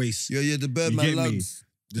around my waist. Yeah, the You Birdman get me? lugs.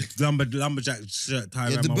 The lumberjack shirt tied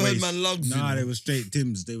Yeah, around the my waist. Birdman lugs, you Nah, know. they were straight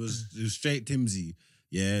Timbs. They was straight Timsy.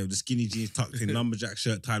 Yeah, the skinny jeans tucked in, lumberjack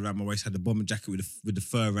shirt tied around my waist. Had the bomber jacket with the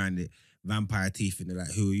fur around it. Vampire teeth, and they're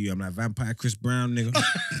like, "Who are you?" I'm like, "Vampire Chris Brown, nigga."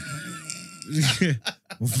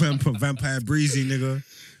 Vampire Breezy, nigga.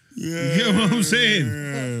 Yeah. You get what I'm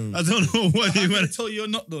saying? I don't know what you I'm want. gonna tell you you're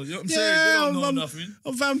not though. You know what I'm saying? Yeah, They don't know I'm- nothing.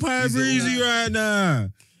 I'm Vampire He's all Breezy that. right now.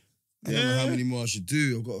 I don't know how many more I should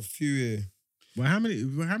do. I've got a few here. Well, how many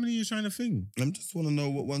are you trying to think? I just want to know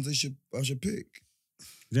what ones I should pick.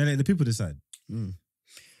 Then let the people decide.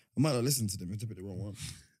 I might not listen to them if they pick the wrong one.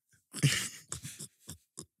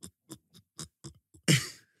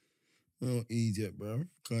 Oh, idiot, bro.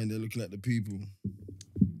 Kinda looking at the people.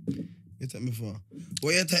 You take me for?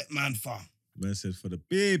 What you take man for? Man said for the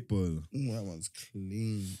people. Ooh, that one's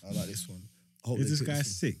clean. I like this one. I hope Is they this pick guy one.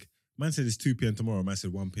 sick? Man said it's 2 p.m. tomorrow. Man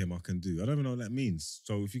said 1 p.m. I can do. I don't even know what that means.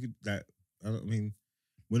 So if you could, like,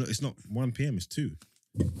 we're not. It's not 1 p.m. It's 2.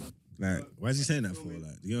 Like, why is he saying that for?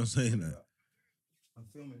 Like, you know what I'm saying? Like, I'm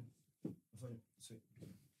filming.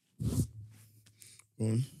 Go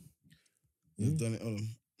on. You've done it. Hold on.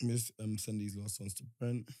 Let me just send these last ones to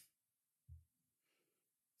Brent.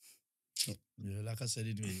 Yeah, like I said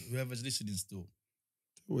anyway, whoever's listening still,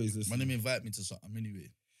 Always man, listen. them invite me to something anyway.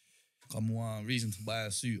 Come on, reason to buy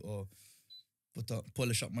a suit or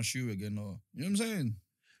polish up my shoe again or you know what I'm saying?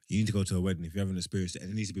 you need to go to a wedding if you haven't experienced it.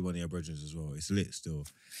 And it needs to be one of your brethren as well. It's lit still.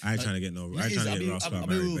 I ain't trying to get no. I ain't trying to get Ross I'll Scott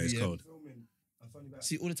be married, real but with it's you, cold.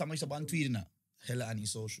 See, all the time I used to ban tweet and that, hella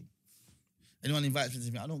anti-social. Anyone invites me to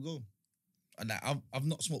something, I don't go. And like, I've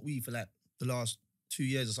not smoked weed for like the last 2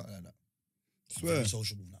 years or something like that. I'm Swear. very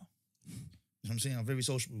sociable now. You know what I'm saying? I'm very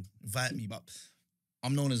sociable. Invite me, but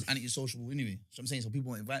I'm known as anti-sociable anyway. You know what I'm saying? So people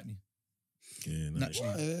won't invite me. Yeah, no. Naturally.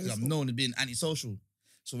 Why? 'Cause I'm known as being anti-social.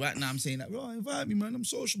 So right now I'm saying like, bro, invite me, man. I'm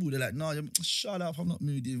sociable. They're like, no, shut up. I'm not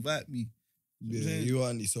moody. Invite me. Yeah, you are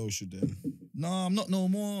anti-social then. No, I'm not no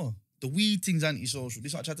more. The weed thing's anti-social.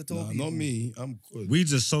 This is what I tried to tell Nah, people. not me. I'm good.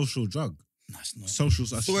 Weed's a social drug. No, it's not. Social.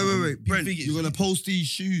 So wait. Brent, think it's- you're gonna post these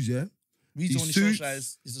shoes, yeah? Weed's these only suits-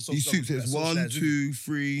 socialized. Is the These suits is 1, socialized. 2,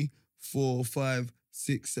 3, 4, 5,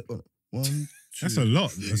 6, 7. 1, That's 2, a lot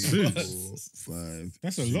of 3, suits. 4, 5.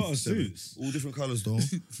 That's a 6, lot of 7. suits. All different colours though.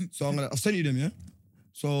 So I'll send you them, yeah?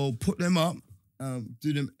 So put them up,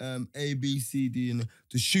 do them A, B, C, D, and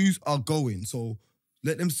the shoes are going. So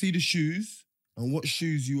let them see the shoes and what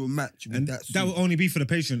shoes you will match with And that suit. that will only be for the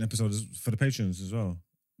Patreon episodes, for the patrons as well.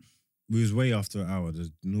 We was way after an hour.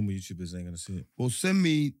 The normal YouTubers ain't gonna see it. Well, send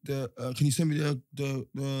me the. Can you send me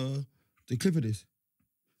the clip of this?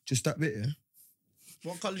 Just that bit, yeah.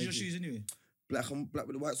 What colour's your shoes anyway? Black with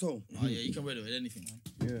the white sole. Oh yeah, you can wear it with anything,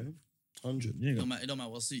 man. Yeah, 100. You ain't got, It don't matter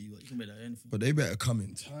what suit you got. You can wear that with anything. But they better come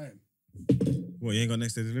in time. what, you ain't got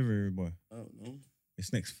next day delivery, boy? I don't know.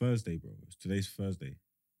 It's next Thursday, bro. Today's Thursday.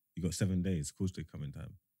 You got 7 days. Of course they come in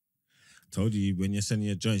time. Told you, when you're sending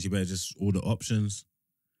your joints, you better just order options.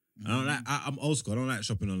 I don't like. I'm old school. I don't like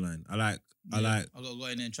shopping online. I like I gotta go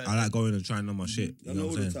in there and try. going and trying on my shit. You know all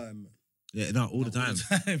what I'm the saying? time, man. Yeah, no, all the time.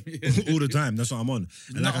 yeah. All the time. That's what I'm on.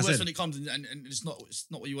 And like I Not worse said, when it comes and it's not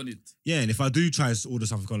what you wanted. yeah. And if I do try to order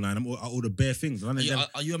something online, I order bare things.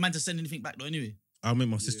 Are you a man to send anything back though? Anyway, I'll make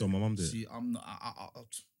my sister or my mum do it. see, I'm not.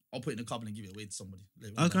 I'll put it in a cupboard and give it away to somebody.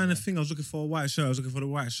 Later I on kind down of think I was looking for a white shirt. I was looking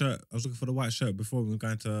for the white shirt before we were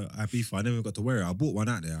going to Ibiza. I never even got to wear it. I bought one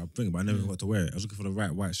out there. I'm thinking, but I never even got to wear it. I was looking for the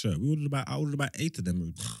right white shirt. I ordered about 8 of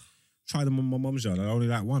them. Tried them on my mum's yard. I only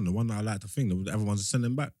like one. The one that I like to think. The other ones are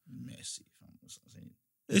sending back. Messy, fam. That's what I'm saying.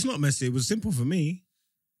 It's not messy. It was simple for me.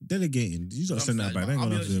 Delegating. You got to send that back. They ain't I'll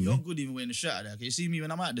got be nothing to honest, do you're with me. good even wearing a shirt like that. Can you see me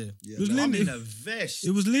when I'm out there? Yeah, It was man. I'm linen. in a vest.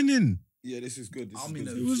 It was linen. Yeah, this is good. This I'm is in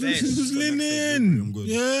good. a It was vest. linen. I'm good.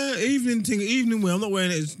 Yeah, evening wear. I'm not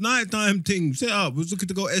wearing it. It's nighttime thing. Set up. I was looking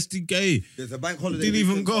to go SDK. There's a bank holiday. Didn't even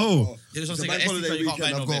weekend, go. so- Yeah, that's what It's I'm a saying. bank SD holiday card, you can't buy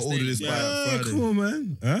weekend. no I've got vest, to order eh? this by Yeah, Friday. come on,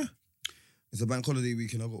 man. Huh? It's a bank holiday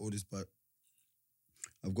weekend. I've got all this by.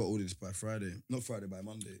 I've got all this by Friday. Not Friday, by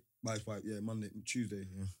Monday. Monday, Tuesday.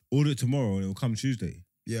 Yeah, Order it tomorrow and it'll come Tuesday.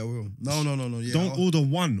 yeah, I will. No. Yeah, Don't I'll- order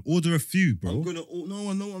one. Order a few, bro. I'm gonna. No,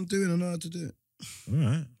 I know what I'm doing. I know how to do it. All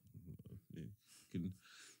right. You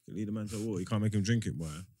can lead a man to water. You can't make him drink it, boy.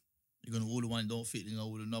 You're gonna order one, don't fit, then I'll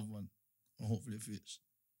order another one. And hopefully it fits.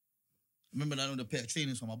 Remember that on the pair of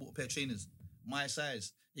trainers from? I bought a pair of trainers, my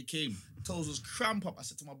size. It came, toes was cramp up. I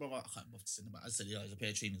said to my brother, I can't bother to send them back. I said, yeah, it's a pair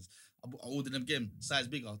of trainers. I ordered them again, size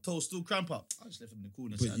bigger. Toes still cramp up. I just left them in the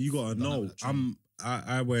corner. But you gotta know, I'm.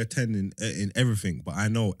 I wear 10 in everything, but I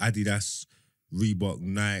know Adidas, Reebok,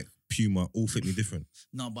 Nike, Puma all fit me different.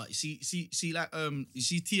 No, but you see, like you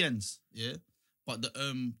see TNs, yeah, but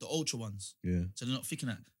the ultra ones, Yeah. so they're not thick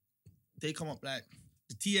enough. They come up like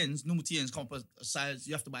the TNs, normal TNs come up a size.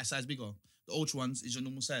 You have to buy a size bigger. The ultra ones is your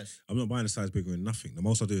normal size. I'm not buying a size bigger in nothing. The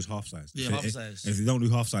most I do is half size. Yeah, If half it- size. If they don't do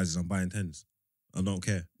half sizes, I'm buying 10s. I don't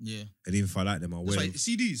care. Yeah, And even if I like them, I'll that's wear why them.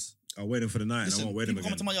 see these. I'll wear them for the night and I Listen, won't wear them people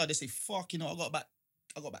come again. to my yard, they say, "Fuck, I got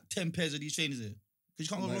about 10 pairs of these trainers here." Because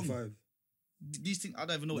you can't go wrong. 95, These things, I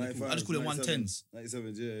don't even know what they call. I 95, just call them 110s.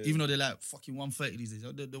 97, yeah. Even though they're like fucking 130 these days.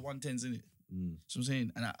 The 110s in it. Mm. So I'm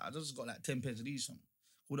saying, and I just got like 10 pairs of these.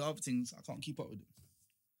 All the other things, I can't keep up with it.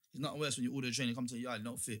 It's not worse when you order a trainer, come to the yard, it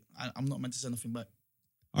don't fit. I'm not meant to send nothing back.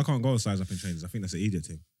 I can't go a size up in trainers. I think that's an idiot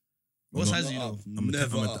thing. What I'm size not- are you though? I'm a 10.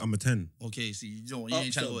 Never up. I'm a 10. Okay, see, you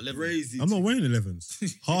ain't trying to go 11. Crazy. I'm not wearing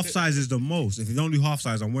 11s. Half size is the most. If you don't do half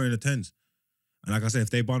size, I'm wearing the 10s. And like I said, if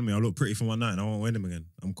they bun me, I'll look pretty for one night and I won't wear them again.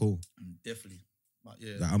 I'm cool. Definitely. But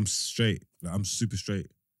yeah, Like, I'm straight. Like, I'm super straight.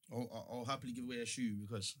 I'll happily give away a shoe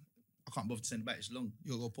because I can't bother to send it back. It's long. You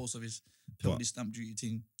gotta go post office, pay all But- this stamp duty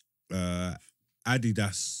thing.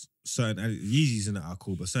 Adidas, certain Yeezys and that are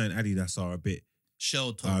cool, but certain Adidas are a bit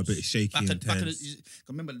Shell toes. a bit shaky and back of tense.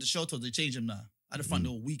 remember the shell toes, they changed them now. At the front, they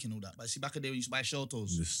were weak and all that. But see, back in the day, when you used to buy shell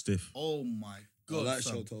toes. Just stiff. Oh my I God. like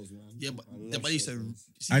fam. shell toes, man. Yeah, but I love they used to. shell toes.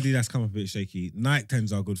 See, Adidas come up a bit shaky. Nike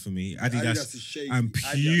 10s are good for me. Adidas is shaky. and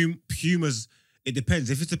Pumas. It depends.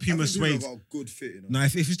 If it's the Puma Adidas have suede, got a good fit, you know. no.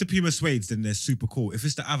 If it's the Puma suedes, then they're super cool. If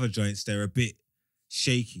it's the other joints, they're a bit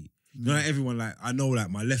shaky. You know, like everyone, like I know, like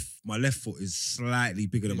my left foot is slightly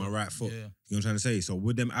bigger than my right foot. Yeah. You know what I'm trying to say? So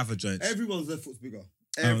with them other joints, Everyone's left foot's bigger.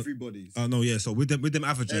 Everybody's. oh no, yeah. So with them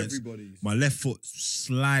other joints, Everybody's. my left foot's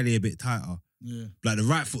slightly a bit tighter. Yeah. Like the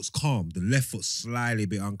right foot's calm, the left foot's slightly a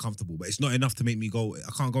bit uncomfortable, but it's not enough to make me go.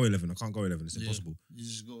 I can't go 11. I can't go 11. It's Yeah. impossible. You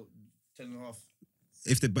just go 10 and a half.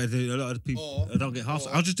 But a lot of the people Or- I don't get half.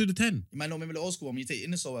 or- I'll just do the 10. You might not remember the old school one when you take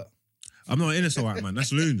inner so out. I'm not an inner soul out, man.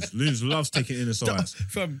 That's Loons. Loons loves taking inner soul out.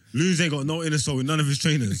 From Loons ain't got no inner soul with none of his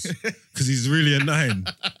trainers because he's really a 9.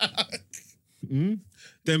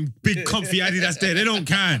 Them big comfy Adidas there, they don't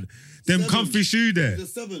can. Them 7. comfy shoe there. The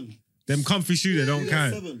 7. Them comfy shoe there don't Yeah,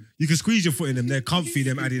 can. 7. You can squeeze your foot in them. They're comfy,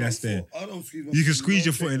 them Adidas there. I don't squeeze my You can foot, squeeze no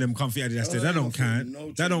your foot in trainer. them comfy Adidas there. I That don't don't have can.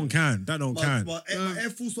 no That don't can. That don't can. My Air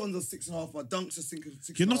Force Ones are 6.5. My Dunks are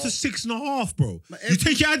 6. You're not a 6.5, bro. My You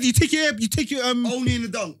take your Only in the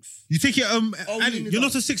Dunks. You're in the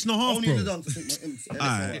not a Dunks. 6.5, Only in the bro. Dunks. I think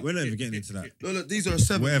my Alright, we're not even getting into that. Look, these are a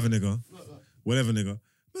 7. Whatever, nigga. Whatever, nigga.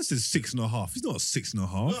 Man says 6.5. He's not a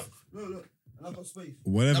 6.5. Look. And I've got space.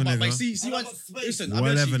 Whatever, but nigga. see I what? got space. Listen,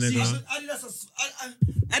 Whatever, I nigga.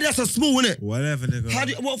 Adidas are small, innit? Whatever,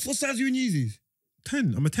 nigga. What size are you in Yeezys?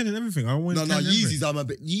 10. I'm a 10 in everything. I want No, 10 in everything. Yeezys I'm a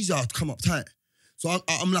bit. Yeezys are come up tight. So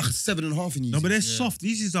I'm like a 7.5 in Yeezys. No, but they're soft.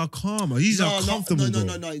 These are calmer. These are comfortable,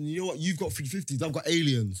 bro. No. You know what? You've got 350s. I've got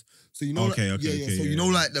aliens. So you know. Okay, like, okay, yeah. okay, So yeah, you know,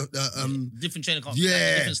 yeah. like the different trainer comes.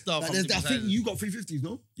 yeah. Different stuff. Like, comes I different think sizes. you got 350s,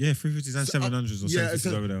 no? Yeah, 350s and 700s or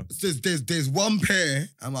 750s over there. There's one pair,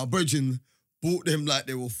 and my virgin bought them like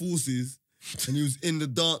they were forces, and he was in the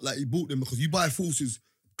dark. Like he bought them because you buy forces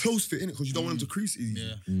close fit, innit? Because you don't want them to crease easy.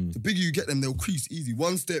 Yeah. The bigger you get them, they'll crease easy.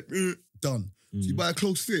 One step, done. So you buy a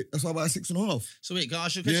close fit. That's why I buy a 6.5. So wait, can I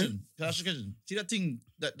ask you a question? Can I ask you a question? See that thing,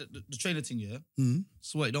 the trainer thing, yeah? Mhm.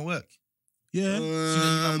 So wait, it don't work. Yeah.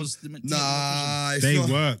 Nah, it's They not,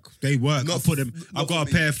 work. They work. not I put them. f- I've not got a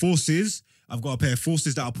for me. pair of forces. I've got a pair of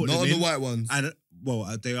forces that I put not them on in. the white ones. And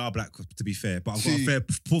well, they are black to be fair, but I've got See. a pair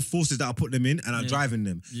of forces that I put them in, and I drive in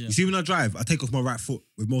them. Yeah. You see, when I drive, I take off my right foot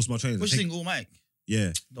with most of my trainers. I Which take- thing, automatic?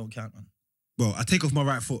 Yeah. Don't count, man. Well, I take off my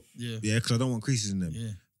right foot. Yeah. Yeah, because I don't want creases in them. Yeah.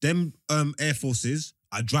 Them Air Forces,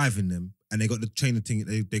 I drive in them, and they got the trainer thing.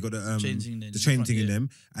 They got the Chain thing the in chain front, thing in yeah. them,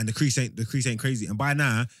 and the crease ain't crazy. And by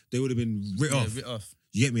now, they would have been writ off. Writ off.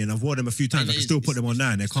 You get me? And I've worn them a few times. I can still put them on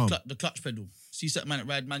now, and they're calm. The clutch pedal. See certain man that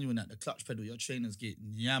ride manual and that, the clutch pedal, your trainers get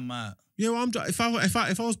yammer. Yeah, well, if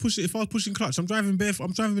I was pushing clutch, I'm driving barefoot.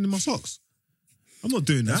 I'm driving in my socks. I'm not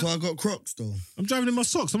doing That's that. why I got Crocs though. I'm driving in my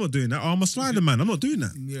socks. I'm not doing that. Oh, I'm a slider man. I'm not doing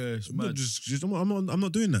that. Yeah, it's I'm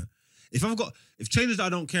not doing that. If trainers that I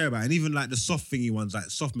don't care about, and even like the soft thingy ones, like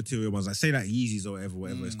soft material ones, like say like Yeezys or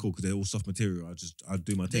whatever, it's cool because they're all soft material. I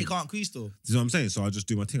do my They thing. can't crease though. You know what I'm saying? So I just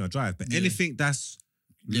do my thing. I drive. But Yeah. anything that's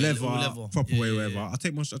Yeah, leather, all leather. proper Yeah, way, yeah, whatever, yeah. I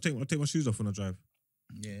take my shoes off when I drive.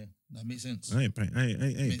 Yeah, that makes sense. I ain't playing. I ain't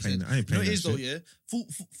Makes playing. sense. I ain't You know playing what it that is though, shit.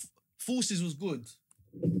 yeah? Forces was good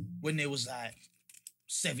when they was like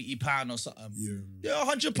 £70 or something. Yeah,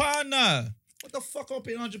 £100 now. What the fuck? I'm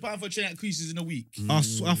paying £100 for a train that creases in a week. Our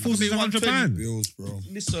forces Maybe £100. Bills, bro.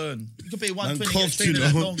 Listen, you can pay Man £120 to get a coughed, trainer you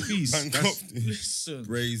that know. don't crease. Man That's- coughed. Listen,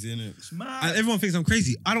 Crazy, innit? it's mad. And everyone thinks I'm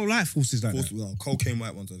crazy. I don't like forces like that. No, cocaine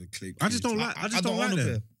white ones are the click. I just don't like. I just don't like own a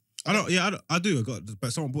them. pair. I don't. Yeah, I do. I got,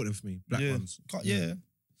 but someone bought them for me. Black Yeah. ones. Yeah.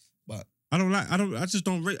 But I don't like. I just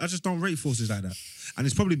don't rate. I just don't rate forces like that. And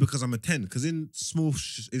it's probably because I'm a 10. Because in small,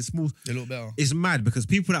 they look better. it's mad because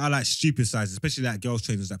people that are like stupid sizes, especially like girls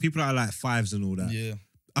trainers, like people that are like 5s and all that. Yeah.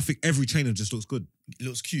 I think every trainer just looks good. It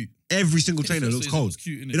looks cute. Every single trainer It looks cold. looks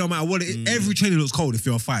cute, innit? It don't matter what it is. Every trainer looks cold if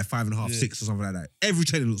you're a 5, 5.5, Yeah. 6 or something like that. Every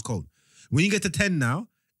trainer looks cold. When you get to 10 now,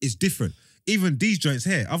 it's different. Even these joints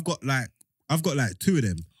here, I've got like 2 of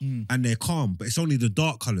them and they're calm, but it's only the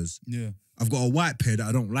dark colours. Yeah. I've got a white pair that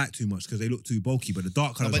I don't like too much because they look too bulky, but the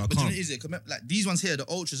dark No, colours are but you know calm. what it is? It like these ones here, the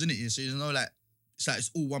ultras, innit? So you know, like it's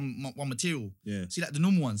all one material. Yeah. See, like the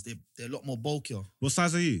normal ones, they're a lot more bulkier. What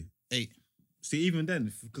size are you? 8. See, even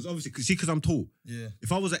then, because obviously, because I'm tall. Yeah.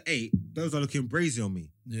 If I was at 8, those are looking brazy on me.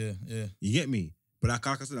 Yeah. Yeah. You get me? But like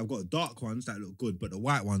I said, I've got dark ones that look good, but the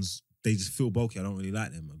white ones, they just feel bulky. I don't really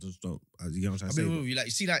like them. I just don't. You get what I'm I trying mean, to say? you like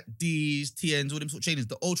you see like D's, TNs, all them sort of trainers.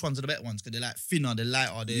 The ultra ones are the better ones because they're like thinner, they're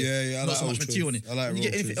lighter, they're I not like so much ultras. material on it. I like When you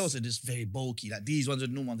get anything ultras. else, they're just very bulky. Like these ones are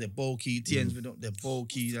the normal ones, they're bulky. TNs, they're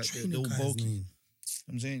bulky. Like, they're all bulky.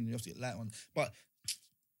 I'm saying you have to get light ones. But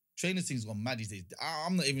trainers things gone mad these days.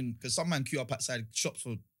 I'm not even because some man queue up outside shops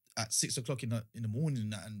at 6 o'clock in the morning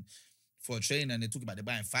and that, and for a trainer and they're talking about they're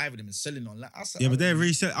buying 5 of them and selling on like Yeah, but they're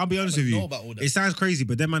resell. I'll be honest with know you. about all that. It sounds crazy,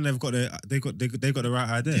 but them man, they've got the right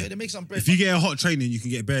idea. Yeah, they make some bread. If you get a hot training, you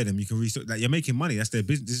can get bare them. You can resell. Like you're making money. That's their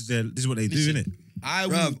business. This is what they Listen, do, innit? I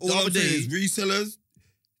will Bruv, the all other I'm saying day. is resellers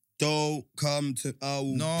don't come to. I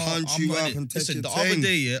will punch I'm you not in up it. and take Listen, your the other thing.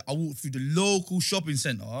 day, yeah, I walked through the local shopping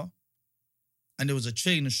centre and there was a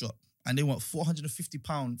trainer shop and they want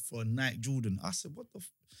 £450 for a Nike Jordan. I said, what the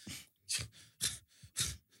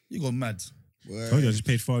You go mad. Told you I just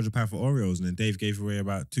paid £400 for Oreos, and then Dave gave away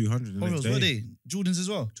about 200 the next Oreos, day. were they? Jordans as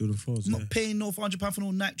well. Jordan 4s, I'm yeah. not paying no £400 for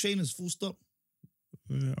no Nike trainers, full stop.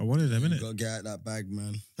 Yeah, I wanted them, You innit? gotta get out that bag,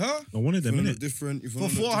 man. Huh? I wanted If you them, wanna look innit? different, if you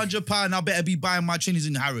For wanna look £400, I better be buying my trainers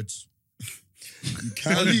in Harrods. different,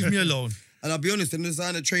 you Now can. leave me alone. And I'll be honest, the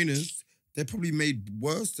designer trainers, they're probably made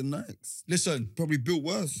worse than Nikes. Listen, Probably built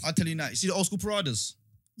worse. I tell you now, you see the old school Paradas?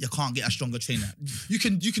 You can't get a stronger trainer. You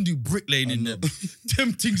can do bricklaying in know. them.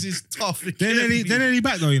 Them things is tough. They're nearly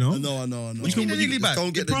back though, you know. I know. You can nearly just back. don't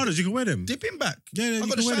The get the Pradas, you can wear them. Dip him back. Yeah, yeah, I you got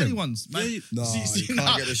can the wear shiny them. ones, man. Yeah, you- Nah, see, you can't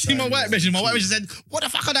nah, get the see my shiny white ones. measure. My white measure said, "What the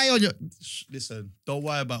fuck are they on your?" Shh, listen, don't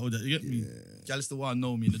worry about all that. You get me? Gal the one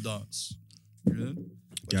know me in the dance. You know?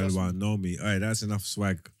 But Gal trust me. want know me. All right, that's enough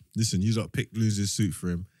swag. Listen, you got pick Los's suit for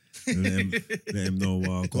him. And let him know.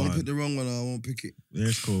 Go Don't on. pick the wrong one, I won't pick it. Yeah,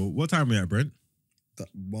 it's cool. What time are we at, Brent? That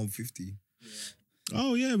 150.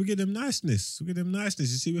 Oh yeah, we get them niceness. We get them niceness.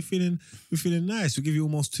 You see, we're feeling nice. We give you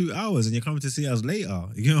almost 2 hours, and you're coming to see us later.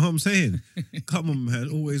 You know what I'm saying? Come on, man.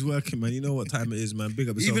 Always working, man. You know what time it is, man. Big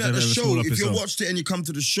up yourself. Even at Never the ever show, small up if you yourself. watched it and you come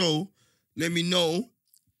to the show, let me know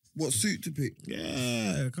what suit to pick.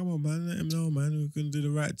 Yeah, come on, man. Let him know, man. We're gonna do the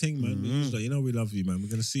right thing, man. Just like, you know we love you, man. We're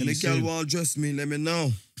gonna see And you the girl soon. want to dress me, let me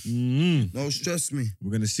know. No stress me.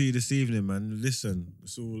 We're gonna see you this evening, man. Listen,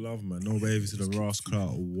 it's all love, man. No baby to the Ross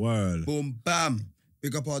Clark world. Boom, bam.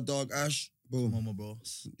 Big up our dog, Ash. Boom. Mama, bro.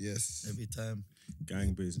 Yes. Every time.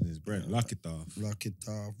 Gang business, Brent. Lock it off. Rock it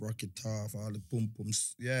off, all the boom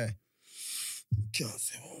booms. Yeah. Can't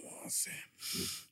say what I want to say.